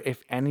wonder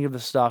if any of the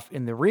stuff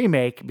in the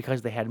remake,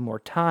 because they had more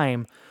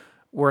time,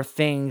 were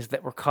things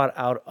that were cut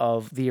out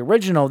of the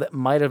original that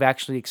might have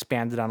actually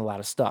expanded on a lot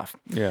of stuff.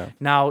 Yeah.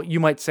 Now,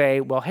 you might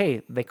say, well,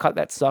 hey, they cut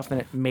that stuff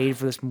and it made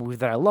for this movie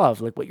that I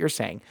love, like what you're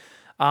saying.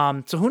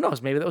 So who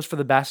knows? Maybe that was for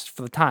the best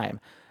for the time.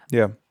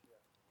 Yeah.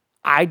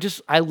 I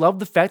love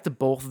the fact that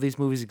both of these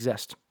movies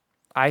exist.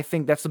 I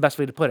think that's the best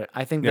way to put it.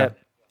 I think that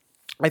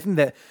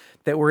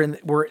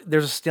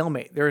there's a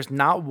stalemate. There is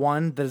not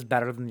one that is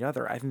better than the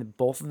other. I think that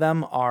both of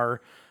them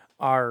are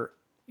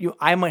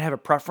I might have a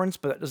preference,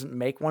 but that doesn't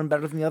make one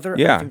better than the other.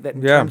 Yeah, I think that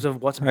in yeah, terms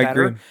of what's I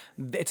better,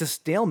 agree. it's a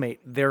stalemate.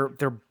 They're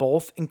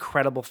both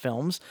incredible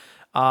films.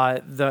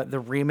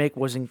 The remake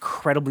was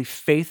incredibly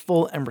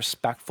faithful and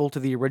respectful to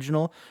the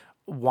original,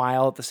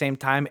 while at the same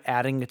time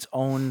adding its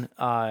own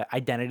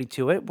identity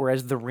to it.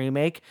 Whereas the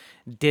remake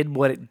did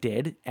what it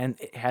did, and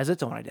it has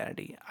its own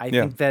identity. I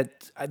think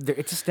that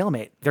it's a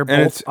stalemate. They're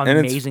both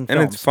amazing films.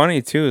 And it's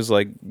funny too, is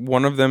like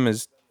one of them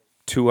is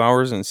 2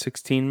 hours and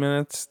 16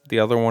 minutes. The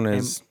other one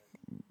is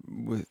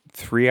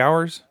 3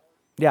 hours.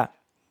 Yeah.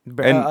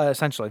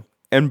 Essentially.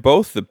 And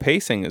both, the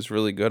pacing is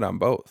really good on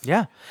both.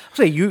 Yeah.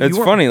 So It's weren't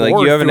funny, like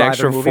bored you have an through either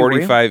extra movie, were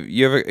you? 45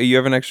 you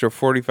have an extra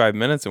 45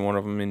 minutes in one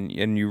of them,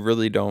 and you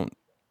really don't,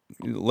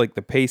 like,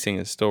 the pacing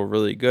is still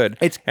really good.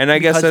 And I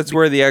guess that's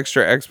where the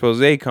extra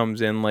expose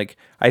comes in. Like,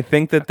 I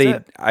think that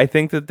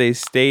they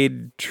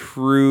stayed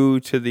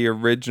true to the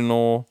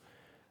original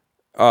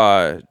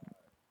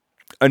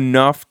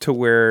enough to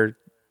where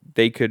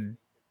they could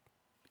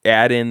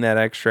add in that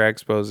extra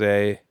expose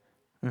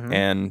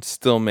and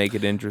still make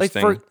it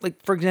interesting.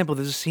 For example,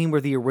 there's a scene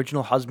where the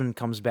original husband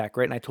comes back,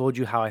 right? And I told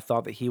you how I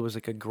thought that he was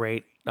like a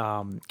great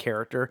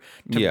character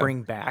to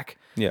bring back.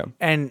 Yeah.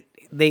 And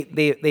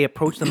they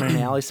approach them in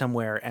an alley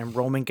somewhere, and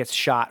Roman gets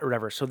shot or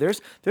whatever. So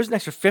there's an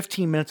extra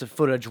 15 minutes of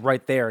footage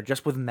right there,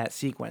 just within that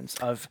sequence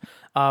of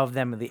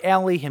them in the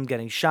alley, him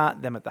getting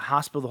shot, them at the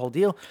hospital, the whole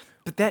deal.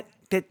 But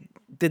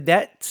did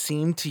that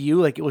seem to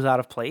you like it was out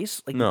of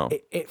place? Like, no,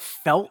 it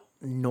felt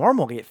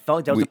normal. It felt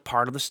like that was a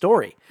part of the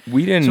story.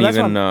 We didn't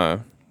even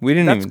talk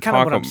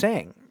talk. I'm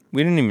saying.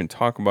 We didn't even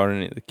talk about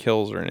any of the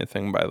kills or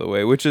anything, by the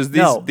way. Which is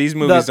these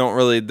movies don't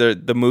really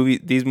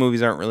these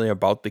movies aren't really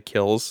about the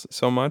kills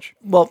so much.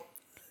 Well,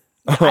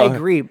 I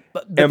agree,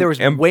 but there was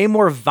way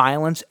more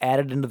violence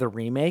added into the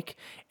remake,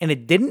 and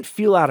it didn't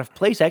feel out of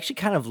place. I actually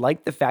kind of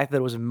liked the fact that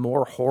it was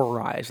more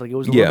horrorized. Like, it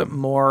was a little bit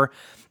more.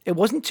 It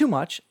wasn't too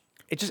much.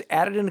 It just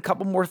added in a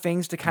couple more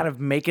things to kind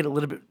of make it a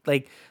little bit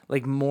like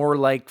more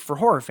like for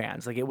horror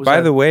fans. Like, it was.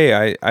 By the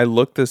way, I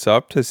looked this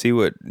up to see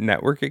what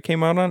network it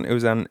came out on. It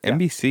was on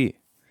NBC.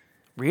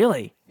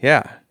 Like,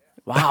 yeah.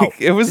 Wow.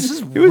 Like, it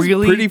was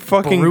really pretty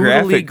fucking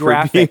graphic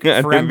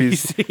for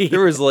NBC.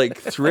 There was like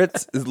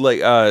threats,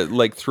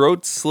 like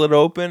throats slit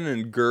open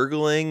and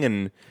gurgling,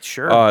 and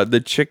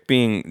the chick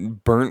being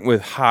burnt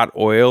with hot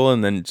oil,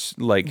 and then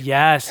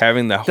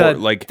having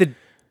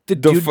the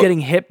dude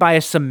getting hit by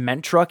a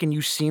cement truck, and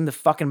you seen the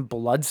fucking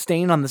blood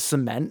stain on the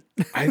cement.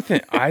 I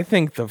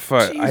think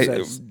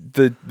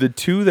the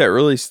two that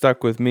really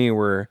stuck with me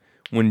were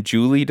when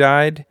Julie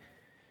died,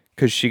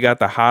 because she got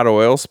the hot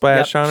oil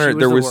splash on her.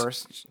 There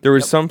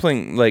was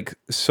something like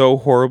so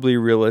horribly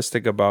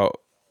realistic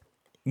about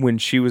when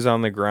she was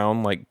on the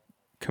ground, like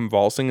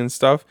convulsing and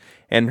stuff,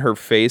 and her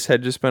face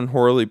had just been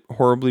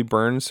horribly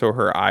burned, so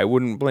her eye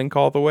wouldn't blink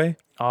all the way.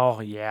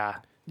 Oh yeah.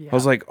 I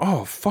was like,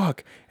 oh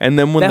fuck! And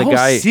then when that whole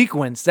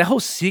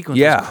sequence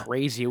was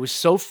crazy. It was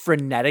so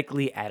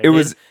frenetically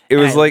edited. It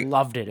was like I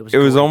loved it. It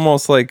was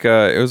almost like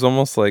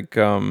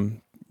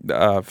Final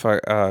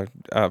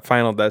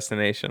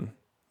Destination.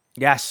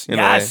 Yes,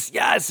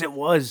 it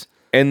was.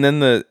 And then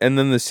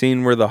the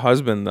scene where the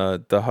husband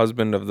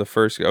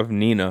of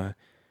Nina,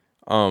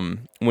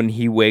 when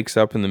he wakes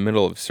up in the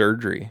middle of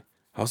surgery,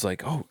 I was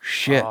like, oh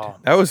shit,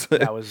 that was.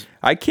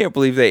 I can't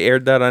believe they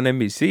aired that on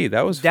NBC.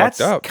 That's fucked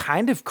up.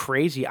 Kind of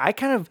crazy. I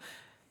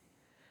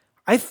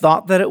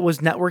thought that it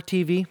was network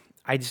TV.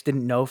 I just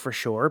didn't know for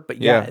sure. But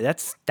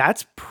that's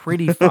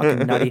pretty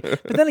fucking nutty.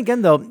 But then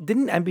again, though,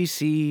 didn't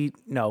NBC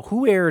know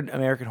who aired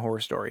American Horror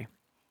Story?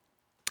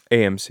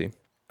 AMC.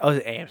 Oh,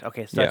 AMC.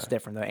 Okay, so that's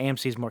different though.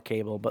 AMC is more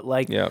cable, but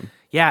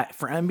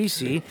for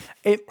NBC,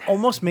 it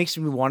almost makes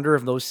me wonder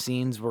if those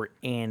scenes were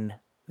in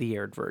the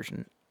aired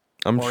version.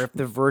 Or if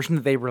the version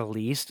that they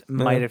released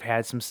might have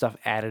had some stuff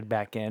added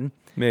back in.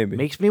 Maybe.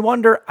 Makes me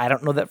wonder. I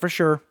don't know that for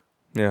sure.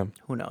 Yeah.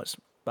 Who knows?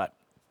 But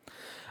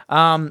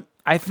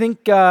I think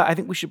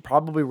we should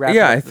probably wrap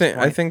up.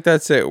 I think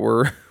that's it.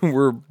 We're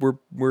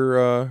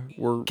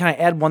Can I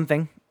add one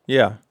thing?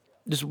 Yeah.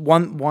 Just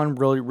one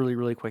really, really,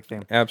 really quick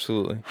thing.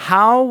 Absolutely.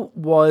 How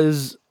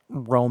was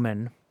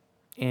Roman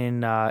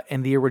in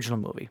the original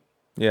movie?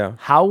 Yeah.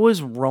 How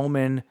was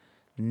Roman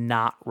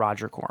not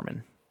Roger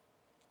Corman?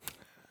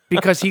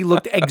 Because he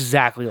looked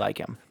exactly like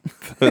him.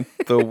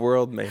 The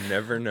world may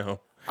never know.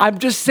 I'm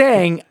just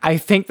saying, I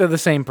think they're the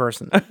same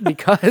person.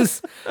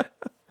 Because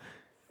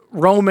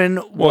Roman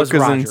was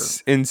Roger.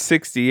 Because in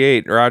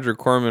 68, Roger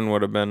Corman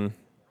would have been...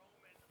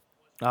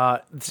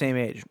 the same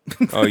age.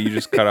 Oh, you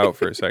just cut out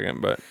for a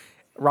second, but...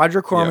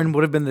 Roger Corman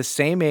would have been the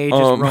same age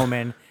as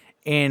Roman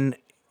in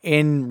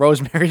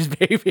Rosemary's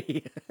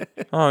Baby.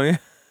 Oh, yeah.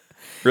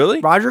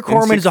 Really? Roger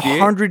Corman is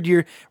 100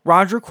 years.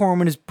 Roger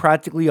Corman is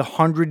practically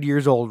 100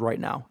 years old right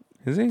now.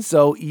 Is he?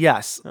 So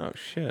yes. Oh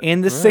shit.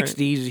 In the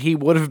 60s, he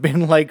would have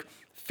been like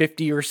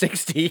 50 or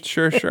 60.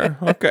 Sure.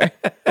 Okay.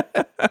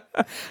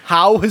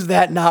 How was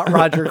that not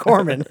Roger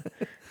Corman?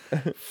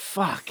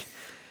 Fuck.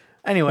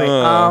 Anyway,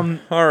 all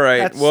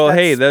right.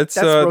 That's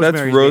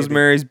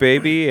Rosemary's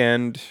Baby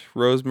and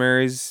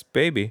Rosemary's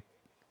Baby.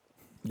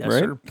 Yes,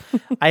 right? sir.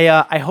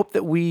 I hope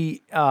that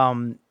we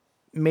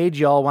made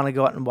y'all want to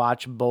go out and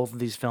watch both of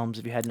these films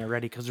if you hadn't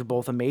already, because they're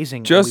both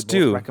amazing. Just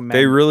do.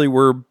 They really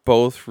were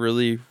both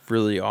really,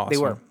 really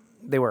awesome.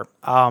 They were.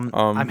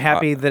 I'm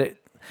happy that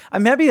I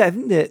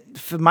think that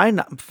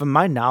from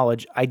my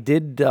knowledge, I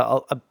did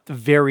a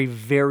very,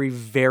 very,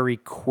 very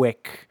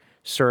quick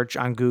search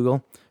on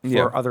Google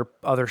for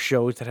other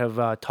shows that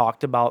have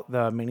talked about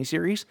the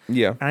miniseries.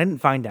 Yeah. And I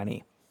didn't find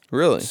any.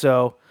 Really?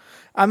 So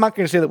I'm not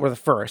going to say that we're the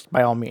first,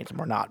 by all means, and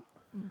we're not.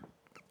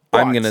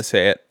 I'm going to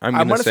say it. I'm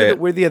going to say that it.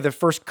 we're the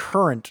first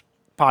current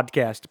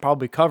podcast to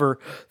probably cover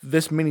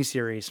this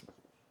miniseries.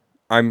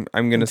 I'm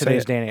going to say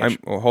today's it. day and age.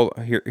 Hold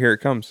on. Here it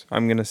comes.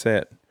 I'm going to say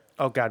it.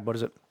 Oh, God, what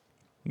is it?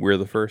 We're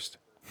the first.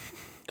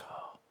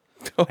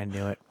 I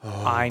knew it.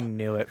 I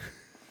knew it.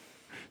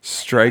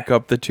 Strike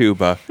up the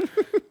tuba.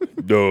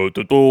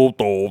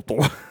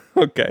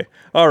 Okay.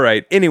 All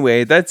right.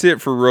 Anyway, that's it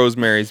for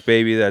Rosemary's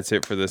Baby. That's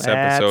it for this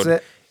episode.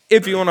 That's it.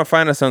 If you want to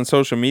find us on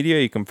social media,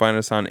 you can find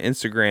us on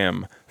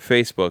Instagram,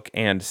 Facebook,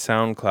 and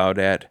SoundCloud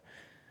at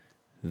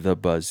The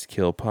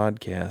Buzzkill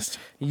Podcast.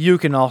 You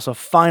can also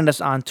find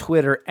us on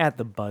Twitter at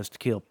The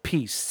Buzzkill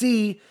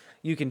PC.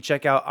 You can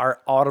check out our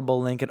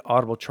Audible link at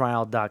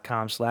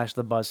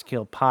audibletrial.com/The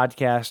Buzzkill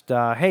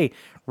Podcast. Hey,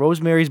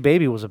 Rosemary's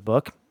Baby was a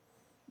book.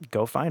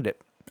 Go find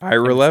it.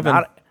 Ira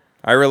Levin.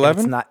 Ira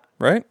Levin? It's not.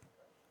 Right?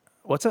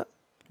 What's it?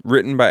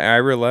 Written by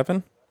Ira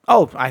Levin?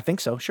 Oh, I think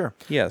so. Sure.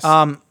 Yes.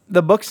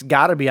 The book's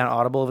got to be on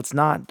Audible. If it's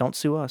not, don't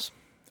sue us.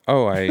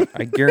 Oh, I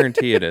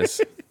guarantee it is.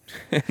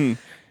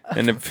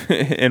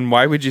 and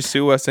why would you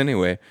sue us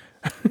anyway?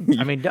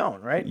 I mean,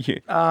 don't, right?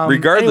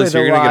 Regardless,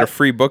 anyway, you're going to get a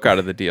free book out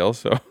of the deal.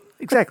 So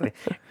Exactly.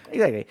 You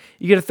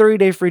get a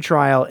 30-day free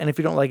trial, and if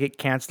you don't like it,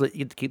 cancel it. You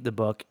get to keep the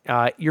book.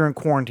 You're in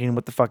quarantine.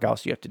 What the fuck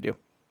else do you have to do?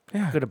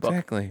 yeah, Get a book.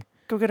 exactly.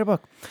 Go get a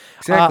book.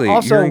 Exactly.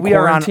 Also, you're in we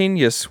are on. quarantine.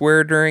 You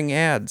swear during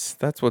ads.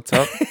 That's what's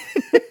up.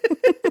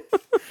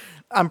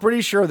 I'm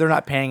pretty sure they're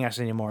not paying us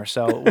anymore,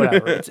 so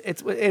whatever. it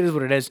is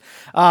what it is.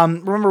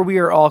 Remember, we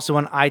are also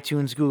on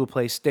iTunes, Google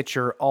Play,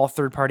 Stitcher, all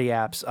third-party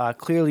apps.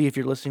 Clearly, if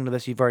you're listening to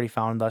this, you've already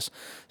found us.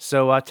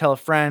 So tell a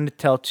friend,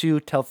 tell 2,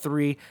 tell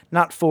 3,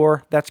 not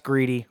 4. That's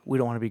greedy. We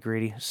don't want to be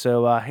greedy.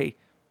 So, hey,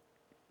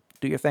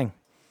 do your thing.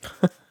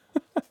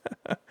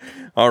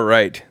 All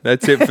right.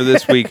 That's it for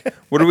this week.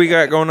 What do we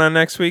got going on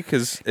next week?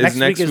 Is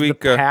next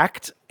week The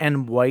Pact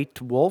and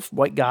White Wolf,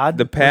 White God?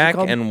 The Pack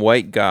and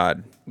White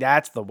God.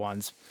 That's the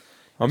ones.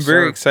 I'm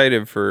very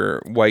excited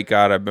for White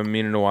God. I've been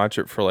meaning to watch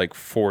it for like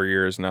 4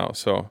 years now.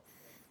 So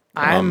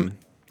I'm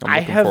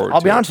looking forward I'll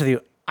to be it. honest with you.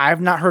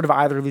 I've not heard of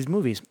either of these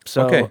movies.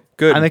 So Okay,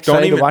 good. I'm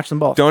excited to watch them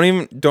both. Don't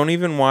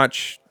even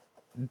watch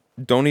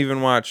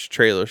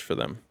trailers for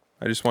them.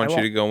 I just want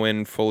you to go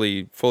in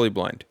fully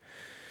blind.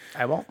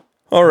 I won't.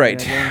 All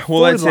right.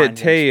 Well, that's it. blind,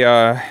 Hey,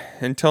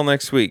 until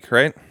next week,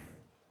 right?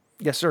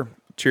 Yes, sir.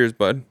 Cheers,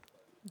 bud.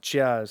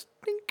 Cheers.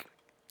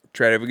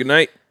 Try to have a good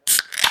night.